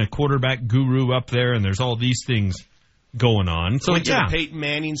brought in a quarterback guru up there, and there's all these things going on. So went to the Peyton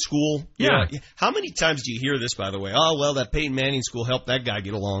Manning school. Yeah. How many times do you hear this, by the way? Oh, well, that Peyton Manning school helped that guy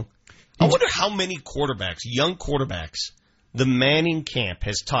get along. I wonder how many young quarterbacks, the Manning camp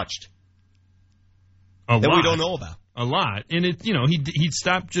has touched that we don't know about. a lot. And he'd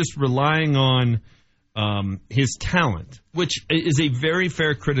stop just relying on his talent, which is a very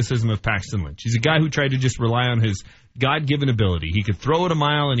fair criticism of Paxton Lynch. He's a guy who tried to just rely on his God-given ability. He could throw it a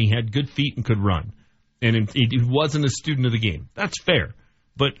mile, and he had good feet and could run. And he wasn't a student of the game. That's fair.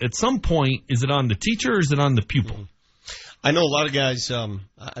 But at some point, is it on the teacher or is it on the pupil? I know a lot of guys,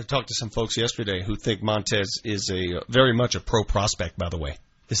 I talked to some folks yesterday who think Montez is very much a pro prospect, by the way.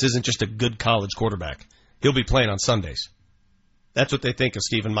 This isn't just a good college quarterback. He'll be playing on Sundays. That's what they think of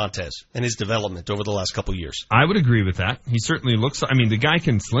Steven Montez and his development over the last couple years. I would agree with that. He certainly looks, the guy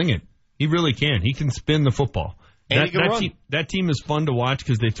can sling it. He really can. He can spin the football. And he can run. That team is fun to watch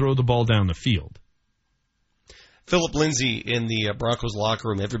because they throw the ball down the field. Philip Lindsay in the Broncos locker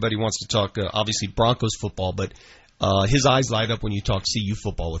room. Everybody wants to talk, obviously, Broncos football, but his eyes light up when you talk CU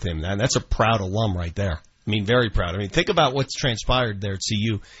football with him. And that's a proud alum right there. Very proud. Think about what's transpired there at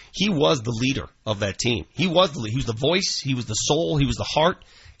CU. He was the leader of that team. He was the voice. He was the soul. He was the heart.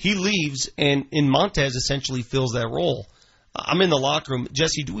 He leaves, and Montez essentially fills that role. I'm in the locker room.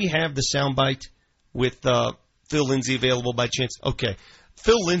 Jesse, do we have the soundbite with Phil Lindsay available by chance? Okay.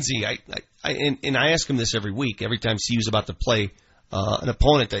 Phil Lindsay, I ask him this every week, every time CU's about to play an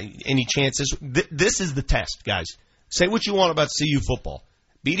opponent. Any chances? This is the test, guys. Say what you want about CU football.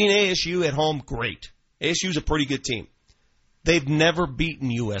 Beating ASU at home, great. ASU's a pretty good team. They've never beaten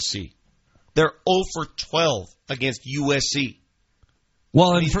USC. They're 0 for 12 against USC.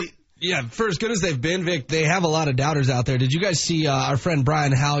 Well, for as good as they've been, Vic, they have a lot of doubters out there. Did you guys see our friend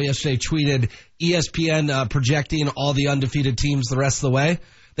Brian Howell yesterday tweeted ESPN projecting all the undefeated teams the rest of the way?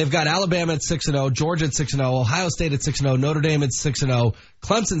 They've got Alabama at 6-0, Georgia at 6-0, Ohio State at 6-0, Notre Dame at 6-0,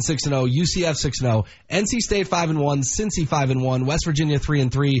 Clemson 6-0, UCF 6-0, NC State 5-1, Cincy 5-1, West Virginia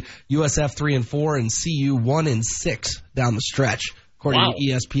 3-3, USF 3-4, and CU 1-6 down the stretch. According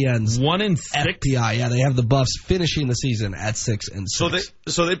to ESPN's 1-6 FPI, yeah, they have the Buffs finishing the season at 6-6.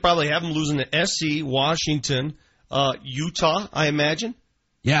 So they probably have them losing to SC, Washington, Utah, I imagine.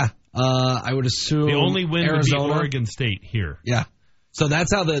 Yeah, I would assume the only win Arizona. would be Oregon State here. Yeah, so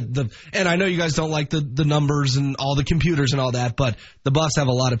that's how and I know you guys don't like the numbers and all the computers and all that, but the Buffs have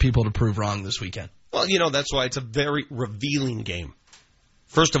a lot of people to prove wrong this weekend. Well, that's why it's a very revealing game.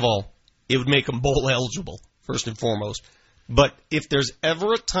 First of all, it would make them bowl eligible, first and foremost. But if there's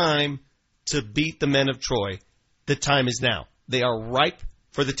ever a time to beat the men of Troy, the time is now. They are ripe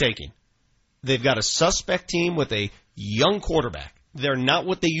for the taking. They've got a suspect team with a young quarterback. They're not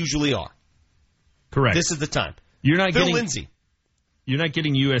what they usually are. Correct. This is the time. Phil Lindsay. You're not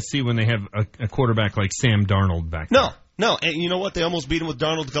getting USC when they have a quarterback like Sam Darnold back there. No. And you know what? They almost beat him with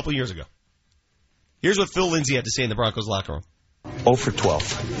Darnold a couple years ago. Here's what Phil Lindsay had to say in the Broncos locker room. 0 for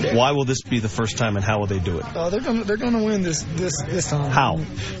 12. Why will this be the first time, and how will they do it? They're gonna win this time. How?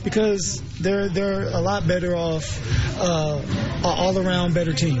 Because they're a lot better off, all around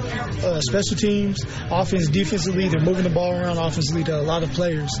better team. Special teams, offense, defensively, they're moving the ball around. Offensively, a lot of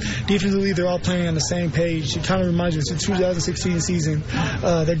players. Defensively, they're all playing on the same page. It kind of reminds me of the 2016 season.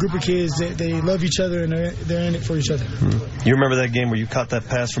 That group of kids, they love each other and they're in it for each other. You remember that game where you caught that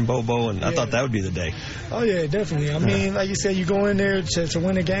pass from Bobo, and I thought that would be the day. Oh yeah, definitely. I mean, like you said, you go in there to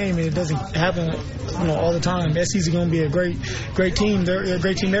win a game, and it doesn't happen, all the time. SC's going to be a great team. They're a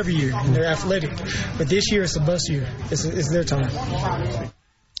great team every year. They're athletic, but this year it's a bust year. It's their time.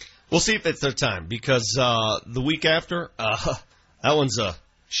 We'll see if it's their time, because the week after, that one's a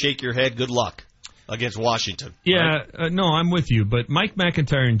shake your head, good luck against Washington. Yeah, right? No, I'm with you. But Mike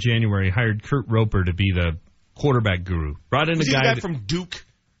McIntyre in January hired Kurt Roper to be the quarterback guru. Brought in a guy from Duke.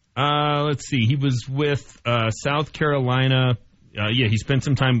 Let's see. He was with South Carolina. He spent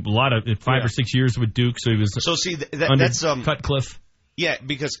some time, 5 or 6 years with Duke. So he was. So see, under that's Cutcliffe. Yeah,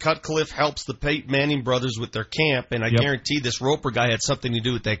 because Cutcliffe helps the Peyton Manning brothers with their camp, and I guarantee this Roper guy had something to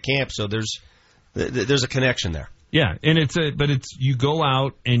do with that camp. So there's a connection there. Yeah, and it's you go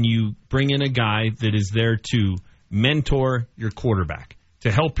out and you bring in a guy that is there to mentor your quarterback,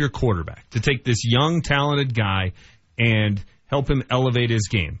 to help your quarterback, to take this young, talented guy and help him elevate his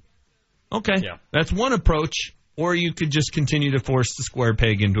game. Okay, that's one approach. Or you could just continue to force the square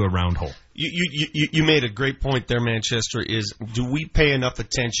peg into a round hole. You made a great point there, Manchester, is do we pay enough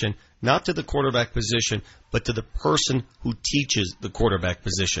attention, not to the quarterback position, but to the person who teaches the quarterback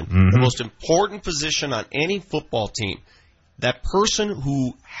position? Mm-hmm. The most important position on any football team, that person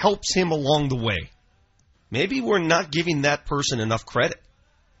who helps him along the way. Maybe we're not giving that person enough credit.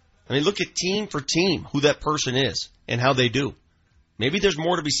 I mean, look at team for team, who that person is and how they do. Maybe there's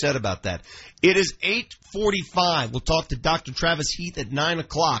more to be said about that. It is 8:45. We'll talk to Dr. Travis Heath at 9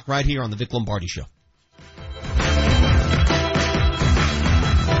 o'clock right here on the Vic Lombardi Show.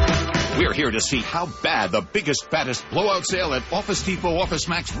 We're here to see how bad the biggest, baddest blowout sale at Office Depot Office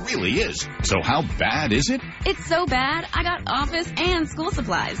Max really is. So how bad is it? It's so bad, I got office and school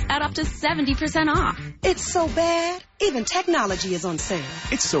supplies at up to 70% off. It's so bad, even technology is on sale.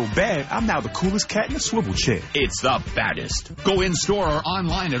 It's so bad, I'm now the coolest cat in a swivel chair. It's the baddest. Go in-store or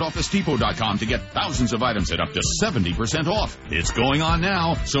online at OfficeDepot.com to get thousands of items at up to 70% off. It's going on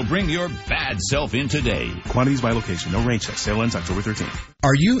now, so bring your bad self in today. Quantities by location, no range check. Sale ends October 13th.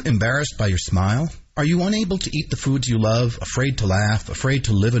 Are you embarrassed by your smile? Are you unable to eat the foods you love, afraid to laugh, afraid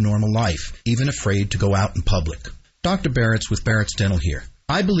to live a normal life, even afraid to go out in public? Dr. Barrett's with Barrett's Dental here.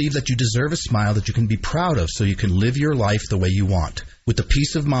 I believe that you deserve a smile that you can be proud of so you can live your life the way you want, with the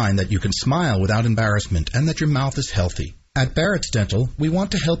peace of mind that you can smile without embarrassment and that your mouth is healthy. At Barrett's Dental, we want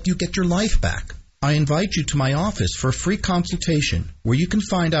to help you get your life back. I invite you to my office for a free consultation where you can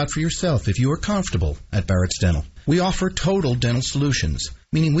find out for yourself if you are comfortable at Barrett's Dental. We offer total dental solutions,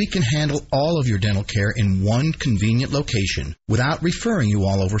 meaning we can handle all of your dental care in one convenient location without referring you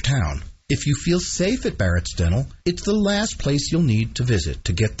all over town. If you feel safe at Barrett's Dental, it's the last place you'll need to visit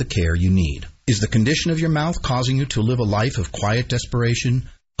to get the care you need. Is the condition of your mouth causing you to live a life of quiet desperation?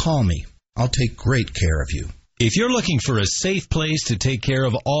 Call me. I'll take great care of you. If you're looking for a safe place to take care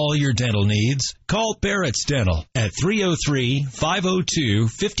of all your dental needs, call Barrett's Dental at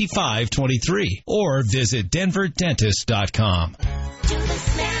 303-502-5523 or visit denverdentist.com.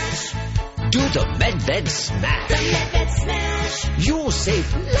 Do the MedVed Smash. The MedVed Smash. You'll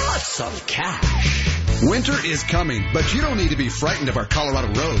save lots of cash. Winter is coming, but you don't need to be frightened of our Colorado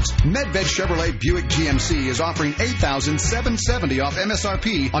roads. Medved Chevrolet Buick GMC is offering $8,770 off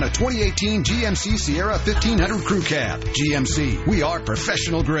MSRP on a 2018 GMC Sierra 1500 Crew Cab. GMC, we are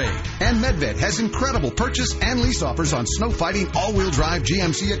professional grade. And Medved has incredible purchase and lease offers on snow-fighting all-wheel drive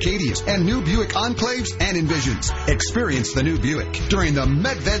GMC Acadias and new Buick Enclaves and Envisions. Experience the new Buick during the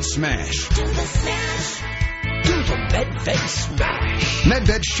Medved Smash. Do the smash. Do the MedVed Smash.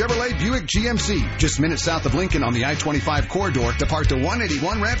 Medved Chevrolet Buick GMC, just minutes south of Lincoln on the I-25 corridor, depart to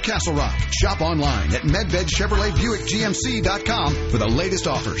 181 Rev Castle Rock. Shop online at MedvedChevroletBuickGMC.com for the latest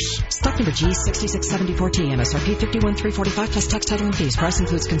offers. Stock number G6674T, MSRP 51,345 plus tax, title, and fees. Price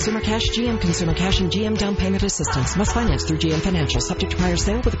includes consumer cash, GM consumer cash, and GM down payment assistance. Must finance through GM Financial. Subject to prior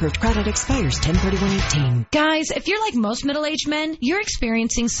sale with approved credit. Expires 10/31/18. Guys, if you're like most middle-aged men, you're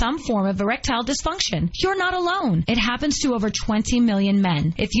experiencing some form of erectile dysfunction. You're not alone. It happens to over 20 million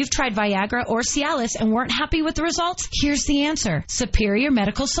men. If you've tried Viagra or Cialis and weren't happy with the results, here's the answer. Superior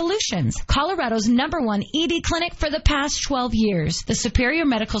Medical Solutions. Colorado's #1 ED clinic for the past 12 years. The Superior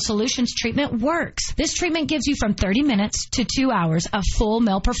Medical Solutions treatment works. This treatment gives you from 30 minutes to 2 hours of full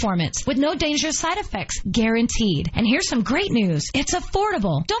male performance with no dangerous side effects, guaranteed. And here's some great news. It's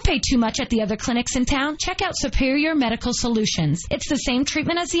affordable. Don't pay too much at the other clinics in town. Check out Superior Medical Solutions. It's the same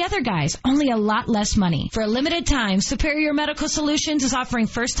treatment as the other guys, only a lot less money. For a limited time, Superior Medical Solutions is offering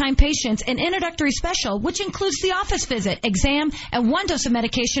first-time patients an introductory special, which includes the office visit, exam, and 1 dose of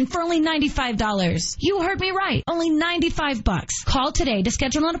medication for only $95. You heard me right, only $95. Call today to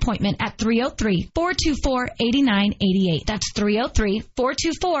schedule an appointment at 303-424-8988. That's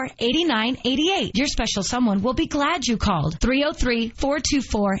 303-424-8988. Your special someone will be glad you called.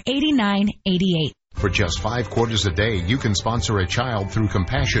 303-424-8988. For just $5 a day, you can sponsor a child through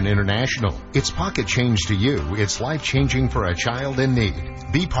Compassion International. It's pocket change to you. It's life-changing for a child in need.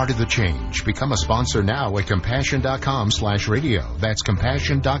 Be part of the change. Become a sponsor now at compassion.com/radio. That's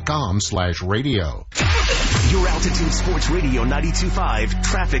compassion.com/radio. Your Altitude Sports Radio 92.5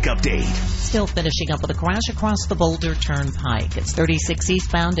 traffic update. Still finishing up with a crash across the Boulder Turnpike. It's 36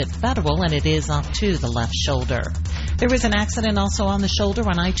 eastbound at Federal, and it is off to the left shoulder. There is an accident also on the shoulder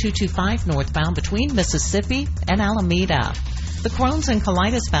on I-225 northbound between Mississippi and Alameda. The Crohn's and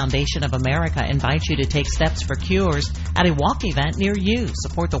Colitis Foundation of America invites you to take steps for cures at a walk event near you.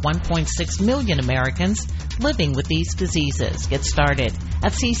 Support the 1.6 million Americans living with these diseases. Get started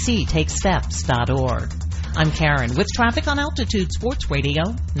at cctakesteps.org. I'm Karen with traffic on Altitude Sports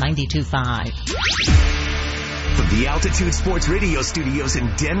Radio 92.5. From the Altitude Sports Radio studios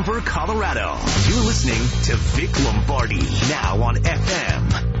in Denver, Colorado, you're listening to Vic Lombardi, now on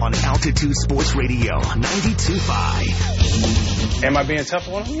FM on Altitude Sports Radio 92.5. Am I being tough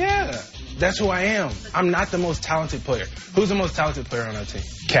on him? Yeah, that's who I am. I'm not the most talented player. Who's the most talented player on our team?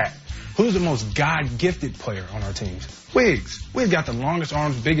 Cat. Who's the most God-gifted player on our teams? Wiggs. Wiggs got the longest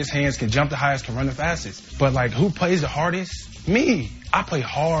arms, biggest hands, can jump the highest, can run the fastest. But, who plays the hardest? Me. I play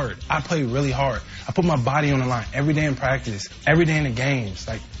hard. I play really hard. I put my body on the line every day in practice, every day in the games.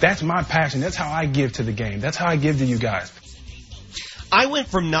 That's my passion. That's how I give to the game. That's how I give to you guys. I went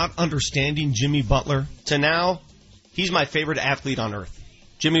from not understanding Jimmy Butler to now he's my favorite athlete on earth.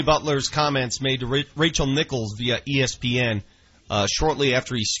 Jimmy Butler's comments made to Rachel Nichols via ESPN shortly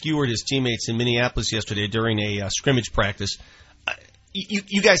after he skewered his teammates in Minneapolis yesterday during a scrimmage practice.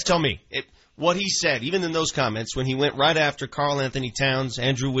 You guys tell me what he said, even in those comments, when he went right after Karl Anthony Towns,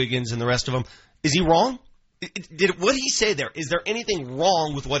 Andrew Wiggins, and the rest of them. Is he wrong? What did he say there? Is there anything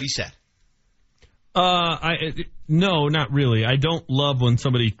wrong with what he said? No, not really. I don't love when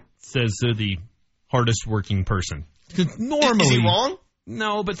somebody says they're the hardest working person. Normally, is he wrong?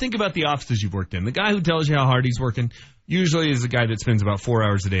 No, but think about the offices you've worked in. The guy who tells you how hard he's working usually is the guy that spends about 4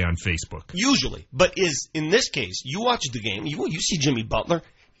 hours a day on Facebook. Usually. But in this case, you watch the game, you see Jimmy Butler,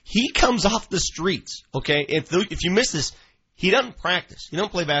 he comes off the streets, okay? If you miss this, he doesn't practice. He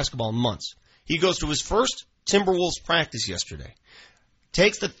doesn't play basketball in months. He goes to his first Timberwolves practice yesterday,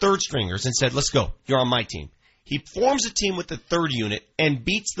 takes the third stringers and said, let's go, you're on my team. He forms a team with the third unit and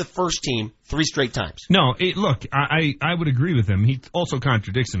beats the first team 3 straight times. No, look, I would agree with him. He also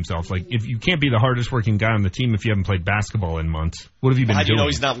contradicts himself. Like, if you can't be the hardest working guy on the team if you haven't played basketball in months, what have you been doing? How do you know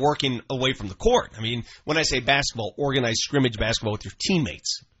he's not working away from the court? I mean, when I say basketball, organized scrimmage basketball with your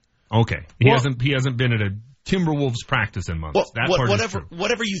teammates. Okay. He hasn't been at a Timberwolves practice in months.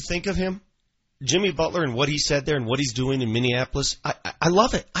 Whatever you think of him, Jimmy Butler and what he said there and what he's doing in Minneapolis, I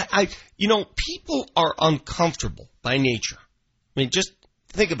love it. People are uncomfortable by nature. I mean, just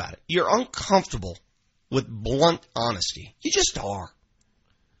think about it. You're uncomfortable with blunt honesty. You just are.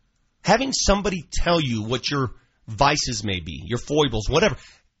 Having somebody tell you what your vices may be, your foibles, whatever,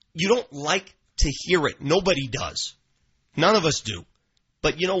 you don't like to hear it. Nobody does. None of us do.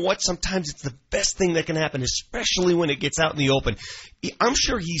 But you know what? Sometimes it's the best thing that can happen, especially when it gets out in the open. I'm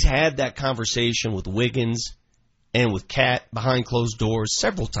sure he's had that conversation with Wiggins and with Cat behind closed doors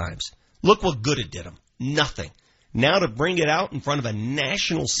several times. Look what good it did him. Nothing. Now to bring it out in front of a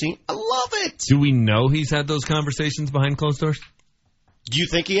national scene, I love it. Do we know he's had those conversations behind closed doors? Do you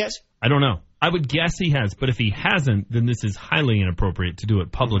think he has? I don't know. I would guess he has, but if he hasn't, then this is highly inappropriate to do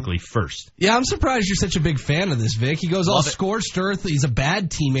it publicly first. Yeah, I'm surprised you're such a big fan of this, Vic. He goes all scorched earth. He's a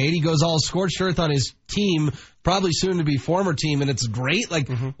bad teammate. He goes all scorched earth on his team, probably soon to be former team, and it's great. Like,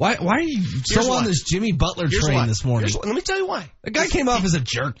 why are you on this Jimmy Butler train this morning? Let me tell you why. The guy came off as a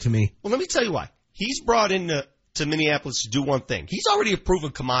jerk to me. Well, let me tell you why. He's brought in to Minneapolis to do one thing. He's already a proven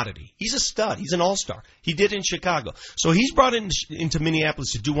commodity. He's a stud. He's an all-star. He did in Chicago. So he's brought into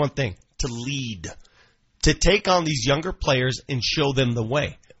Minneapolis to do one thing, to lead, to take on these younger players and show them the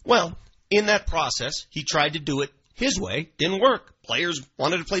way. Well, in that process, he tried to do it his way. Didn't work. Players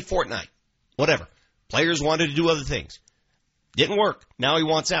wanted to play Fortnite. Whatever. Players wanted to do other things. Didn't work. Now he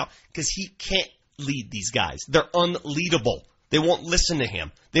wants out because he can't lead these guys. They're unleadable. They won't listen to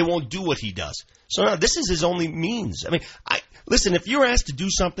him. They won't do what he does. So now this is his only means. I mean, listen, if you're asked to do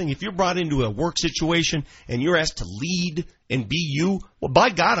something, if you're brought into a work situation and you're asked to lead and be you, well, by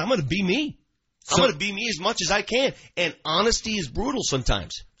God, I'm going to be me. I'm going to be me as much as I can. And honesty is brutal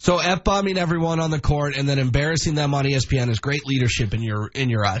sometimes. So F-bombing everyone on the court and then embarrassing them on ESPN is great leadership in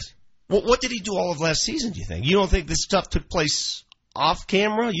your eyes. Well, what did he do all of last season, do you think? You don't think this stuff took place off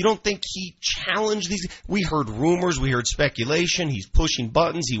camera? You don't think he challenged these? We heard rumors. We heard speculation. He's pushing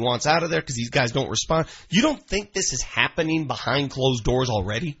buttons. He wants out of there because these guys don't respond. You don't think this is happening behind closed doors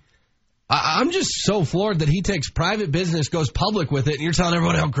already? I'm just so floored that he takes private business, goes public with it, and you're telling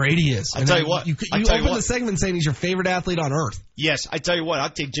everyone how great he is. I'll tell you what. You open the segment saying he's your favorite athlete on earth. Yes, I tell you what. I'll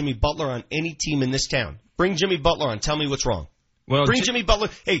take Jimmy Butler on any team in this town. Bring Jimmy Butler on. Tell me what's wrong. Well, Bring Jimmy Butler.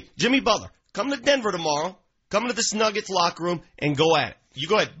 Hey, Jimmy Butler, come to Denver tomorrow. Come into this Nuggets locker room and go at it. You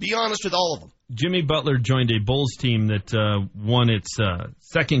go ahead. Be honest with all of them. Jimmy Butler joined a Bulls team that won its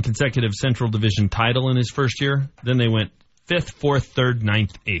second consecutive Central Division title in his first year. Then they went 5th, 4th, 3rd,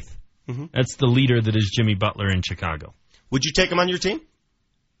 9th, 8th. Mm-hmm. That's the leader that is Jimmy Butler in Chicago. Would you take him on your team?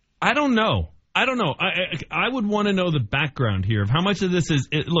 I don't know. I would want to know the background here of how much of this is.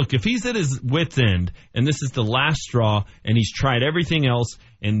 Look, if he's at his wit's end and this is the last straw and he's tried everything else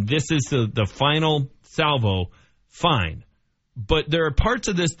and this is the final salvo, fine. But there are parts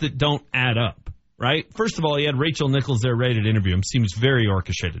of this that don't add up, right? First of all, he had Rachel Nichols there ready to interview him. Seems very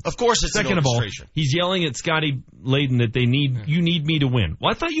orchestrated. Of course it's Second an of all, orchestration. he's yelling at Scotty Layden that you need me to win. Well,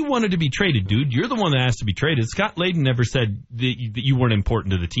 I thought you wanted to be traded, dude. You're the one that asked to be traded. Scott Layden never said that you weren't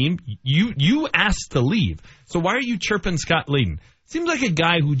important to the team. You asked to leave. So why are you chirping Scott Layden? Seems like a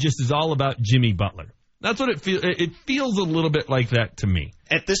guy who just is all about Jimmy Butler. That's what it feels. It feels a little bit like that to me.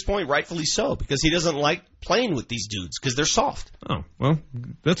 At this point, rightfully so, because he doesn't like playing with these dudes because they're soft. Oh, well,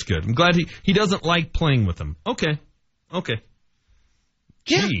 that's good. I'm glad he doesn't like playing with them. Okay.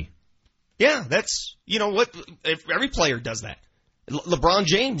 Gee. Yeah, that's, you know what, if every player does that. LeBron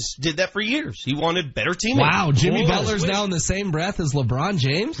James did that for years. He wanted better teammates. Wow, Jimmy Butler's now in the same breath as LeBron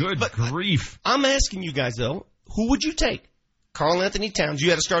James? Good grief. I'm asking you guys, though, who would you take? Karl Anthony Towns, you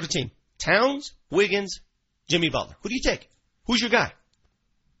had to start a team. Towns, Wiggins, Jimmy Butler. Who do you take? Who's your guy?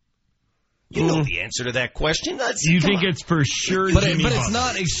 You know the answer to that question. You think it's for sure Jimmy Butler? But it's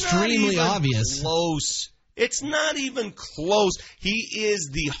not extremely obvious. Close. It's not even close. He is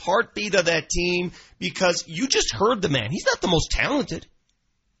the heartbeat of that team because you just heard the man. He's not the most talented.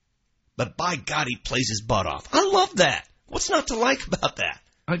 But by God, he plays his butt off. I love that. What's not to like about that?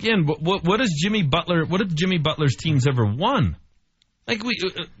 Again, what does Jimmy Butler? What have Jimmy Butler's teams ever won? Like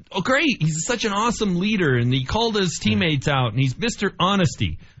great, he's such an awesome leader, and he called his teammates out, and he's Mr.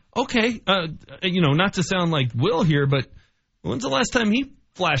 Honesty. Okay, not to sound like Will here, but when's the last time he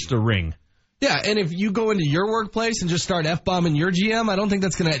flashed a ring? Yeah, and if you go into your workplace and just start F-bombing your GM, I don't think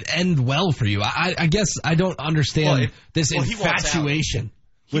that's going to end well for you. I guess I don't understand this infatuation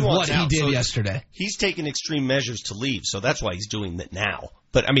with what he did yesterday. He's taken extreme measures to leave, so that's why he's doing that now.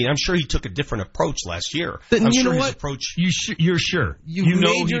 But, I mean, I'm sure he took a different approach last year. Then I'm you sure know his what? approach... You're sure. You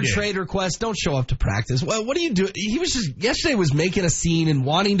made your trade request. Don't show up to practice. Well, what do you do? He was just... Yesterday was making a scene and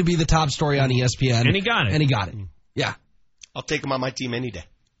wanting to be the top story on ESPN. And he got it. Yeah. I'll take him on my team any day.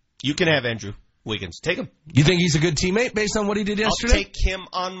 You can have Andrew Wiggins. Take him. You think he's a good teammate based on what he did yesterday? I'll take him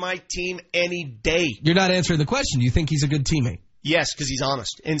on my team any day. You're not answering the question. Do you think he's a good teammate? Yes, because he's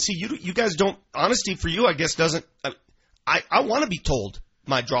honest. And see, you guys don't... Honesty for you, I guess, doesn't... I want to be told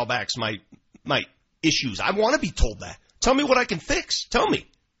my drawbacks, my issues. I want to be told that. Tell me what I can fix. Tell me.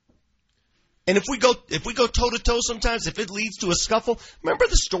 And if we go toe-to-toe sometimes, if it leads to a scuffle... Remember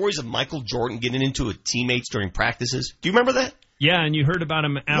the stories of Michael Jordan getting into with teammates during practices? Do you remember that? Yeah, and you heard about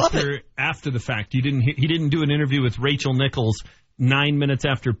him after the fact. He didn't do an interview with Rachel Nichols 9 minutes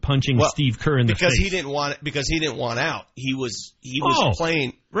after punching Steve Kerr in the face. Because he didn't want out. He was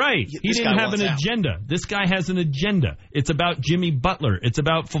playing right. He didn't have an agenda. This guy has an agenda. It's about Jimmy Butler. It's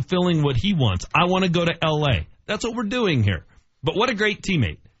about fulfilling what he wants. I want to go to L.A. That's what we're doing here. But what a great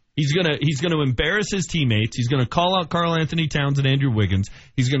teammate. He's gonna embarrass his teammates. He's gonna call out Karl Anthony Towns and Andrew Wiggins.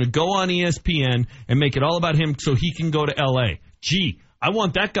 He's gonna go on ESPN and make it all about him so he can go to L.A. Gee, I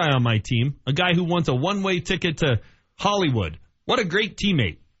want that guy on my team. A guy who wants a one-way ticket to Hollywood. What a great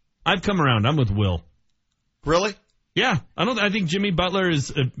teammate. I've come around. I'm with Will. Really? Yeah. I think Jimmy Butler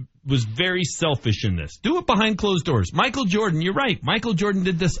was very selfish in this. Do it behind closed doors. Michael Jordan, you're right. Michael Jordan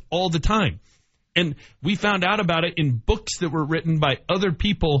did this all the time. And we found out about it in books that were written by other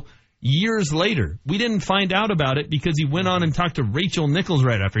people years later. We didn't find out about it because he went on and talked to Rachel Nichols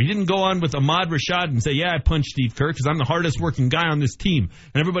right after. He didn't go on with Ahmad Rashad and say, yeah, I punched Steve Kerr because I'm the hardest working guy on this team.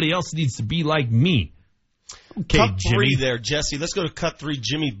 And everybody else needs to be like me. Okay, cut Jimmy. 3 there, Jesse. Let's go to cut 3,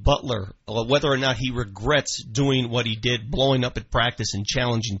 Jimmy Butler, whether or not he regrets doing what he did, blowing up at practice and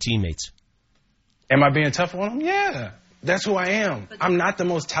challenging teammates. Am I being tough on him? Yeah. That's who I am. I'm not the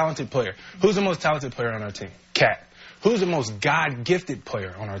most talented player. Who's the most talented player on our team? Cat. Who's the most God-gifted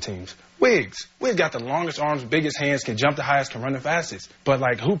player on our teams? Wiggs. Wiggs got the longest arms, biggest hands, can jump the highest, can run the fastest. But,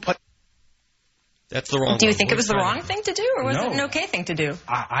 who put... That's the wrong Do you think it was the wrong thing to do, or was it an okay thing to do?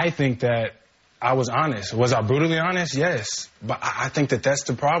 I think that I was honest. Was I brutally honest? Yes. But I think that that's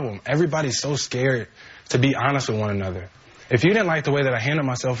the problem. Everybody's so scared to be honest with one another. If you didn't like the way that I handled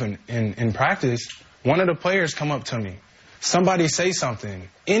myself in practice, one of the players come up to me. Somebody say something.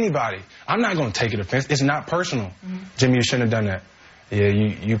 Anybody. I'm not going to take it offense. It's not personal. Mm-hmm. Jimmy, you shouldn't have done that. Yeah,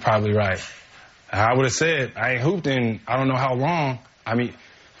 you're probably right. I would have said, I ain't hooped in I don't know how long. I mean,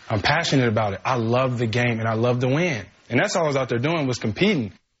 I'm passionate about it. I love the game, and I love to win. And that's all I was out there doing was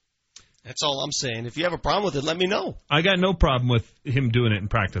competing. That's all I'm saying. If you have a problem with it, let me know. I got no problem with him doing it in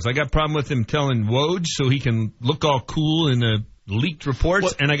practice. I got a problem with him telling Woj so he can look all cool in the leaked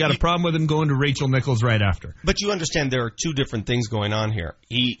reports, and I got a problem with him going to Rachel Nichols right after. But you understand there are two different things going on here.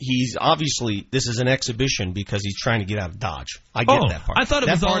 He's obviously, this is an exhibition because he's trying to get out of Dodge. I get that part. I thought it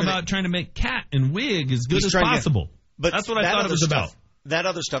was all about trying to make Cat and Wig as good as possible. But that's what I thought it was about. That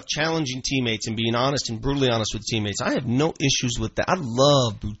other stuff, challenging teammates and being honest and brutally honest with teammates, I have no issues with that. I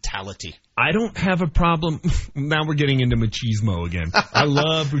love brutality. I don't have a problem. Now we're getting into machismo again. I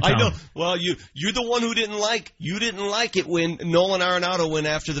love brutality. I know. Well, you're the one who didn't like. You didn't like it when Nolan Arenado went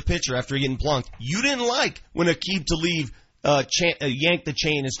after the pitcher after getting plunked. You didn't like when Aqib Talib yanked the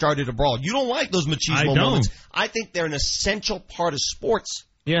chain and started a brawl. You don't like those machismo moments. I think they're an essential part of sports.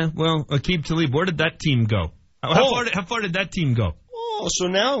 Yeah, well, Aqib Talib, where did that team go? How far did that team go? Oh, so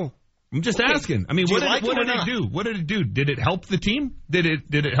now I'm just asking. I mean, what did it do? What did it do? Did it help the team? Did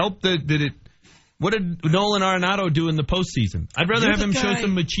it help What did Nolan Arenado do in the postseason? I'd rather have him show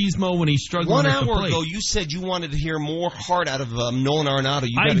some machismo when he's struggling at the plate. 1 hour ago, you said you wanted to hear more heart out of Nolan Arenado.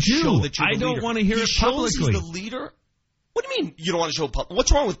 You got to show that you're the leader. I don't want to hear it publicly. He's the leader? What do you mean you don't want to show public?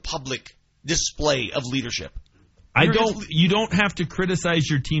 What's wrong with public display of leadership? You don't have to criticize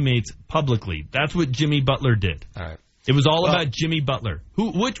your teammates publicly. That's what Jimmy Butler did. All right. It was all about Jimmy Butler.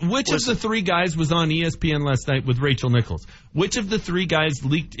 Which of the 3 guys was on ESPN last night with Rachel Nichols? Which of the 3 guys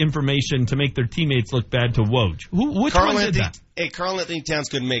leaked information to make their teammates look bad to Woj? Which one did that? Hey, Karl-Anthony Towns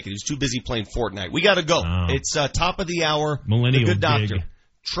couldn't make it. He was too busy playing Fortnite. We got to go. Oh. It's top of the hour. Millennial The Good big. Doctor.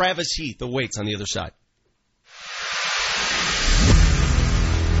 Travis Heath awaits on the other side.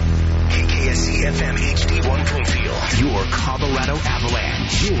 KKSC-FM HD1 Bloomfield. Your Colorado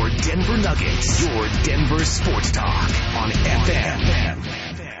Avalanche. Your Denver Nuggets. Your Denver Sports Talk on FM.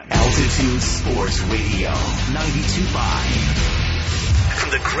 Altitude Sports Radio 92.5.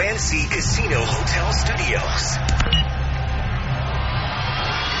 From the Grand Sea Casino Hotel Studios.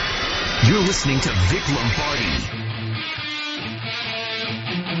 You're listening to Vic Lombardi.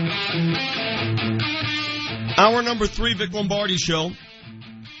 Hour number 3, Vic Lombardi Show.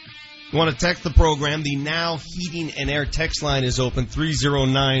 You want to text the program, the Now Heating and Air text line is open,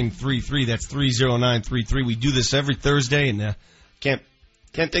 30933. That's 30933. We do this every Thursday, and can't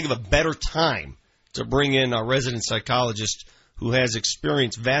think of a better time to bring in our resident psychologist who has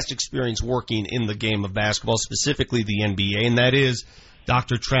vast experience working in the game of basketball, specifically the NBA, and that is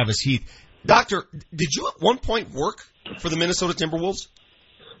Dr. Travis Heath. Doctor, did you at one point work for the Minnesota Timberwolves?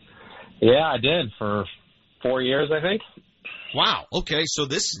 Yeah, I did for 4 years, I think. Wow. Okay, so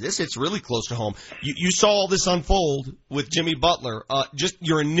this hits really close to home. You saw all this unfold with Jimmy Butler. Just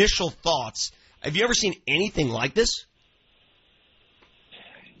your initial thoughts. Have you ever seen anything like this?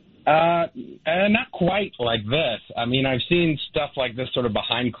 Not quite like this. I mean, I've seen stuff like this sort of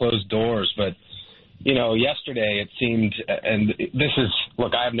behind closed doors, but, yesterday it seemed, and this is,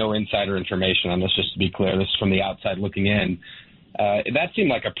 look, I have no insider information on this, just to be clear. This is from the outside looking in. That seemed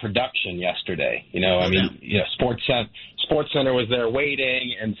like a production yesterday. Sports Center was there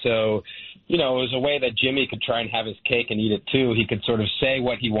waiting, and so, it was a way that Jimmy could try and have his cake and eat it too. He could sort of say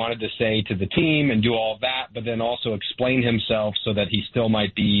what he wanted to say to the team and do all of that, but then also explain himself so that he still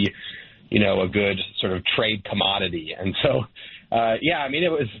might be, a good sort of trade commodity. And so,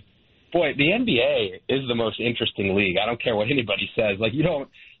 it was, boy, the NBA is the most interesting league. I don't care what anybody says.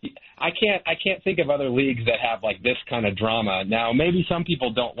 I can't think of other leagues that have like this kind of drama. Now, maybe some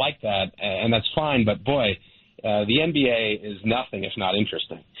people don't like that, and that's fine, but boy, the NBA is nothing if not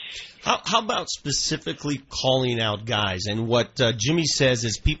interesting. How about specifically calling out guys? And what Jimmy says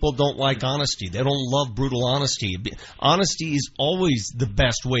is people don't like honesty. They don't love brutal honesty. Honesty is always the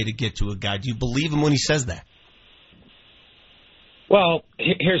best way to get to a guy. Do you believe him when he says that? Well,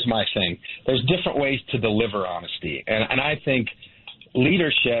 here's my thing. There's different ways to deliver honesty. And I think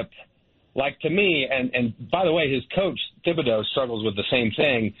leadership, like to me, and by the way, his coach, Thibodeau, struggles with the same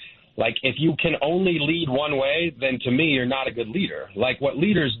thing. Like, if you can only lead one way, then to me, you're not a good leader. Like, what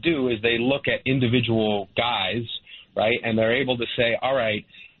leaders do is they look at individual guys, right, and they're able to say, all right,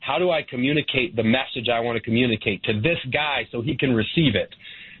 how do I communicate the message I want to communicate to this guy so he can receive it?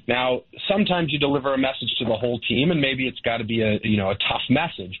 Now, sometimes you deliver a message to the whole team, and maybe it's got to be a tough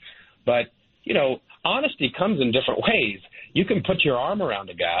message. But, honesty comes in different ways. You can put your arm around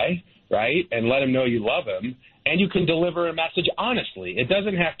a guy, right, and let him know you love him, and you can deliver a message honestly. It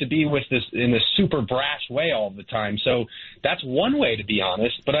doesn't have to be in this super brash way all the time. So that's one way to be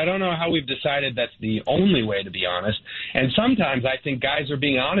honest, but I don't know how we've decided that's the only way to be honest. And sometimes I think guys are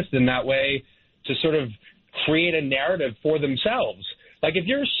being honest in that way to sort of create a narrative for themselves. Like, if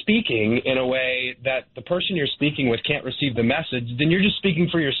you're speaking in a way that the person you're speaking with can't receive the message, then you're just speaking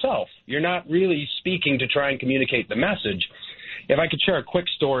for yourself. You're not really speaking to try and communicate the message. If I could share a quick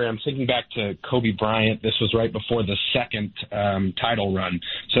story, I'm thinking back to Kobe Bryant. This was right before the second title run.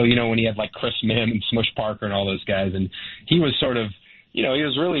 So, when he had like Chris Mim and Smush Parker and all those guys, and he was sort of, he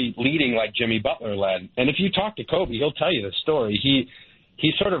was really leading like Jimmy Butler led. And if you talk to Kobe, he'll tell you the story.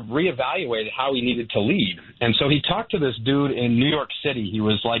 He sort of reevaluated how he needed to lead. And so he talked to this dude in New York City. He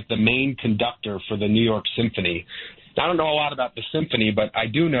was like the main conductor for the New York Symphony. I don't know a lot about the symphony, but I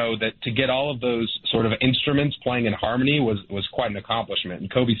do know that to get all of those sort of instruments playing in harmony was quite an accomplishment,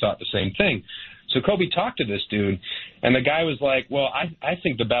 and Kobe thought the same thing. So Kobe talked to this dude, and the guy was like, well, I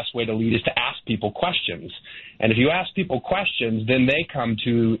think the best way to lead is to ask people questions. And if you ask people questions, then they come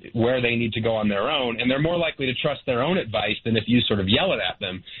to where they need to go on their own, and they're more likely to trust their own advice than if you sort of yell it at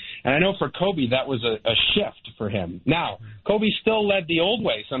them. And I know for Kobe, that was a shift for him. Now, Kobe still led the old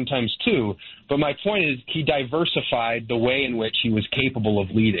way sometimes too, but my point is he diversified the way in which he was capable of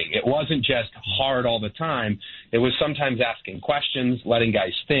leading. It wasn't just hard all the time. It was sometimes asking questions, letting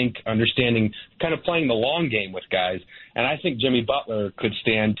guys think, understanding, kind of playing the long game with guys. And I think Jimmy Butler could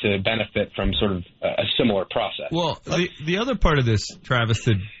stand to benefit from sort of a similar process. Well, the other part of this, Travis,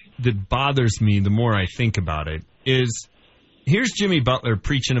 that bothers me the more I think about it is here's Jimmy Butler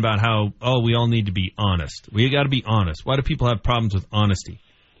preaching about how, we all need to be honest. We got to be honest. Why do people have problems with honesty?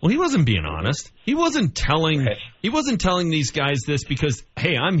 Well, he wasn't being honest. He wasn't telling these guys this because,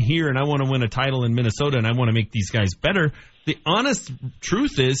 hey, I'm here and I want to win a title in Minnesota and I want to make these guys better. The honest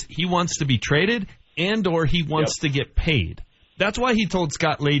truth is he wants to be traded and or he wants to get paid. That's why he told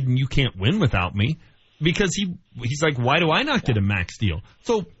Scott Layden, you can't win without me, because he's like, why do I not get a max deal?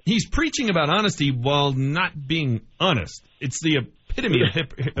 So he's preaching about honesty while not being honest. It's the epitome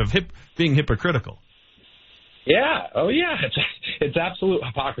of being hypocritical. Yeah. Oh, yeah. It's absolute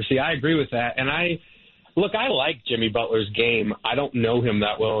hypocrisy. I agree with that. And I like Jimmy Butler's game. I don't know him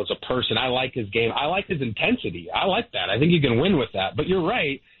that well as a person. I like his game. I like his intensity. I like that. I think you can win with that. But you're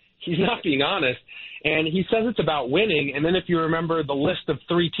right. He's not being honest. And he says it's about winning. And then if you remember the list of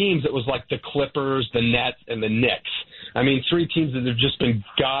 3 teams, it was like the Clippers, the Nets, and the Knicks. I mean, 3 teams that have just been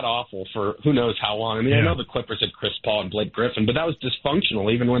god-awful for who knows how long. I mean, I know the Clippers had Chris Paul and Blake Griffin, but that was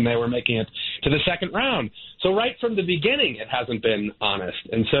dysfunctional even when they were making it to the second round. So right from the beginning, it hasn't been honest.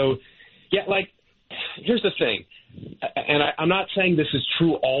 And so, here's the thing. And I'm not saying this is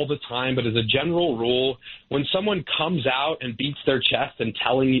true all the time, but as a general rule, when someone comes out and beats their chest and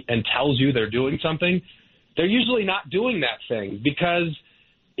tells you they're doing something, they're usually not doing that thing, because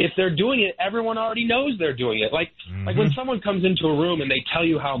if they're doing it, everyone already knows they're doing it. Like when someone comes into a room and they tell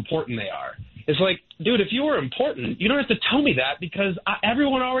you how important they are, it's like, dude, if you were important, you don't have to tell me that, because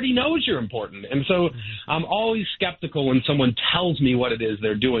everyone already knows you're important. And so I'm always skeptical when someone tells me what it is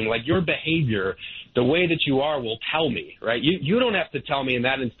they're doing. Like, your behavior, the way that you are, will tell me, right? You don't have to tell me in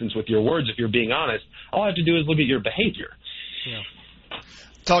that instance with your words if you're being honest. All I have to do is look at your behavior. Yeah.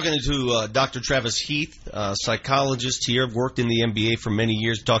 Talking to Dr. Travis Heath, psychologist here, worked in the NBA for many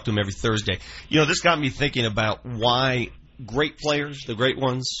years, talked to him every Thursday. You know, this got me thinking about why great players, the great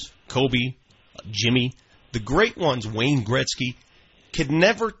ones, Kobe, Jimmy, the great ones, Wayne Gretzky, could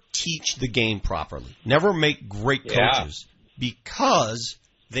never teach the game properly, never make great coaches, because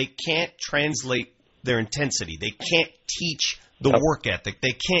they can't translate their intensity. They can't teach the work ethic.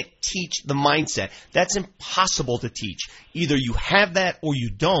 They can't teach the mindset. That's impossible to teach. Either you have that or you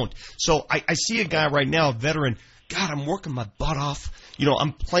don't. So I see a guy right now, a veteran, God, I'm working my butt off. You know,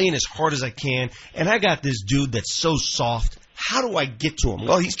 I'm playing as hard as I can, and I got this dude that's so soft. How do I get to him?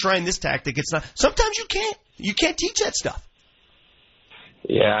 Well, he's trying this tactic. It's not. Sometimes you can't. You can't teach that stuff.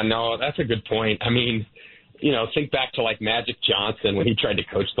 Yeah, no, that's a good point. I mean, you know, think back to like Magic Johnson when he tried to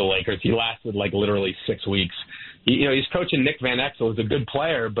coach the Lakers. He lasted like literally 6 weeks. He's coaching Nick Van Exel, who's a good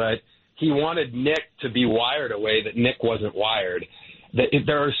player, but he wanted Nick to be wired a way that Nick wasn't wired.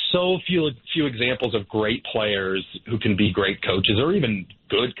 There are so few examples of great players who can be great coaches or even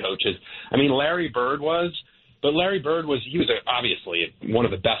good coaches. I mean, Larry Bird was. But Larry Bird was obviously one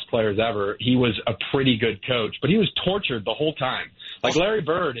of the best players ever. He was a pretty good coach, but he was tortured the whole time. Like Larry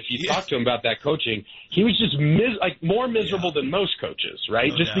Bird, if you talk to him about that coaching, he was just more miserable than most coaches,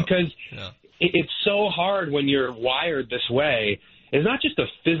 right? Because it's so hard when you're wired this way. It's not just a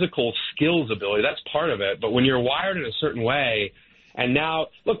physical skills ability. That's part of it. But when you're wired in a certain way, and now,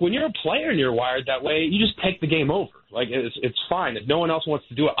 look, when you're a player and you're wired that way, you just take the game over. Like, it's fine. If no one else wants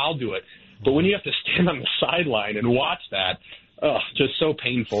to do it, I'll do it. But when you have to stand on the sideline and watch that, just so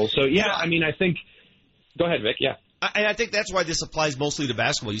painful. So, I mean, I think – go ahead, Vic, I think that's why this applies mostly to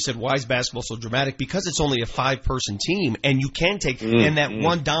basketball. You said, why is basketball so dramatic? Because it's only a 5-person team, and you can take and that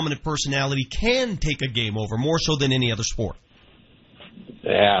one dominant personality can take a game over more so than any other sport.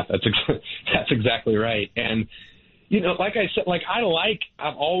 Yeah, that's exactly right. And, you know, like I said,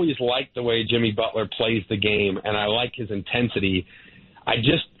 I've always liked the way Jimmy Butler plays the game, and I like his intensity. I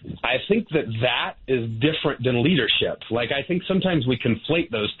think that is different than leadership. Like, I think sometimes we conflate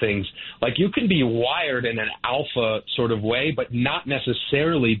those things. Like, you can be wired in an alpha sort of way, but not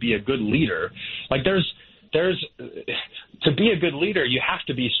necessarily be a good leader. Like, to be a good leader, you have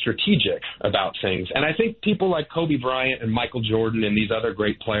to be strategic about things. And I think people like Kobe Bryant and Michael Jordan and these other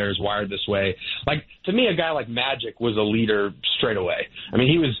great players wired this way. Like, to me, a guy like Magic was a leader straight away. I mean,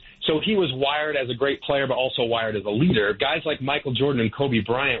 So he was wired as a great player, but also wired as a leader. Guys like Michael Jordan and Kobe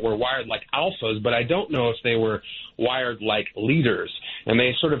Bryant were wired like alphas, but I don't know if they were wired like leaders. And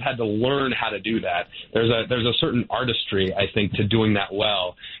they sort of had to learn how to do that. There's a certain artistry, I think, to doing that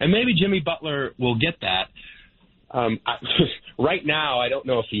well. And maybe Jimmy Butler will get that. Right now, I don't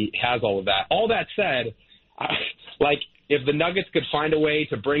know if he has all of that. All that said, if the Nuggets could find a way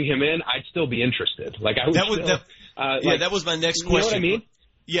to bring him in, I'd still be interested. That was my next question. You know what I mean?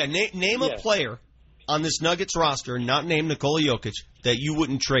 Yeah, name a player on this Nuggets roster, not named Nikola Jokic, that you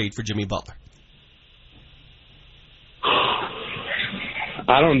wouldn't trade for Jimmy Butler.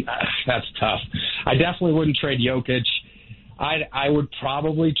 That's tough. I definitely wouldn't trade Jokic. I would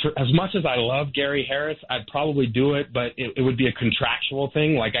probably, as much as I love Gary Harris, I'd probably do it, but it would be a contractual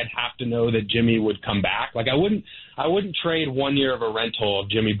thing. Like, I'd have to know that Jimmy would come back. Like, I wouldn't trade 1 year of a rental of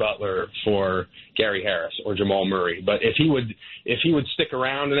Jimmy Butler for Gary Harris or Jamal Murray. But if he would stick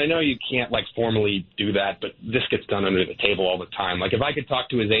around, and I know you can't formally do that, but this gets done under the table all the time. Like, if I could talk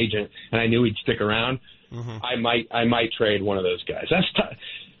to his agent and I knew he'd stick around, I might trade one of those guys. That's tough.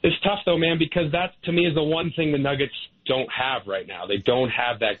 It's tough though, man, because that to me is the one thing the Nuggets don't have right now. They don't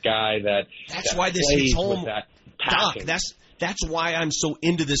have that guy That's why this hits home, Doc. That's why I'm so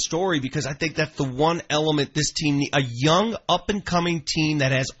into this story, because I think that's the one element this team needs. A young, up-and-coming team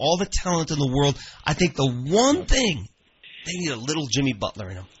that has all the talent in the world. I think the one thing, they need a little Jimmy Butler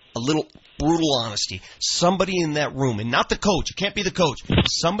in them. A little brutal honesty. Somebody in that room, and not the coach. It can't be the coach.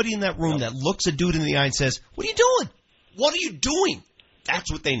 Somebody in that room that looks a dude in the eye and says, "What are you doing? What are you doing?"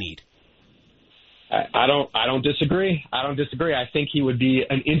 That's what they need. I don't disagree. I think he would be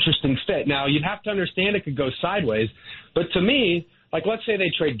an interesting fit. Now, you'd have to understand it could go sideways. But to me, let's say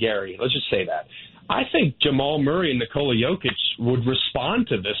they trade Gary. Let's just say that. I think Jamal Murray and Nikola Jokic would respond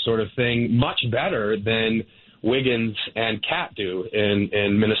to this sort of thing much better than Wiggins and Cat do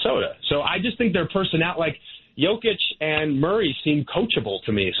in Minnesota. So I just think their personality, Jokic and Murray seem coachable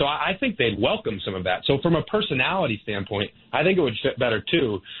to me. So I think they'd welcome some of that. So from a personality standpoint, I think it would fit better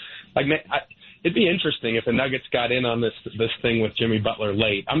too. It'd be interesting if the Nuggets got in on this thing with Jimmy Butler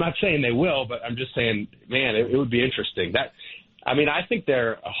late. I'm not saying they will, but I'm just saying, man, it would be interesting. I think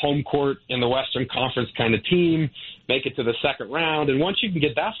they're a home court in the Western Conference kind of team, make it to the second round, and once you can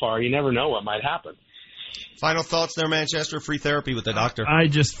get that far, you never know what might happen. Final thoughts there, Manchester? Free therapy with the doctor. I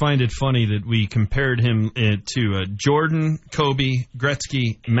just find it funny that we compared him to Jordan, Kobe,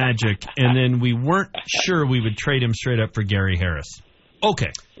 Gretzky, Magic, and then we weren't sure we would trade him straight up for Gary Harris.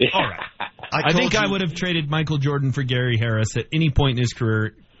 Okay. All right. I think I would have traded Michael Jordan for Gary Harris at any point in his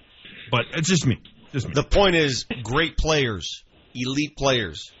career, but it's just me. The point is, great players, elite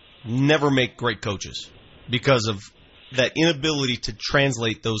players, never make great coaches because of that inability to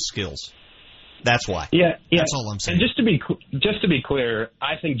translate those skills. That's why. Yeah. That's all I'm saying. And just to be clear,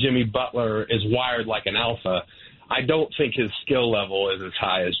 I think Jimmy Butler is wired like an alpha. I don't think his skill level is as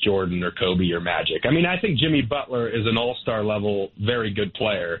high as Jordan or Kobe or Magic. I think Jimmy Butler is an all-star level, very good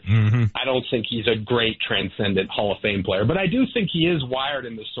player. Mm-hmm. I don't think he's a great transcendent Hall of Fame player, but I do think he is wired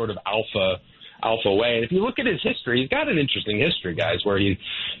in this sort of alpha way. And if you look at his history, he's got an interesting history, guys, where he,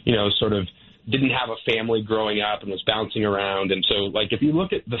 sort of didn't have a family growing up and was bouncing around. And so, if you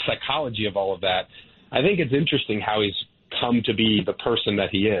look at the psychology of all of that, I think it's interesting how he's come to be the person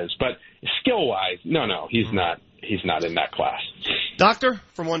that he is. But skill-wise, no, he's not. He's not in that class. Doctor,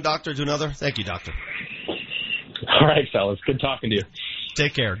 from one doctor to another. Thank you, doctor. All right, fellas. Good talking to you.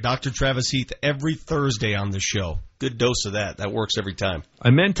 Take care. Dr. Travis Heath every Thursday on the show. Good dose of that. That works every time. I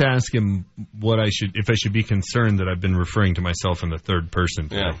meant to ask him if I should be concerned that I've been referring to myself in the third person.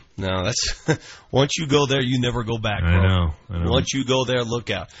 Yeah. No, that's once you go there, you never go back, bro. I know. Once you go there, look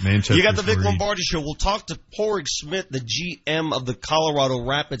out. You got the Vic Lombardi Show. We'll talk to Porig Smith, the GM of the Colorado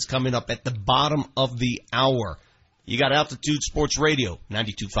Rapids, coming up at the bottom of the hour. You got Altitude Sports Radio,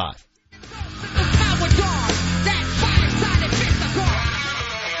 92.5.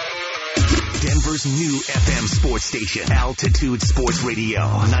 Denver's new FM sports station, Altitude Sports Radio,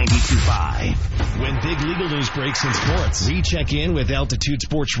 92.5. When big legal news breaks in sports, we check in with Altitude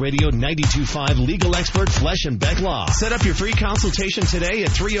Sports Radio 92.5 legal expert Flesh and Beck Law. Set up your free consultation today at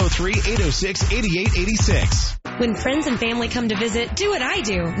 303-806-8886. When friends and family come to visit, do what I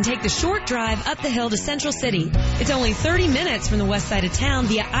do and take the short drive up the hill to Central City. It's only 30 minutes from the west side of town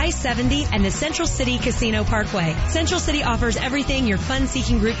via I-70 and the Central City Casino Parkway. Central City offers everything your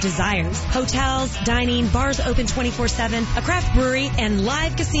fun-seeking group desires. Hotels, dining, bars open 24/7, a craft brewery, and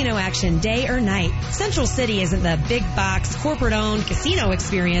live casino action day or night. Central City isn't the big box, corporate-owned casino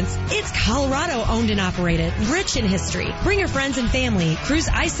experience. It's Colorado-owned and operated, rich in history. Bring your friends and family, cruise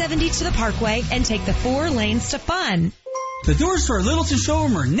I-70 to the Parkway, and take the 4 lanes to fun. The doors to our Littleton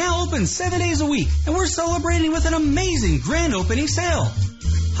showroom are now open 7 days a week, and we're celebrating with an amazing grand opening sale.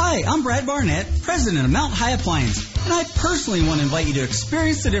 Hi, I'm Brad Barnett, president of Mount High Appliance, and I personally want to invite you to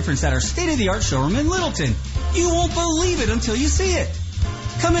experience the difference at our state-of-the-art showroom in Littleton. You won't believe it until you see it.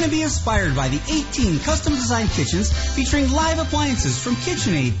 Come in and be inspired by the 18 custom-designed kitchens featuring live appliances from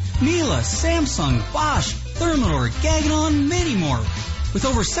KitchenAid, Miele, Samsung, Bosch, Thermador, Gagnon, many more. With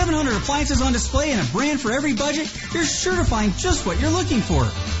over 700 appliances on display and a brand for every budget, you're sure to find just what you're looking for.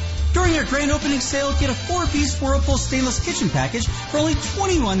 During our grand opening sale, get a 4-piece Whirlpool stainless kitchen package for only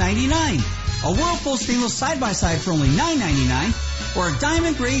 $21.99, a Whirlpool stainless side-by-side for only $9.99, or a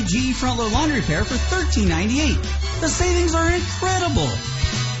diamond gray GE front-load laundry pair for $13.98. The savings are incredible.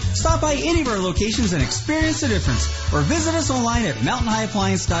 Stop by any of our locations and experience the difference, or visit us online at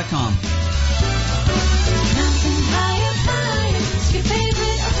mountainhighappliance.com.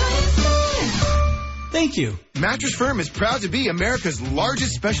 Thank you. Mattress Firm is proud to be America's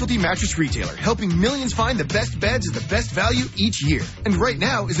largest specialty mattress retailer, helping millions find the best beds at the best value each year. And right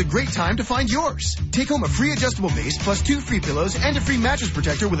now is a great time to find yours. Take home a free adjustable base plus 2 free pillows and a free mattress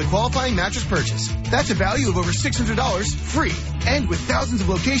protector with a qualifying mattress purchase. That's a value of over $600 free. And with thousands of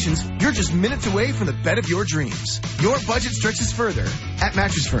locations, you're just minutes away from the bed of your dreams. Your budget stretches further at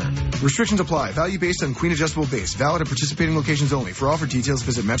Mattress Firm. Restrictions apply. Value based on queen adjustable base. Valid at participating locations only. For offer details,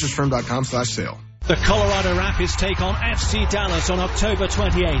 visit mattressfirm.com/sale. The Colorado Rapids take on FC Dallas on October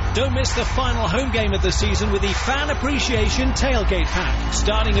 28th. Don't miss the final home game of the season with the Fan Appreciation Tailgate Pack.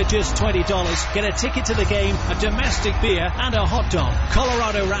 Starting at just $20, get a ticket to the game, a domestic beer, and a hot dog.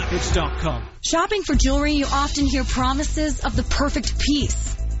 ColoradoRapids.com. Shopping for jewelry, you often hear promises of the perfect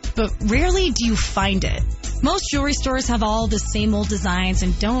piece, but rarely do you find it. Most jewelry stores have all the same old designs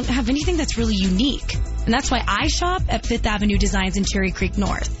and don't have anything that's really unique. And that's why I shop at Fifth Avenue Designs in Cherry Creek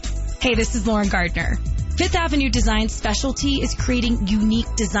North. Hey, this is Lauren Gardner. Fifth Avenue Design's specialty is creating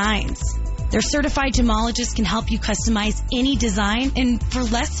unique designs. Their certified gemologists can help you customize any design and for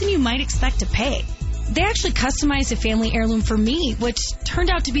less than you might expect to pay. They actually customized a family heirloom for me, which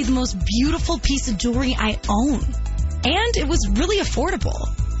turned out to be the most beautiful piece of jewelry I own. And it was really affordable.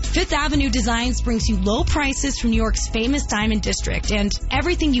 Fifth Avenue Designs brings you low prices from New York's famous Diamond District, and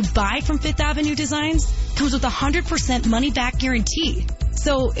everything you buy from Fifth Avenue Designs comes with a 100% money-back guarantee.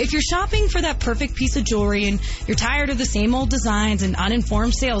 So if you're shopping for that perfect piece of jewelry and you're tired of the same old designs and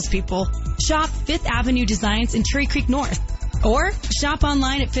uninformed salespeople, shop Fifth Avenue Designs in Cherry Creek North. Or shop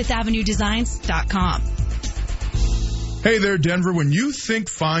online at fifthavenuedesigns.com. Hey there, Denver. When you think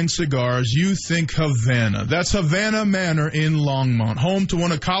fine cigars, you think Havana. That's Havana Manor in Longmont, home to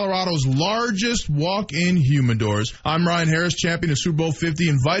one of Colorado's largest walk-in humidors. I'm Ryan Harris, champion of Super Bowl 50,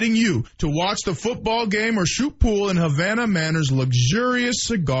 inviting you to watch the football game or shoot pool in Havana Manor's luxurious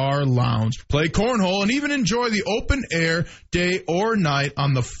cigar lounge. Play cornhole and even enjoy the open air day or night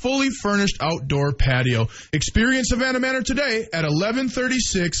on the fully furnished outdoor patio. Experience Havana Manor today at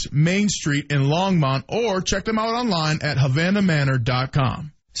 1136 Main Street in Longmont, or check them out online at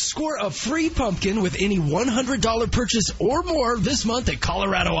HavanaManor.com. Score a free pumpkin with any $100 purchase or more this month at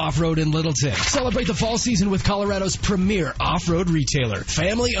Colorado Off-Road in Littleton. Celebrate the fall season with Colorado's premier off-road retailer.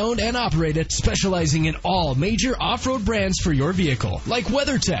 Family-owned and operated, specializing in all major off-road brands for your vehicle. Like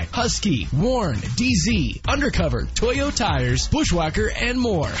WeatherTech, Husky, Warn, DZ, Undercover, Toyo Tires, Bushwhacker, and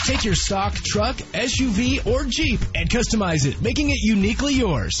more. Take your stock truck, SUV, or Jeep and customize it, making it uniquely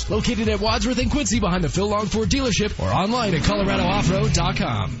yours. Located at Wadsworth and Quincy behind the Phil Long Ford dealership, or online at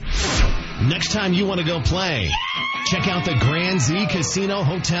ColoradoOffroad.com. Next time you want to go play, check out the Grand Z Casino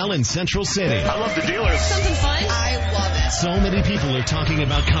Hotel in Central City. I love the dealers. Something fun? I love it. So many people are talking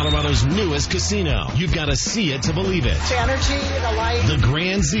about Colorado's newest casino. You've got to see it to believe it. The energy, the light. The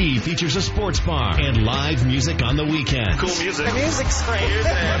Grand Z features a sports bar and live music on the weekends. Cool music. The music's great.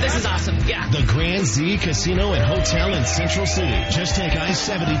 This is awesome. Yeah. The Grand Z Casino and Hotel in Central City. Just take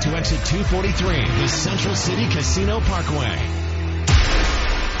I-70 to exit 243, the Central City Casino Parkway.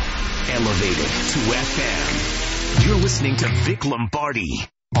 Elevated to FM. You're listening to Vic Lombardi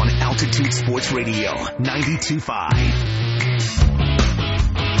on Altitude Sports Radio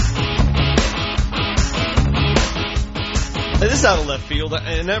 92.5. This is out of left field.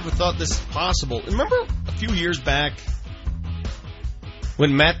 I never thought this was possible. Remember a few years back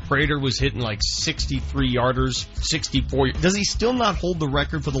when Matt Prater was hitting like 63-yarders, 64? Does he still not hold the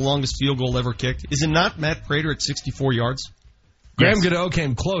record for the longest field goal ever kicked? Is it not Matt Prater at 64 yards? Graham Gano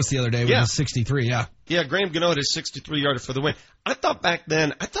came close the other day with a 63, Yeah, Graham Gano had his 63-yarder for the win. I thought back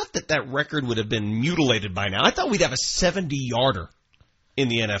then, that record would have been mutilated by now. I thought we'd have a 70-yarder in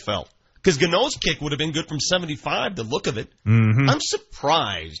the NFL. Because Gano's kick would have been good from 75, the look of it. Mm-hmm. I'm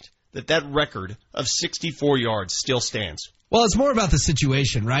surprised that record of 64 yards still stands. Well, it's more about the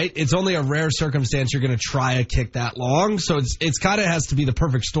situation, right? It's only a rare circumstance you're going to try a kick that long, so it's kind of has to be the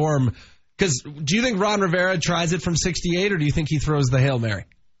perfect storm. Because do you think Ron Rivera tries it from 68, or do you think he throws the Hail Mary?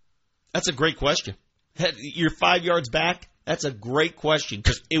 That's a great question. You're 5 yards back? That's a great question,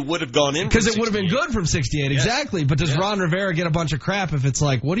 because it would have gone in. Because it would have been good from 68, yes. Exactly. But does Ron Rivera get a bunch of crap if it's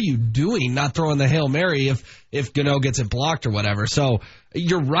like, what are you doing not throwing the Hail Mary if Gano gets it blocked or whatever? So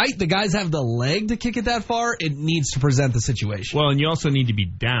you're right. The guys have the leg to kick it that far. It needs to present the situation. Well, and you also need to be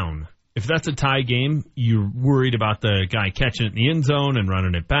down. If that's a tie game, you're worried about the guy catching it in the end zone and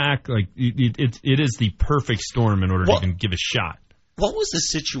running it back. Like it is the perfect storm in order to even give a shot. What was the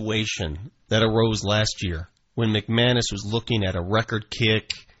situation that arose last year when McManus was looking at a record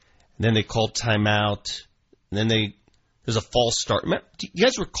kick, and then they called timeout, and then there's a false start? Do you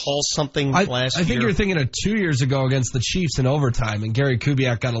guys recall something last year? I think you're thinking of 2 years ago against the Chiefs in overtime, and Gary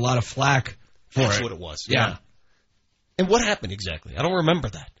Kubiak got a lot of flack for That's it. what it was. Yeah. And what happened exactly? I don't remember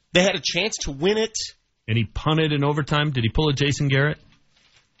that. They had a chance to win it. And he punted in overtime. Did he pull a Jason Garrett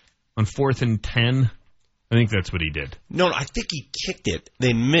on 4th and 10? I think that's what he did. No, I think he kicked it.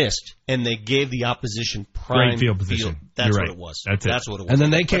 They missed, and they gave the opposition prime great field position. That's You're what right. it was. That's what it was. And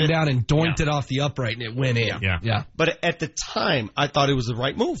then they came down and doinked it off the upright, and it went in. Yeah. But at the time, I thought it was the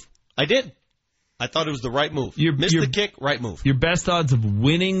right move. I did. I thought it was the right move. Missed the kick, right move. Your best odds of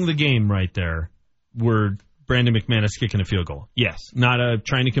winning the game right there were Brandon McManus kicking a field goal. Yes. Not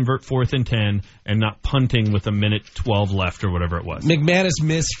trying to convert 4th and 10 and not punting with a minute 12 left or whatever it was. McManus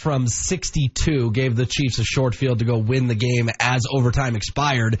missed from 62, gave the Chiefs a short field to go win the game as overtime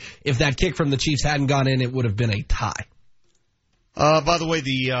expired. If that kick from the Chiefs hadn't gone in, it would have been a tie. By the way,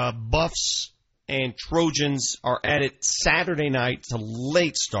 the Buffs and Trojans are at it Saturday night. It's a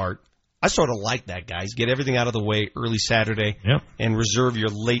late start. I sort of like that, guys. Get everything out of the way early Saturday and reserve your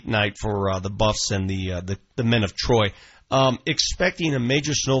late night for the Buffs and the men of Troy. Expecting a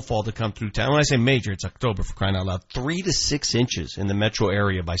major snowfall to come through town. When I say major, it's October, for crying out loud. 3 to 6 inches in the metro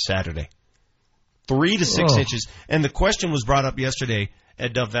area by Saturday. 3 to 6 inches. And the question was brought up yesterday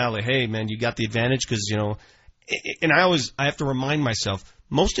at Dove Valley. Hey, man, you got the advantage because, you know, and I have to remind myself,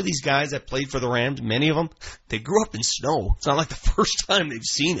 most of these guys that played for the Rams, many of them, they grew up in snow. It's not like the first time they've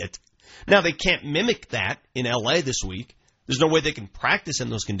seen it. Now, they can't mimic that in L.A. this week. There's no way they can practice in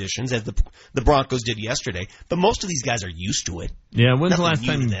those conditions, as the Broncos did yesterday. But most of these guys are used to it. Yeah, when's the Nothing last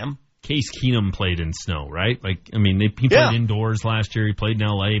new to time them. Case Keenum played in snow, right? Like, I mean, he played indoors last year. He played in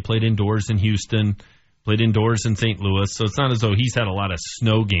L.A., played indoors in Houston, played indoors in St. Louis. So it's not as though he's had a lot of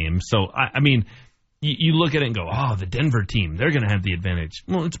snow games. So, I mean, you look at it and go, oh, the Denver team, they're going to have the advantage.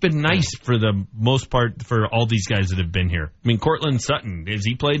 Well, it's been nice for the most part for all these guys that have been here. I mean, Cortland Sutton, has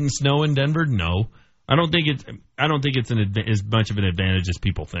he played in snow in Denver? No. I don't think it's as much of an advantage as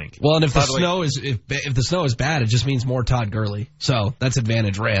people think. Well, and if the snow is bad, it just means more Todd Gurley. So that's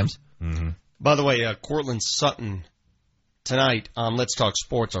advantage Rams. Mm-hmm. By the way, Cortland Sutton tonight on Let's Talk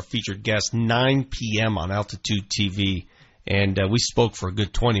Sports, our featured guest, 9 p.m. on Altitude TV, and we spoke for a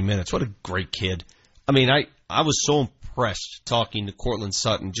good 20 minutes. What a great kid. I mean, I was so impressed talking to Cortland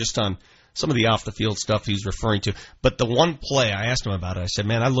Sutton just on some of the off-the-field stuff he's referring to. But the one play, I asked him about it. I said,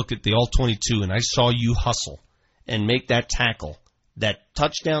 man, I looked at the All-22, and I saw you hustle and make that tackle, that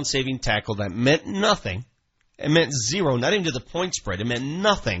touchdown-saving tackle that meant nothing. It meant zero, not even to the point spread. It meant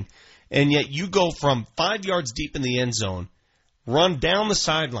nothing. And yet you go from 5 yards deep in the end zone, run down the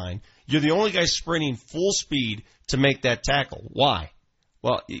sideline. You're the only guy sprinting full speed to make that tackle. Why?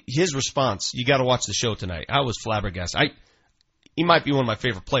 Well, his response, you got to watch the show tonight. I was flabbergasted. He might be one of my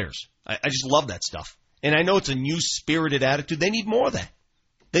favorite players. I just love that stuff. And I know it's a new spirited attitude. They need more of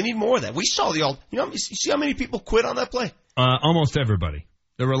that. We saw you see how many people quit on that play? Almost everybody.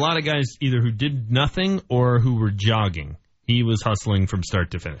 There were a lot of guys either who did nothing or who were jogging. He was hustling from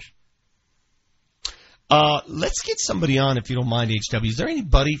start to finish. Let's get somebody on, if you don't mind, HW. Is there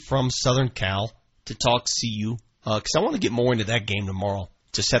anybody from Southern Cal to talk CU? Because I want to get more into that game tomorrow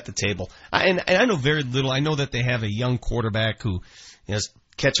to set the table. And I know very little. I know that they have a young quarterback who is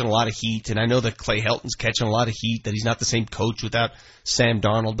catching a lot of heat, and I know that Clay Helton's catching a lot of heat, that he's not the same coach without Sam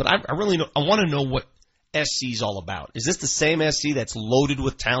Darnold. But I want to know what SC's all about. Is this the same SC that's loaded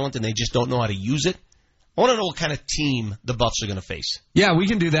with talent and they just don't know how to use it? I want to know what kind of team the Buffs are going to face. Yeah, we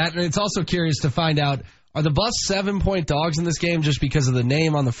can do that. And it's also curious to find out, are the Buffs 7-point dogs in this game just because of the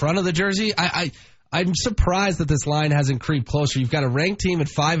name on the front of the jersey? I'm surprised that this line hasn't creeped closer. You've got a ranked team at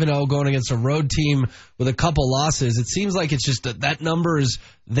 5-0 going against a road team with a couple losses. It seems like it's just that number is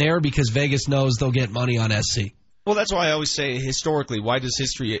there because Vegas knows they'll get money on SC. Well, that's why I always say, historically, why does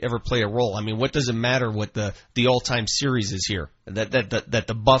history ever play a role? I mean, what does it matter what the all-time series is here? That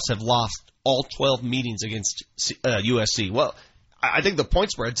the Buffs have lost all 12 meetings against USC. Well, I think the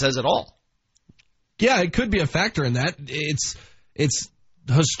point spread says it all. Yeah, it could be a factor in that. It's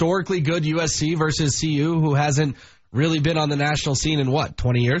historically good USC versus CU, who hasn't really been on the national scene in,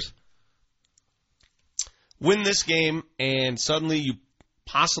 20 years? Win this game, and suddenly you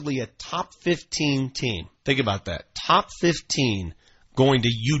possibly a top 15 team. Think about that. Top 15 going to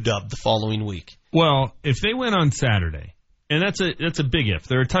UW the following week. Well, if they win on Saturday, and that's a big if.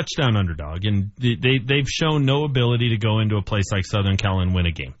 They're a touchdown underdog, and they've shown no ability to go into a place like Southern Cal and win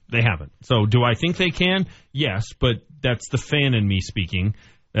a game. They haven't. So do I think they can? Yes, but that's the fan in me speaking.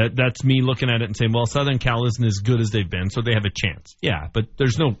 That's me looking at it and saying, well, Southern Cal isn't as good as they've been, so they have a chance. Yeah, but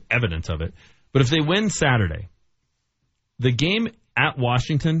there's no evidence of it. But if they win Saturday, the game at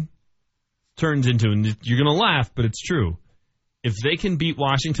Washington turns into, and you're going to laugh, but it's true, if they can beat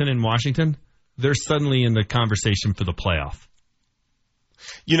Washington in Washington, they're suddenly in the conversation for the playoff.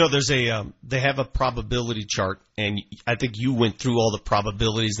 You know, they have a probability chart, and I think you went through all the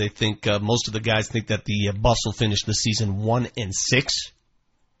probabilities. They think most of the guys think that the Buffs will finish the season 1-6.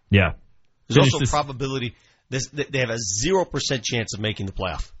 Yeah. There's also a probability. They have a 0% chance of making the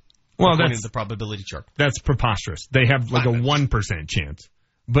playoff. Well, according that's to the probability chart. That's preposterous. They have like a 1% chance.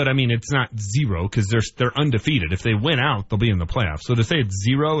 But, I mean, it's not 0 because they're undefeated. If they win out, they'll be in the playoffs. So to say it's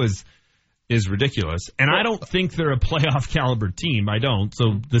 0 is ridiculous. And I don't think they're a playoff caliber team. I don't.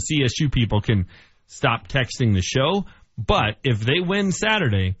 So the CSU people can stop texting the show. But if they win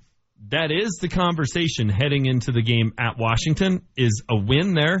Saturday, that is the conversation heading into the game at Washington. Is a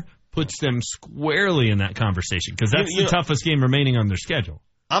win there puts them squarely in that conversation because that's the toughest game remaining on their schedule.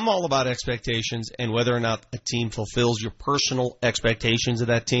 I'm all about expectations and whether or not a team fulfills your personal expectations of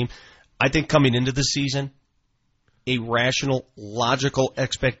that team. I think coming into the season, a rational, logical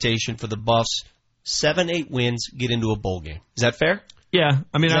expectation for the Buffs, 7-8 wins, get into a bowl game. Is that fair? Yeah.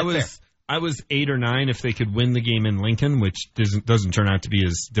 I mean, I was 8 or 9 if they could win the game in Lincoln, which doesn't turn out to be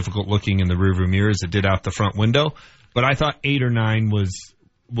as difficult looking in the rearview mirror as it did out the front window. But I thought 8 or 9 was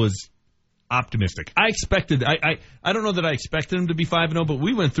optimistic. I expected. I don't know that I expected them to be 5-0, but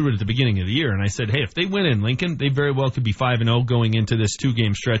we went through it at the beginning of the year, and I said, hey, if they win in Lincoln, they very well could be 5-0 going into this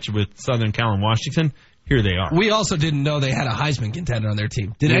 2-game stretch with Southern Cal and Washington. Here they are. We also didn't know they had a Heisman contender on their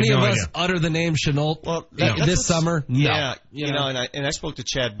team. Did any of us utter the name Shenault this summer? No. Yeah, and I spoke to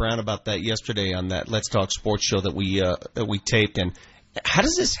Chad Brown about that yesterday on that Let's Talk Sports show that we taped. And how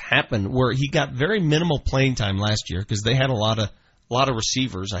does this happen? Where he got very minimal playing time last year because they had a lot of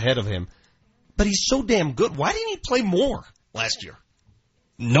receivers ahead of him. But he's so damn good. Why didn't he play more last year?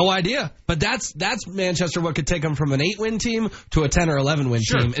 No idea. But that's Manchester, what could take him from an 8-win team to a 10 or 11-win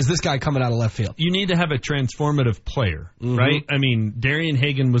team. Is this guy coming out of left field? You need to have a transformative player, right? I mean, Darian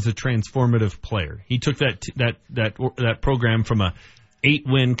Hagan was a transformative player. He took that program from a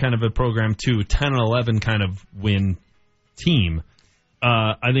 8-win kind of a program to a 10 and 11 kind of win team.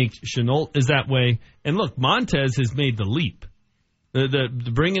 I think Shenault is that way. And look, Montez has made the leap. The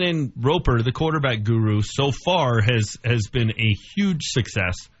bringing in Roper, the quarterback guru, so far has been a huge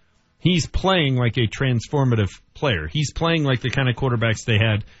success. He's playing like a transformative player. He's playing like the kind of quarterbacks they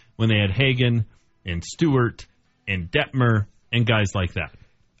had when they had Hagan and Stewart and Detmer and guys like that.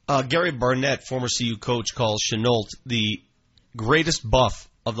 Gary Barnett, former CU coach, calls Shenault the greatest Buff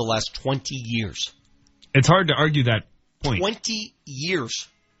of the last 20 years. It's hard to argue that point. 20 years.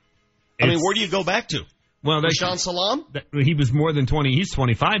 I mean, where do you go back to? Well, Rashaan Salam? He was more than 20. He's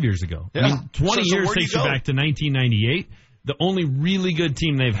 25 years ago. Yeah. I mean, 20 years takes you back to 1998. The only really good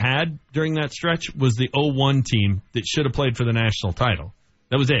team they've had during that stretch was the 0-1 team that should have played for the national title.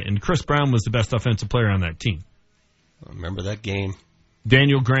 That was it. And Chris Brown was the best offensive player on that team. I remember that game.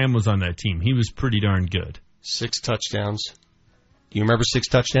 Daniel Graham was on that team. He was pretty darn good. 6 touchdowns. Do you remember 6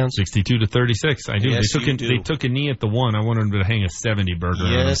 touchdowns? 62-36. I do. Yes, They took a knee at the 1. I wanted them to hang a 70 burger.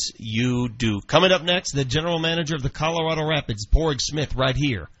 Yes, you do. Coming up next, the general manager of the Colorado Rapids, Porg Smith, right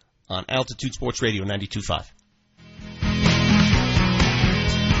here on Altitude Sports Radio 92.5.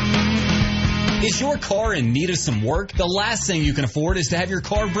 Is your car in need of some work? The last thing you can afford is to have your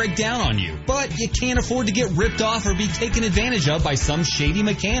car break down on you. But you can't afford to get ripped off or be taken advantage of by some shady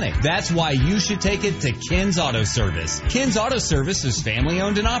mechanic. That's why you should take it to Ken's Auto Service. Ken's Auto Service is family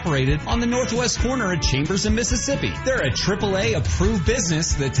owned and operated on the northwest corner of Chambers and Mississippi. They're a AAA approved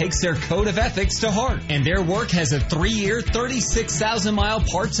business that takes their code of ethics to heart. And their work has a 3-year, 36,000-mile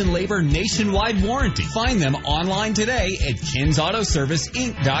parts and labor nationwide warranty. Find them online today at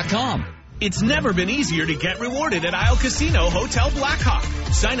KensAutoServiceInc.com. It's never been easier to get rewarded at Isle Casino Hotel Blackhawk.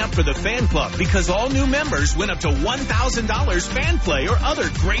 Sign up for the Fan Club because all new members win up to $1,000 fan play or other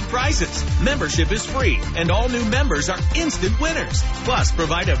great prizes. Membership is free, and all new members are instant winners. Plus,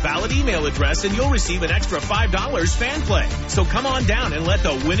 provide a valid email address and you'll receive an extra $5 fan play. So come on down and let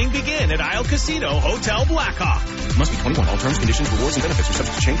the winning begin at Isle Casino Hotel Blackhawk. Must be 21. All terms, conditions, rewards, and benefits are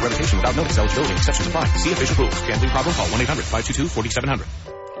subject to change, revocation without notice. Eligibility exceptions apply. See official rules. Gambling problem? Call 1-800-522-4700.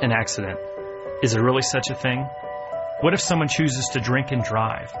 An accident. Is there really such a thing? What if someone chooses to drink and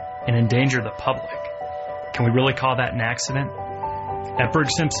drive and endanger the public? Can we really call that an accident? At Berg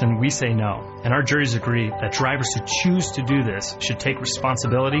Simpson, we say no, and our juries agree that drivers who choose to do this should take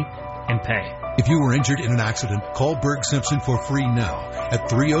responsibility and pay. If you were injured in an accident, call Berg Simpson for free now at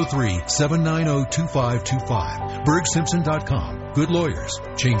 303-790-2525. BergSimpson.com. Good lawyers,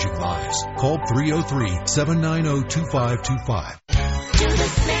 changing lives. Call 303-790-2525.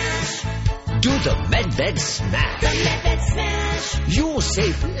 Do the MedVed Smash. The MedVed Smash. You'll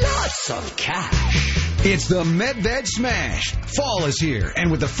save lots of cash. It's the MedVed Smash. Fall is here, and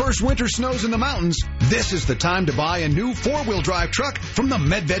with the first winter snows in the mountains, this is the time to buy a new four-wheel drive truck from the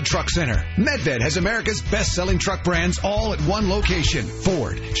MedVed Truck Center. MedVed has America's best-selling truck brands all at one location.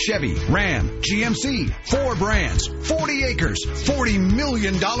 Ford, Chevy, Ram, GMC, 4 brands, 40 acres, $40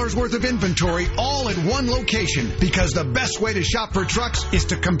 million worth of inventory all at one location, because the best way to shop for trucks is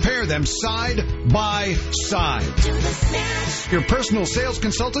to compare them side by side. Your personal sales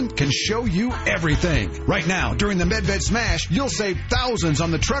consultant can show you everything. Right now, during the MedVed Smash, you'll save thousands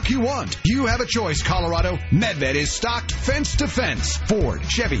on the truck you want. You have a choice, Colorado. MedVed is stocked fence to fence. Ford,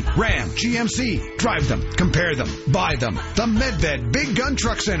 Chevy, Ram, GMC. Drive them, compare them, buy them. The MedVed Big Gun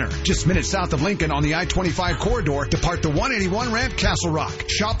Truck Center, just minutes south of Lincoln on the I-25 corridor. Depart the 181 ramp, Castle Rock.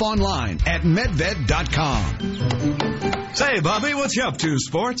 Shop online at medved.com. Say, Bobby, what you up to,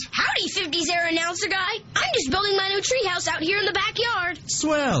 sports? Howdy, 50s Air announcer guy. I'm just building my new treehouse out here in the backyard.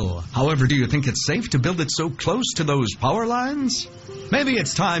 Swell. However, do you think it's safe to build it so close to those power lines? Maybe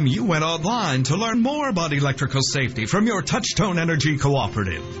it's time you went online to learn more about electrical safety from your Touchstone Energy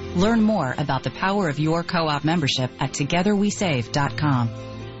Cooperative. Learn more about the power of your co-op membership at togetherwesave.com.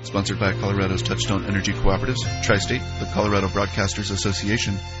 Sponsored by Colorado's Touchstone Energy Cooperatives, Tri-State, the Colorado Broadcasters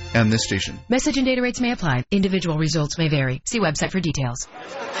Association, and this station. Message and data rates may apply. Individual results may vary. See website for details.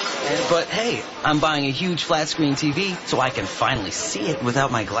 But hey, I'm buying a huge flat screen TV so I can finally see it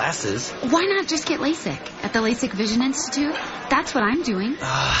without my glasses. Why not just get LASIK at the LASIK Vision Institute? That's what I'm doing.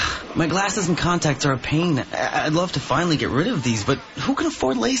 My glasses and contacts are a pain. I'd love to finally get rid of these, but who can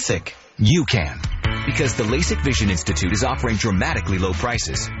afford LASIK? You can. Because the LASIK Vision Institute is offering dramatically low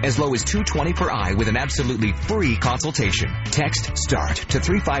prices, as low as $220 per eye with an absolutely free consultation. Text START to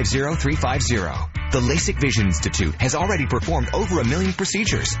 350-350. The LASIK Vision Institute has already performed over 1 million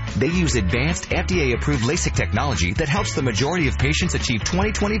procedures. They use advanced FDA-approved LASIK technology that helps the majority of patients achieve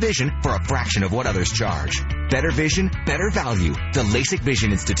 20/20 vision for a fraction of what others charge. Better vision, better value. The LASIK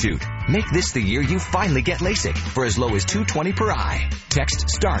Vision Institute. Make this the year you finally get LASIK for as low as $220 per eye. Text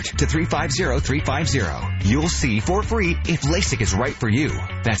START to 350-350. You'll see for free if LASIK is right for you.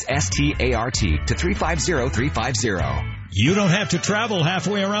 That's START to 350-350. You don't have to travel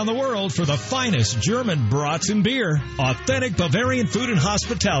halfway around the world for the finest German brats and beer. Authentic Bavarian food and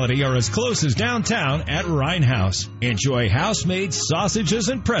hospitality are as close as downtown at Rheinhaus. Enjoy house-made sausages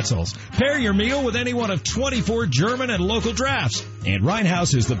and pretzels. Pair your meal with any one of 24 German and local drafts. And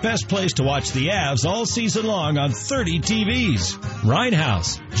Rheinhaus is the best place to watch the Avs all season long on 30 TVs.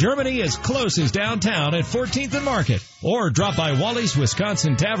 Rheinhaus, Germany as close as downtown at 14th and Market. Or drop by Wally's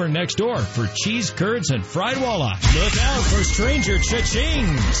Wisconsin Tavern next door for cheese curds and fried walleye. Look out for Stranger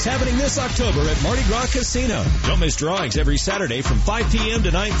Cha-Chings happening this October at Mardi Gras Casino. Don't miss drawings every Saturday from 5 p.m. to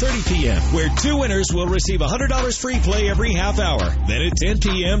 9:30 p.m. where 2 winners will receive $100 free play every half hour. Then at 10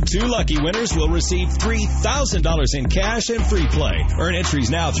 p.m., 2 lucky winners will receive $3,000 in cash and free play. Earn entries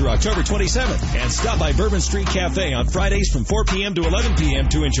now through October 27th. And stop by Bourbon Street Cafe on Fridays from 4 p.m. to 11 p.m.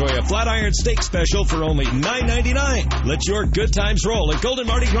 to enjoy a flat iron steak special for only $9.99. Let your good times roll at Golden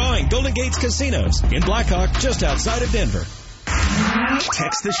Mardi Gras and Golden Gates Casinos in Blackhawk, just outside of Denver.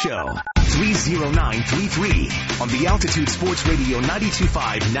 Text the show 30933 on the Altitude Sports Radio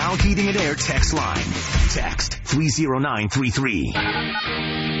 92.5 Now Heating and Air text line. Text 30933.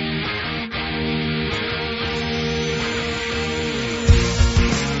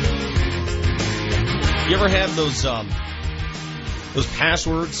 You ever have those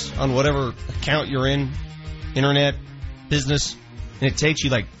passwords on whatever account you're in, internet, business, and it takes you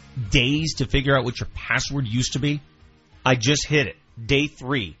like days to figure out what your password used to be? I just hit it. Day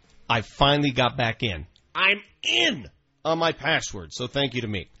 3. I finally got back in. I'm in on my password, so thank you to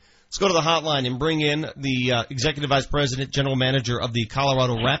me. Let's go to the hotline and bring in the Executive Vice President, General Manager of the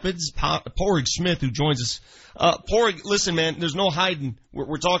Colorado Rapids, Padraig Smith, who joins us. Padraig, listen, man, there's no hiding.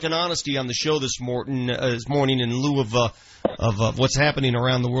 We're talking honesty on the show this morning in lieu of what's happening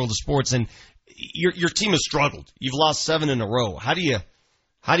around the world of sports. And your team has struggled. You've lost 7 in a row. How do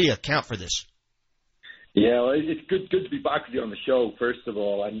you account for this? Yeah, well, it's good to be back with you on the show, first of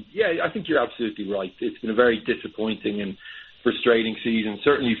all. And yeah, I think you're absolutely right. It's been a very disappointing and frustrating season,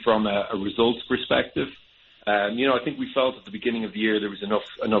 certainly from a results perspective. I think we felt at the beginning of the year there was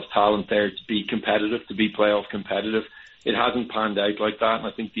enough talent there to be competitive, to be playoff competitive. It hasn't panned out like that, and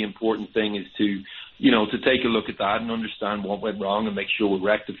I think the important thing is to take a look at that and understand what went wrong and make sure we're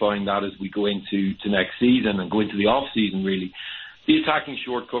rectifying that as we go into next season and go into the off season. Really, the attacking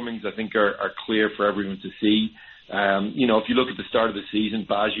shortcomings I think are clear for everyone to see. If you look at the start of the season,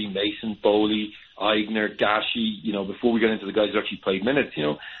 Baji, Mason, Bowley, Aigner, Gashi, before we get into the guys who actually played minutes,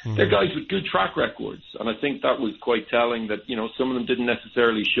 they're guys with good track records. And I think that was quite telling that, some of them didn't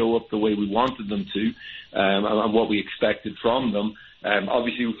necessarily show up the way we wanted them to, and what we expected from them.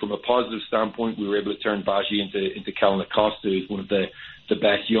 Obviously, from a positive standpoint, we were able to turn Baji into Kellen Acosta, who's one of the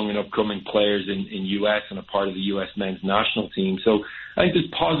best young and upcoming players in US and a part of the US men's national team. So I think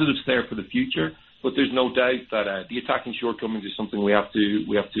there's positives there for the future. But there's no doubt that the attacking shortcomings is something we have to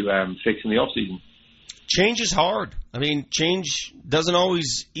fix in the off season. Change is hard. I mean, change doesn't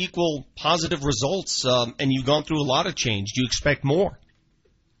always equal positive results, and you've gone through a lot of change. Do you expect more?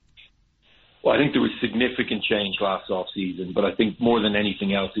 Well, I think there was significant change last off season, but I think more than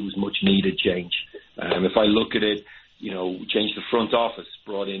anything else, it was much needed change. If I look at it, we changed the front office,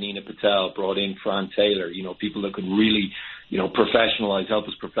 brought in Ina Patel, brought in Fran Taylor, people that could really help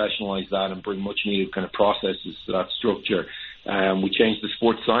us professionalize that and bring much needed kind of processes to that structure. We changed the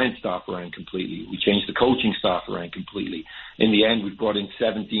sports science staff around completely. We changed the coaching staff around completely. In the end, we brought in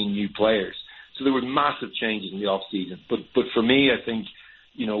 17 new players. So there were massive changes in the off season. But for me, I think,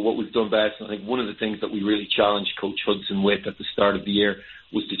 what was done best, and I think one of the things that we really challenged Coach Hudson with at the start of the year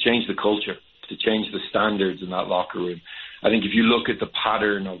was to change the culture, to change the standards in that locker room. I think if you look at the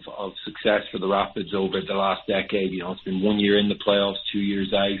pattern of success for the Rapids over the last decade, it's been 1 year in the playoffs, 2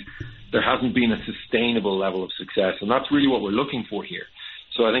 years out. There hasn't been a sustainable level of success, and that's really what we're looking for here.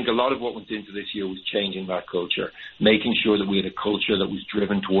 So I think a lot of what went into this year was changing that culture, making sure that we had a culture that was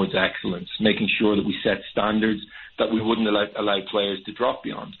driven towards excellence, making sure that we set standards that we wouldn't allow players to drop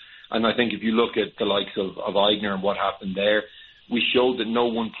beyond. And I think if you look at the likes of Aigner and what happened there, we showed that no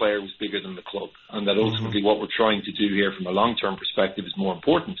one player was bigger than the club, and that ultimately what we're trying to do here from a long-term perspective is more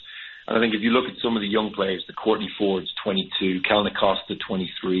important. And I think if you look at some of the young players, the Courtney Fords, 22, Kellen Acosta,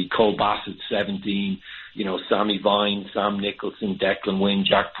 23, Cole Bassett, 17, Sammy Vine, Sam Nicholson, Declan Wynn,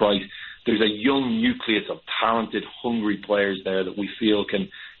 Jack Price, there's a young nucleus of talented, hungry players there that we feel can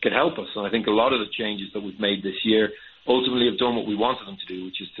help us. And I think a lot of the changes that we've made this year ultimately have done what we wanted them to do,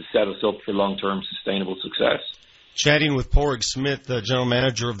 which is to set us up for long-term sustainable success. Chatting with Padraig Smith, the general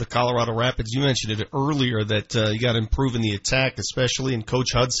manager of the Colorado Rapids. You mentioned it earlier that you got to improve in the attack, especially, and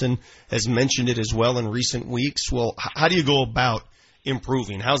Coach Hudson has mentioned it as well in recent weeks. Well, how do you go about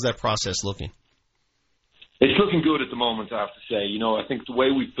improving? How's that process looking? It's looking good at the moment, I have to say. I think the way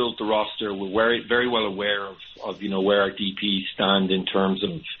we've built the roster, we're very, very well aware of where our DPs stand in terms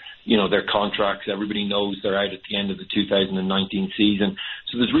of their contracts. Everybody knows they're out at the end of the 2019 season.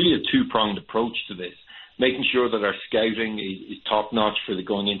 So there's really a two-pronged approach to this. Making sure that our scouting is top-notch for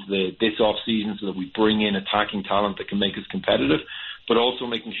going into this off-season so that we bring in attacking talent that can make us competitive, but also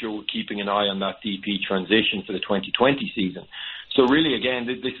making sure we're keeping an eye on that DP transition for the 2020 season. So really, again,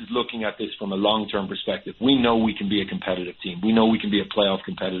 this is looking at this from a long-term perspective. We know we can be a competitive team. We know we can be a playoff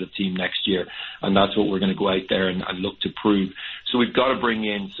competitive team next year, and that's what we're going to go out there and look to prove. So we've got to bring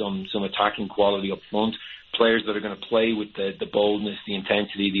in some attacking quality up front, players that are going to play with the boldness, the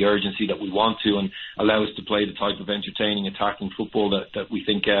intensity, the urgency that we want to, and allow us to play the type of entertaining attacking football that we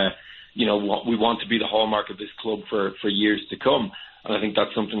think, what we want to be the hallmark of this club for years to come. And I think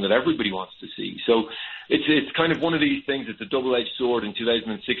that's something that everybody wants to see. So it's kind of one of these things. It's a double-edged sword. In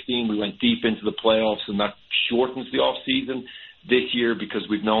 2016, we went deep into the playoffs, and that shortens the off-season. This year, because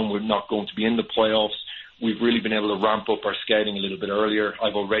we've known we're not going to be in the playoffs, we've really been able to ramp up our scouting a little bit earlier.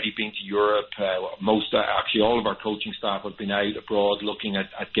 I've already been to Europe. Actually, all of our coaching staff have been out abroad looking at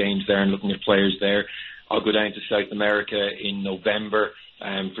games there and looking at players there. I'll go down to South America in November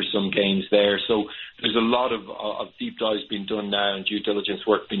for some games there. So there's a lot of deep dives being done now and due diligence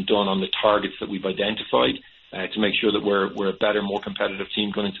work being done on the targets that we've identified to make sure that we're a better, more competitive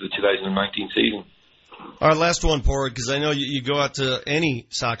team going into the 2019 season. All right, last one, Porg, because I know you go out to any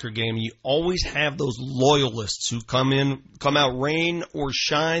soccer game, and you always have those loyalists who come out rain or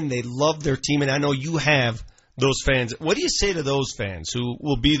shine. They love their team, and I know you have those fans. What do you say to those fans who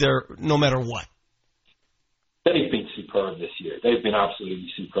will be there no matter what? They've been superb this year. They've been absolutely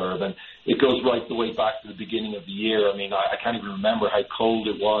superb, and it goes right the way back to the beginning of the year. I mean, I can't even remember how cold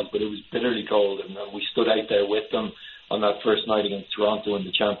it was, but it was bitterly cold, and we stood out there with them on that first night against Toronto in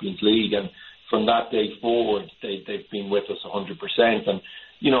the Champions League, and from that day forward, they've been with us 100%. And,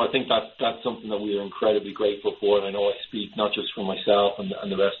 I think that's something that we are incredibly grateful for. And I know I speak not just for myself and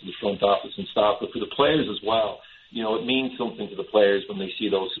the rest of the front office and staff, but for the players as well. It means something to the players when they see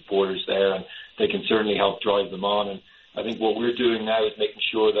those supporters there, and they can certainly help drive them on. And I think what we're doing now is making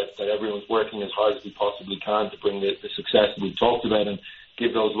sure that everyone's working as hard as we possibly can to bring the success that we've talked about and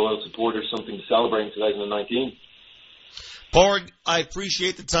give those loyal supporters something to celebrate in 2019. Porg, I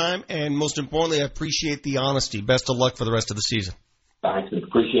appreciate the time, and most importantly, I appreciate the honesty. Best of luck for the rest of the season. Thanks.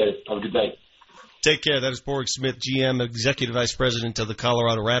 Appreciate it. Have a good day. Take care. That is Porg Smith, GM, Executive Vice President of the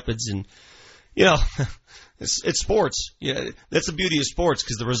Colorado Rapids. And, it's sports. Yeah, that's the beauty of sports,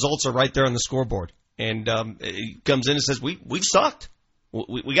 because the results are right there on the scoreboard. And he comes in and says, we've sucked.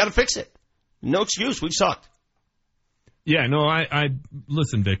 We got to fix it. No excuse. We've sucked. Yeah, no, I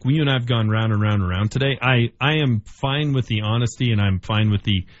listen, Vic, you and I have gone round and round and round today. I am fine with the honesty, and I'm fine with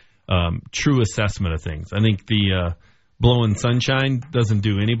the true assessment of things. I think the blowing sunshine doesn't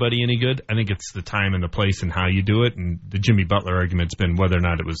do anybody any good. I think it's the time and the place and how you do it. And the Jimmy Butler argument's been whether or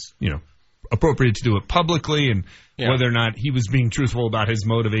not it was, appropriate to do it publicly, and whether or not he was being truthful about his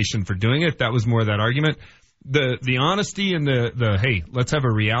motivation for doing it. That was more of that argument. The honesty and the hey, let's have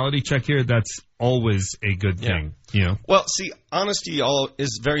a reality check here, that's always a good thing. Well, see, honesty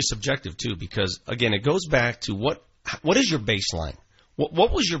is very subjective too, because again, it goes back to what is your baseline?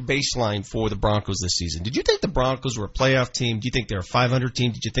 What was your baseline for the Broncos this season? Did you think the Broncos were a playoff team? Do you think they're a 500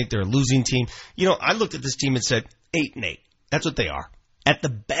 team? Did you think they're a losing team? I looked at this team and said 8-8. That's what they are. At the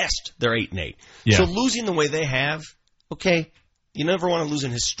best, they're 8-8. Yeah. So losing the way they have, okay, you never want to lose in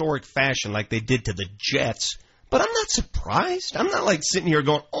historic fashion like they did to the Jets. But I'm not surprised. I'm not like sitting here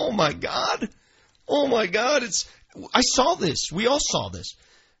going, oh my God. I saw this. We all saw this.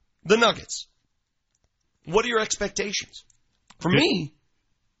 The Nuggets. What are your expectations? For me,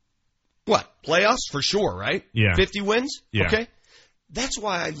 what? Playoffs for sure, right? Yeah. 50 wins? Yeah. Okay. That's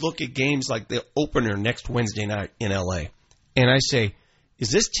why I look at games like the opener next Wednesday night in LA. And I say, is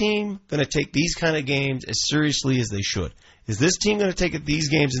this team going to take these kind of games as seriously as they should? Is this team going to take these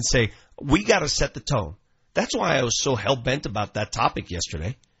games and say, we got to set the tone? That's why I was so hell-bent about that topic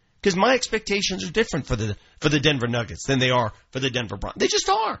yesterday. Because my expectations are different for the Denver Nuggets than they are for the Denver Broncos. They just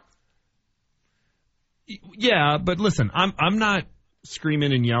are. Yeah, but listen, I'm not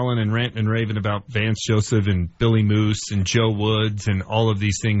screaming and yelling and ranting and raving about Vance Joseph and Billy Moose and Joe Woods and all of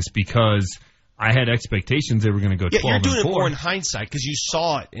these things because I had expectations they were going to go 12-4. You're doing it more in hindsight because you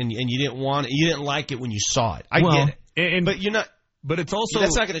saw it and you didn't like it when you saw it. I get it, but you're not. But it's also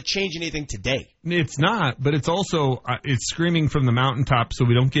that's not going to change anything today. It's not, but it's also it's screaming from the mountaintop so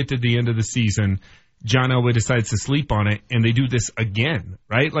we don't get to the end of the season. John Elway decides to sleep on it, and they do this again,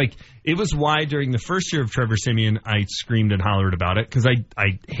 right? Like, it was why during the first year of Trevor Siemian, I screamed and hollered about it, because I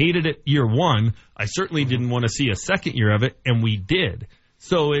hated it year one. I certainly didn't want to see a second year of it, and we did.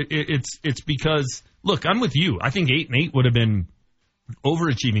 So it's because, look, I'm with you. I think 8-8 would have been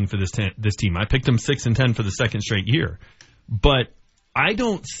overachieving for this team. I picked them 6-10 for the second straight year. But I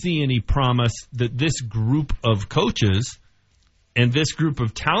don't see any promise that this group of coaches and this group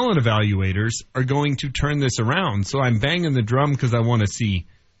of talent evaluators are going to turn this around. So I'm banging the drum because I want to see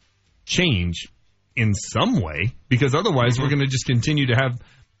change in some way, because otherwise we're going to just continue to have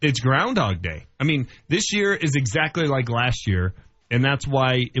it's Groundhog Day. I mean, this year is exactly like last year, and that's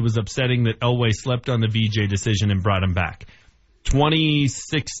why it was upsetting that Elway slept on the VJ decision and brought him back.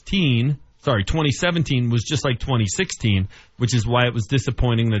 2017 was just like 2016, which is why it was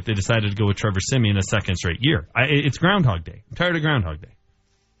disappointing that they decided to go with Trevor Siemian a second straight year. It's Groundhog Day. I'm tired of Groundhog Day.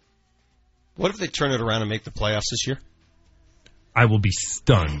 What if they turn it around and make the playoffs this year? I will be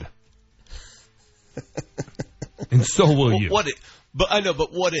stunned. And so will you. What if?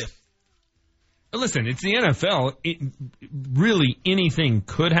 Listen, it's the NFL. Really, anything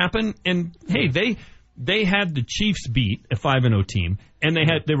could happen. And, hey, they had the Chiefs beat, a 5-0 team, and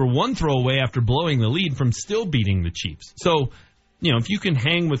they were one throw away after blowing the lead from still beating the Chiefs. So, if you can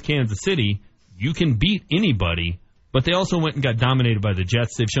hang with Kansas City, you can beat anybody, but they also went and got dominated by the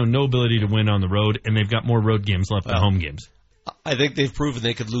Jets. They've shown no ability to win on the road, and they've got more road games left than home games. I think they've proven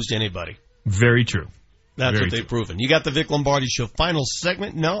they could lose to anybody. Very true. That's what they've proven. You got the Vic Lombardi Show. Final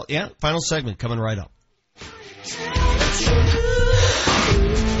segment? Final segment coming right up.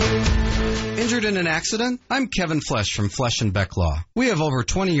 Injured in an accident? I'm Kevin Flesh from Flesh and Beck Law. We have over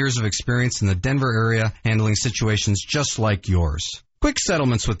 20 years of experience in the Denver area handling situations just like yours. Quick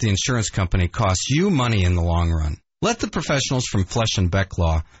settlements with the insurance company cost you money in the long run. Let the professionals from Flesh and Beck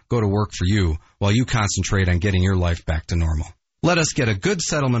Law go to work for you while you concentrate on getting your life back to normal. Let us get a good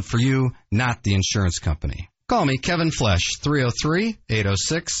settlement for you, not the insurance company. Call me, Kevin Flesh,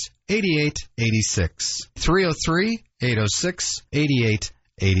 303-806-8886.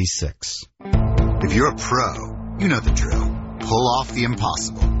 303-806-8886. If you're a pro, you know the drill. Pull off the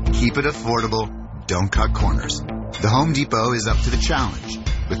impossible. Keep it affordable. Don't cut corners. The Home Depot is up to the challenge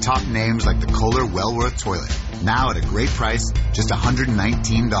with top names like the Kohler Wellworth toilet. Now at a great price, just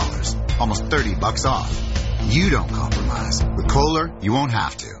 $119. Almost $30 off. You don't compromise. With Kohler, you won't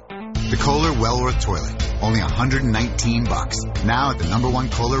have to. The Kohler Wellworth toilet. Only $119. Now at the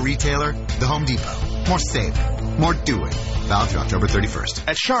 #1 Kohler retailer, the Home Depot. More saving. More doing. Valid through October 31st.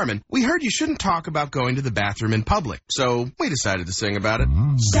 At Charmin, we heard you shouldn't talk about going to the bathroom in public, so we decided to sing about it.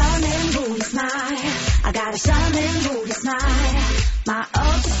 Charmin booty smile. I got a Charmin booty smile. My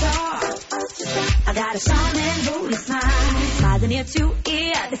ultra soft. I got a Charmin booty smile. Smiling ear to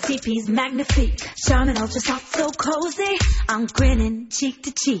ear, the CP's magnifique. Charmin ultra soft, so cozy. I'm grinning cheek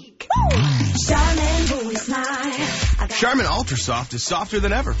to cheek. Charmin booty smile. Charmin Ultra Soft is softer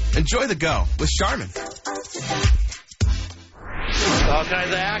than ever. Enjoy the go with Charmin. All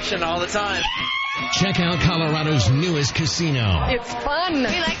kinds of action all the time. Check out Colorado's newest casino. It's fun. We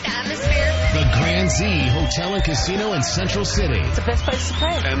like the atmosphere. The Grand Z Hotel and Casino in Central City. It's the best place to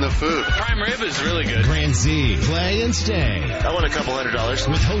play. And the food. Prime rib is really good. Grand Z. Play and stay. I won a couple $100.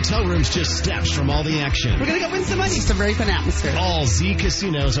 With hotel rooms just steps from all the action. We're going to go win some money. It's a very fun atmosphere. All Z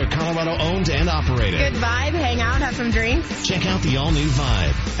casinos are Colorado owned and operated. Good vibe. Hang out. Have some drinks. Check out the all-new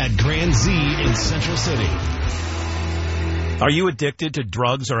vibe at Grand Z in Central City. Are you addicted to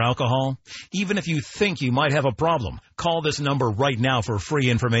drugs or alcohol? Even if you think you might have a problem, call this number right now for free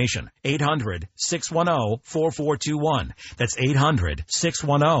information. 800-610-4421. That's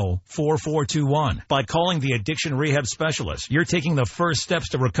 800-610-4421. By calling the Addiction Rehab Specialist, you're taking the first steps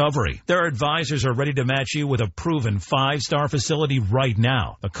to recovery. Their advisors are ready to match you with a proven 5-star facility right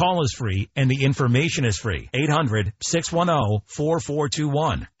now. The call is free and the information is free.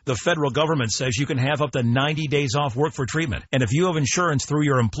 800-610-4421. The federal government says you can have up to 90 days off work for treatment. And if you have insurance through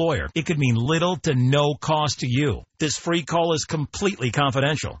your employer, it could mean little to no cost to you. This free call is completely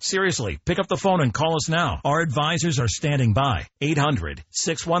confidential. Seriously, pick up the phone and call us now. Our advisors are standing by.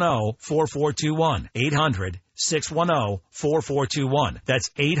 800-610-4421. 800-610-4421. That's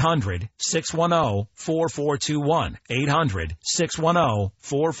 800-610-4421.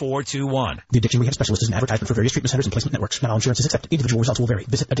 800-610-4421. The Addiction Rehab Specialist is an advertisement for various treatment centers and placement networks. Not all insurance is accepted. Individual results will vary.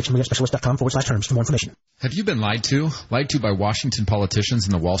 Visit addictionrehabspecialist.com/terms for more information. Have you been lied to? Lied to by Washington politicians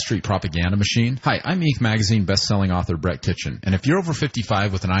and the Wall Street propaganda machine? Hi, I'm Inc. Magazine best-selling author Brett Kitchen. And if you're over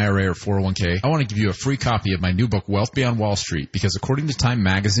 55 with an IRA or 401k, I want to give you a free copy of my new book, Wealth Beyond Wall Street, because according to Time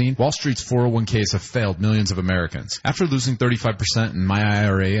Magazine, Wall Street's 401ks have failed millions of Americans. After losing 35% in my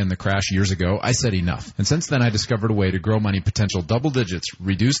IRA in the crash years ago, I said enough. And since then, I discovered a way to grow money potential double digits,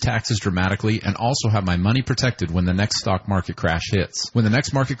 reduce taxes dramatically, and also have my money protected when the next stock market crash hits. When the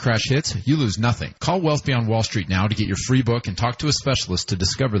next market crash hits, you lose nothing. Call Wealth Beyond Wall Street now to get your free book and talk to a specialist to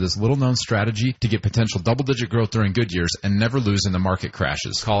discover this little-known strategy to get potential double-digit growth during good years and never lose in the market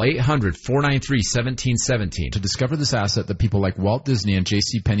crashes. Call 800-493-1717 to discover this asset that people like Walt Disney and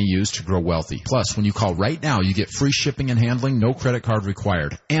JCPenney use to grow wealthy. Plus, when you call right now, you get free shipping and handling, no credit card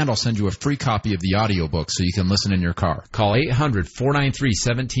required. And I'll send you a free copy of the audiobook so you can listen in your car. Call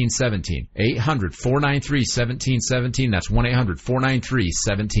 800-493-1717. 800-493-1717. That's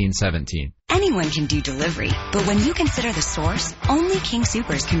 1-800-493-1717. Anyone can do delivery, but when you consider the source, only King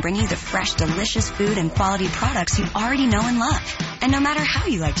Soopers can bring you the fresh, delicious food and quality products you already know and love. And no matter how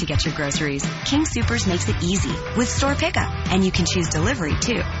you like to get your groceries, King Soopers makes it easy with store pickup, and you can choose delivery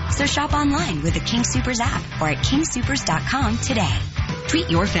too. So shop online with the King Soopers app or at kingsoopers.com today. Treat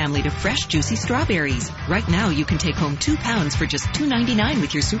your family to fresh, juicy strawberries. Right now, you can take home 2 pounds for just $2.99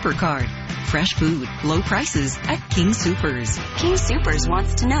 with your Super Card. Fresh food, low prices at King Soopers. King Soopers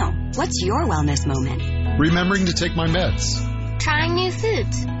wants to know, what's your wellness moment? Remembering to take my meds. Trying new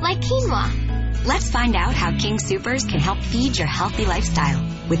foods, like quinoa. Let's find out how King Soopers can help feed your healthy lifestyle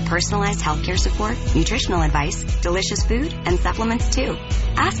with personalized healthcare support, nutritional advice, delicious food, and supplements too.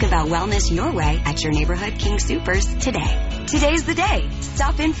 Ask about wellness your way at your neighborhood King Soopers today. Today's the day.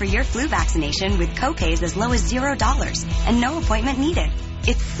 Stop in for your flu vaccination with copays as low as $0 and no appointment needed.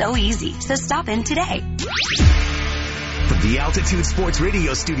 It's so easy, so stop in today. The the Altitude Sports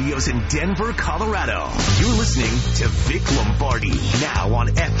Radio studios in Denver, Colorado. You're listening to Vic Lombardi, now on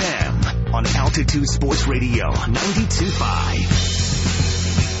FM, on Altitude Sports Radio 92.5.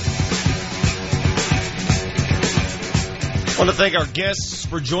 I want to thank our guests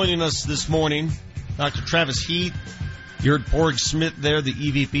for joining us this morning. Dr. Travis Heath, you heard Porg Smith there, the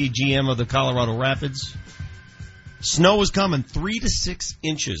EVP GM of the Colorado Rapids. Snow is coming, 3 to 6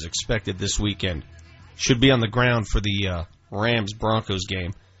 inches expected this weekend. Should be on the ground for the Rams-Broncos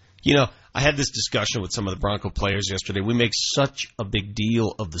game. You know, I had this discussion with some of the Bronco players yesterday. We make such a big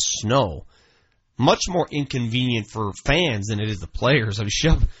deal of the snow. Much more inconvenient for fans than it is the players. I mean,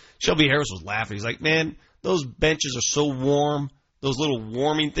 Shelby Harris was laughing. He's like, man, those benches are so warm. Those little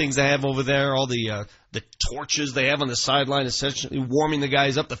warming things they have over there, all the torches they have on the sideline, essentially warming the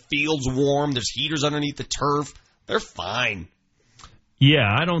guys up. The field's warm. There's heaters underneath the turf. They're fine. Yeah,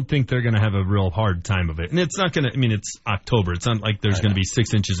 I don't think they're going to have a real hard time of it. And it's not going to, I mean, it's October. It's not like there's going to be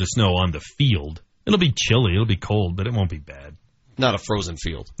 6 inches of snow on the field. It'll be chilly. It'll be cold, but it won't be bad. Not a frozen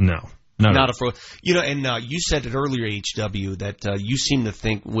field. No. Not a frozen. You know, and you said it earlier, HW, that you seem to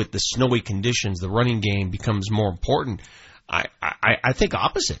think with the snowy conditions, the running game becomes more important. I think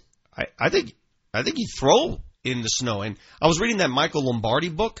opposite. I think you throw in the snow. And I was reading that Michael Lombardi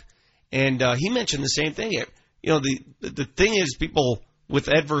book, and he mentioned the same thing. You know, the thing is, people with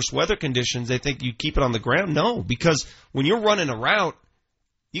adverse weather conditions, they think you keep it on the ground. No, because when you're running a route,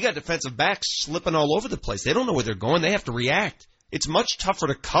 you got defensive backs slipping all over the place. They don't know where they're going. They have to react. It's much tougher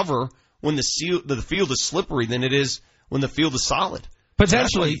to cover when the field is slippery than it is when the field is solid.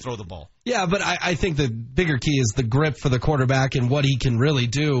 Potentially, you throw the ball. Yeah, but I think the bigger key is the grip for the quarterback and what he can really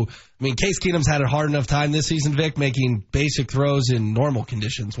do. I mean, Case Keenum's had a hard enough time this season, Vic, making basic throws in normal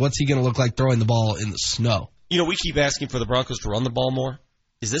conditions. What's he going to look like throwing the ball in the snow? You know, we keep asking for the Broncos to run the ball more.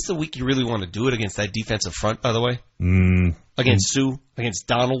 Is this the week you really want to do it against that defensive front, by the way? Against Sue? Against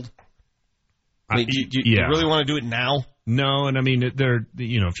Donald? I mean, do you really want to do it now? No, and I mean, if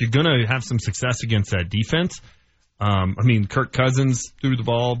you're going to have some success against that defense, I mean, Kirk Cousins threw the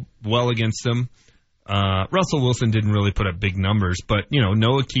ball well against them. Russell Wilson didn't really put up big numbers, but,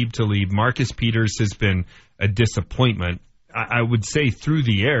 no Aqib Talib. Marcus Peters has been a disappointment. I would say through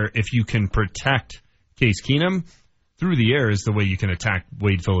the air, if you can protect Case Keenum, through the air is the way you can attack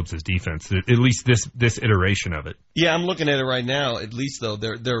Wade Phillips' defense, at least this iteration of it. Yeah, I'm looking at it right now. At least, though,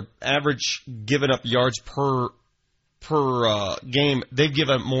 their average given up yards per game, they've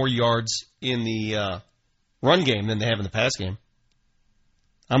given up more yards in the run game than they have in the pass game.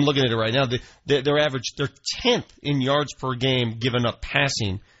 I'm looking at it right now. They're 10th in yards per game given up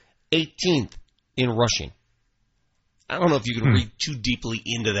passing, 18th in rushing. I don't know if you can read too deeply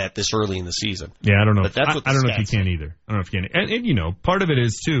into that this early in the season. Yeah, I don't know. But that's what I don't know if you can either. I don't know if you can. And part of it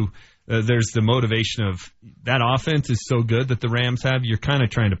is, too, there's the motivation of that offense is so good that the Rams have. You're kind of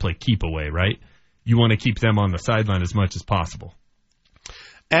trying to play keep away, right? You want to keep them on the sideline as much as possible.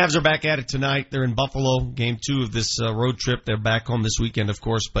 Avs are back at it tonight. They're in Buffalo. Game 2 of this road trip. They're back home this weekend, of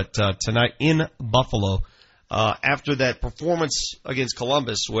course, but tonight in Buffalo. After that performance against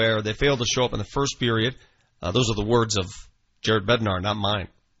Columbus where they failed to show up in the first period, those are the words of Jared Bednar, not mine.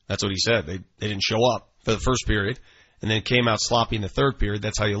 That's what he said. They didn't show up for the first period and then came out sloppy in the third period.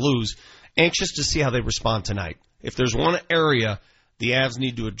 That's how you lose. Anxious to see how they respond tonight. If there's one area the Avs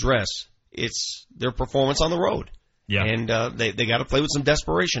need to address, it's their performance on the road. Yeah. And they got to play with some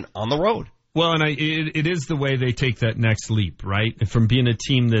desperation on the road. Well, and it is the way they take that next leap, right? From being a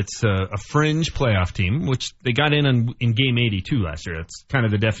team that's a fringe playoff team, which they got in Game 82 last year. That's kind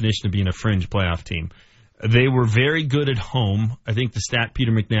of the definition of being a fringe playoff team. They were very good at home. I think the stat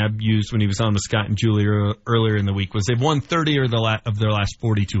Peter McNabb used when he was on with Scott and Julie earlier in the week was they've won 30 of their last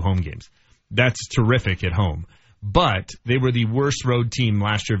 42 home games. That's terrific at home. But they were the worst road team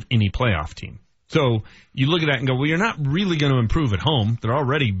last year of any playoff team. So you look at that and go, well, you're not really going to improve at home. They're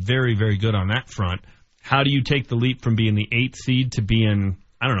already very, very good on that front. How do you take the leap from being the 8th seed to being,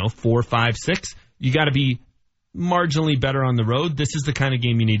 4, 5, 6? You got to be marginally better on the road. This is the kind of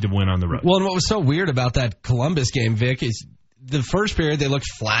game you need to win on the road. Well, and what was so weird about that Columbus game, Vic, is the first period they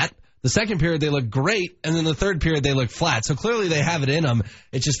looked flat. The second period they looked great. And then the third period they looked flat. So clearly they have it in them.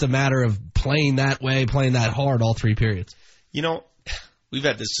 It's just a matter of playing that way, playing that hard all 3 periods. We've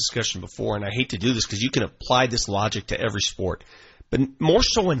had this discussion before, and I hate to do this because you can apply this logic to every sport, but more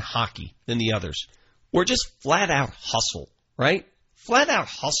so in hockey than the others. We're just flat-out hustle, right? Flat-out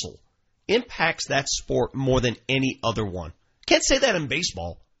hustle impacts that sport more than any other one. Can't say that in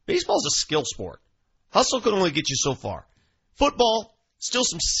baseball. Baseball's a skill sport. Hustle can only get you so far. Football, still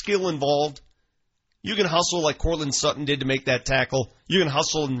some skill involved. You can hustle like Cortland Sutton did to make that tackle. You can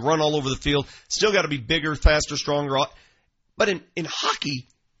hustle and run all over the field. Still got to be bigger, faster, stronger. But in hockey,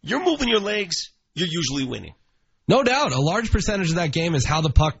 you're moving your legs, you're usually winning. No doubt. A large percentage of that game is how the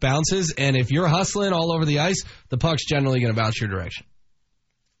puck bounces, and if you're hustling all over the ice, the puck's generally going to bounce your direction.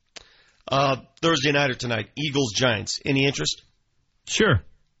 Thursday night or tonight, Eagles-Giants. Any interest? Sure.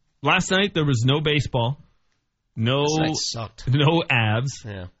 Last night there was no baseball, no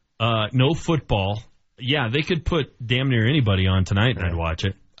Avs, no football. Yeah, they could put damn near anybody on tonight, and I'd watch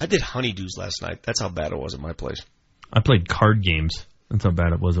it. I did honeydews last night. That's how bad it was at my place. I played card games. That's how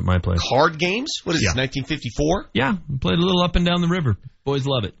bad it was at my place. Card games? What is this, 1954? Yeah, played a little up and down the river. Boys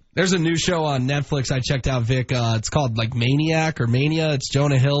love it. There's a new show on Netflix I checked out, Vic. It's called like Maniac or Mania. It's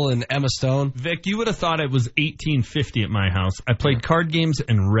Jonah Hill and Emma Stone. Vic, you would have thought it was 1850 at my house. I played card games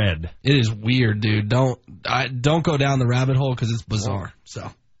and read. It is weird, dude. Don't go down the rabbit hole because it's bizarre. So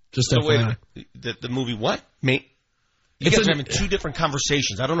wait, the movie what? You guys are having two different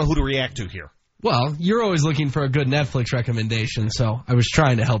conversations. I don't know who to react to here. Well, you're always looking for a good Netflix recommendation, so I was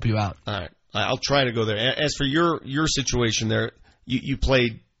trying to help you out. All right. I'll try to go there. As for your situation there, you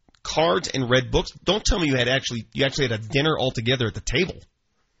played cards and read books. Don't tell me you actually had a dinner all together at the table.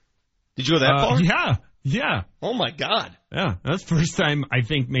 Did you go that far? Yeah. Oh, my God. Yeah, that's the first time I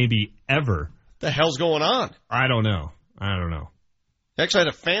think maybe ever. The hell's going on? I don't know. You actually had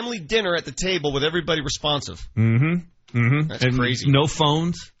a family dinner at the table with everybody responsive. That's and crazy. No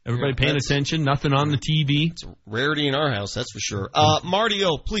phones. Everybody paying attention. Nothing on the TV. It's a rarity in our house, that's for sure. Marty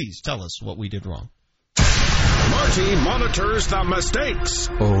O, please tell us what we did wrong. Marty monitors the mistakes.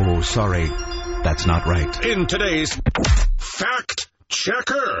 Oh, sorry. That's not right. In today's Fact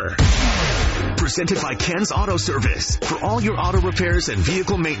Checker. Presented by Ken's Auto Service. For all your auto repairs and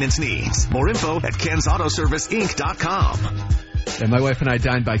vehicle maintenance needs. More info at kensautoserviceinc.com. Yeah, my wife and I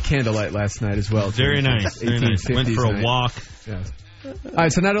dined by candlelight last night as well. Very nice. Went for a walk. Yeah. All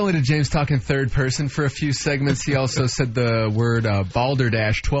right, so not only did James talk in third person for a few segments, he also said the word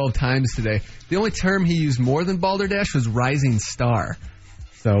balderdash 12 times today. The only term he used more than balderdash was rising star.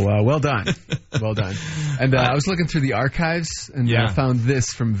 So, well done. Well done. And I was looking through the archives and found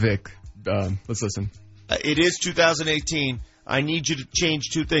this from Vic. Let's listen. It is 2018. I need you to change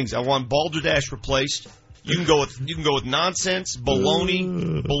two things. I want balderdash replaced. You can go with nonsense,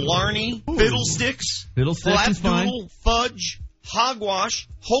 baloney, blarney, fiddlesticks, flapdoodle, fudge, hogwash,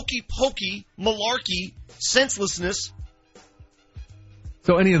 hokey pokey, malarkey, senselessness.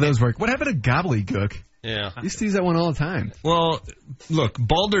 So any of those work. What happened to gobbledygook? Yeah. I used to use that one all the time. Well, look,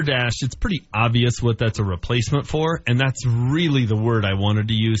 balderdash, it's pretty obvious what that's a replacement for, and that's really the word I wanted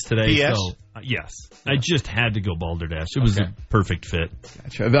to use today. BS? So, yes. I just had to go balderdash. It was a perfect fit.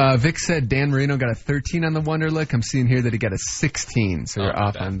 Gotcha. Vic said Dan Marino got a 13 on the Wonderlic. I'm seeing here that he got a 16, so you're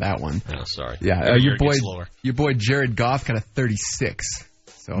off on that one. Oh, sorry. Yeah, your boy Jared Goff got a 36.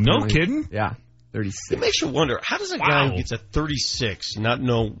 So no kidding? Yeah. 36. It makes you wonder, how does a guy who gets a 36 not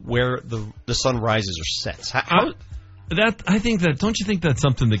know where the sun rises or sets? How I think that, don't you think that's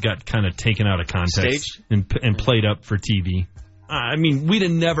something that got kind of taken out of context and played up for TV? I mean, we'd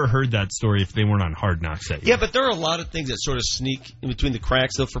have never heard that story if they weren't on Hard Knocks. Yeah, but there are a lot of things that sort of sneak in between the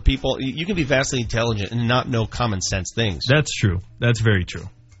cracks, though, for people. You can be vastly intelligent and not know common sense things. That's true. That's very true.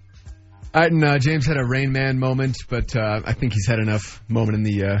 All right, and James had a Rain Man moment, but I think he's had enough moment in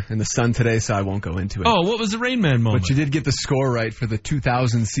the sun today, so I won't go into it. Oh, what was the Rain Man moment? But you did get the score right for the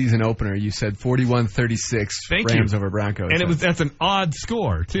 2000 season opener. You said 41-36 Rams over Broncos. And that's an odd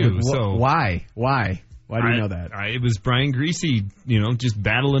score, too. So Why? Why do you know that? It was Brian Greasy, just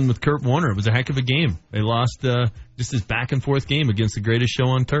battling with Kurt Warner. It was a heck of a game. They lost just this back-and-forth game against the greatest show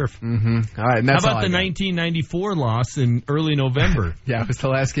on turf. Mm-hmm. All right, and that's how about the 1994 loss in early November? Yeah, it was the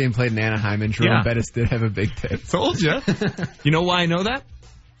last game played in Anaheim, and Jerome Bettis did have a big tip. Told you. You know why I know that?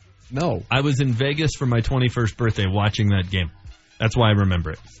 No. I was in Vegas for my 21st birthday watching that game. That's why I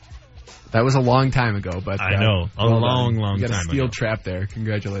remember it. That was a long time ago, but I know. A long time ago. You got a steel trap there.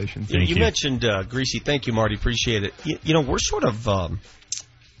 Congratulations. You mentioned Greasy. Thank you, Marty. Appreciate it. We're sort of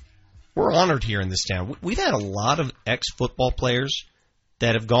we're honored here in this town. We've had a lot of ex-football players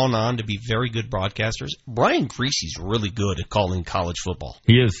that have gone on to be very good broadcasters. Brian Greasy's really good at calling college football.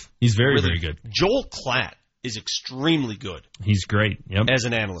 He is. He's very good. Joel Klatt is extremely good. He's great. Yep. As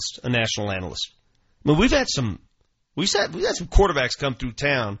an analyst, a national analyst. I mean, we've had some quarterbacks come through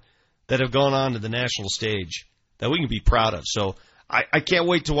town that have gone on to the national stage that we can be proud of. So I can't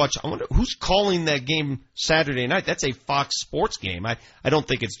wait to watch. I wonder who's calling that game Saturday night. That's a Fox Sports game. I don't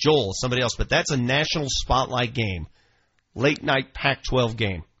think it's Joel, somebody else, but that's a national spotlight game. Late night Pac-12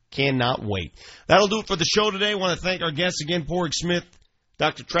 game. Cannot wait. That'll do it for the show today. I want to thank our guests again, Porg Smith,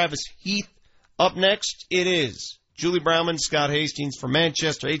 Dr. Travis Heath. Up next, it is Julie Browman, Scott Hastings from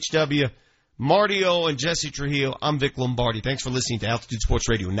Manchester, HW, Marty O and Jesse Trujillo. I'm Vic Lombardi. Thanks for listening to Altitude Sports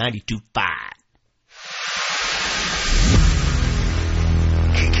Radio 92.5.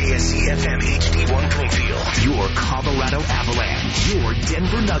 KKSE-FM HD1 Bloomfield. Your Colorado Avalanche. Your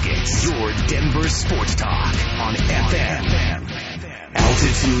Denver Nuggets. Your Denver Sports Talk on FM.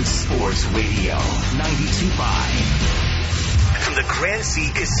 Altitude Sports Radio 92.5. From the Grand Sea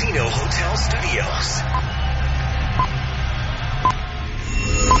Casino Hotel Studios.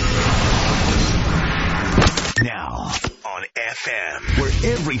 Now on FM, where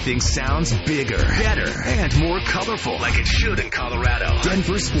everything sounds bigger, better, and more colorful, like it should in Colorado.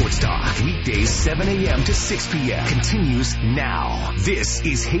 Denver Sports Talk, weekdays 7 a.m. to 6 p.m. continues now. This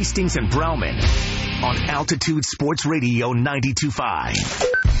is Hastings and Browman on Altitude Sports Radio 92.5.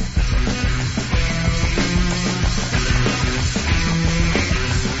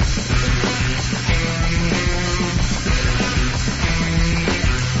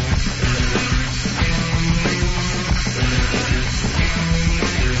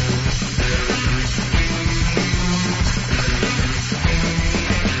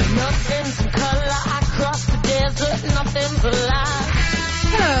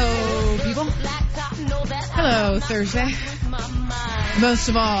 Hello, people. Hello, Thursday. Most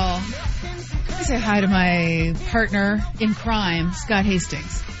of all, I say hi to my partner in crime, Scott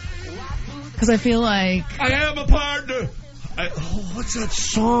Hastings. Because I feel like... I am a partner. What's that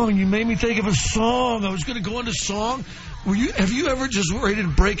song? You made me think of a song. I was going to go into song. Have you ever just ready to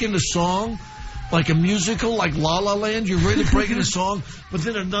break into song? Like a musical, like La La Land? You're ready to break into song, but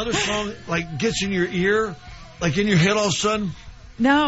then another song like gets in your ear, like in your head all of a sudden? No.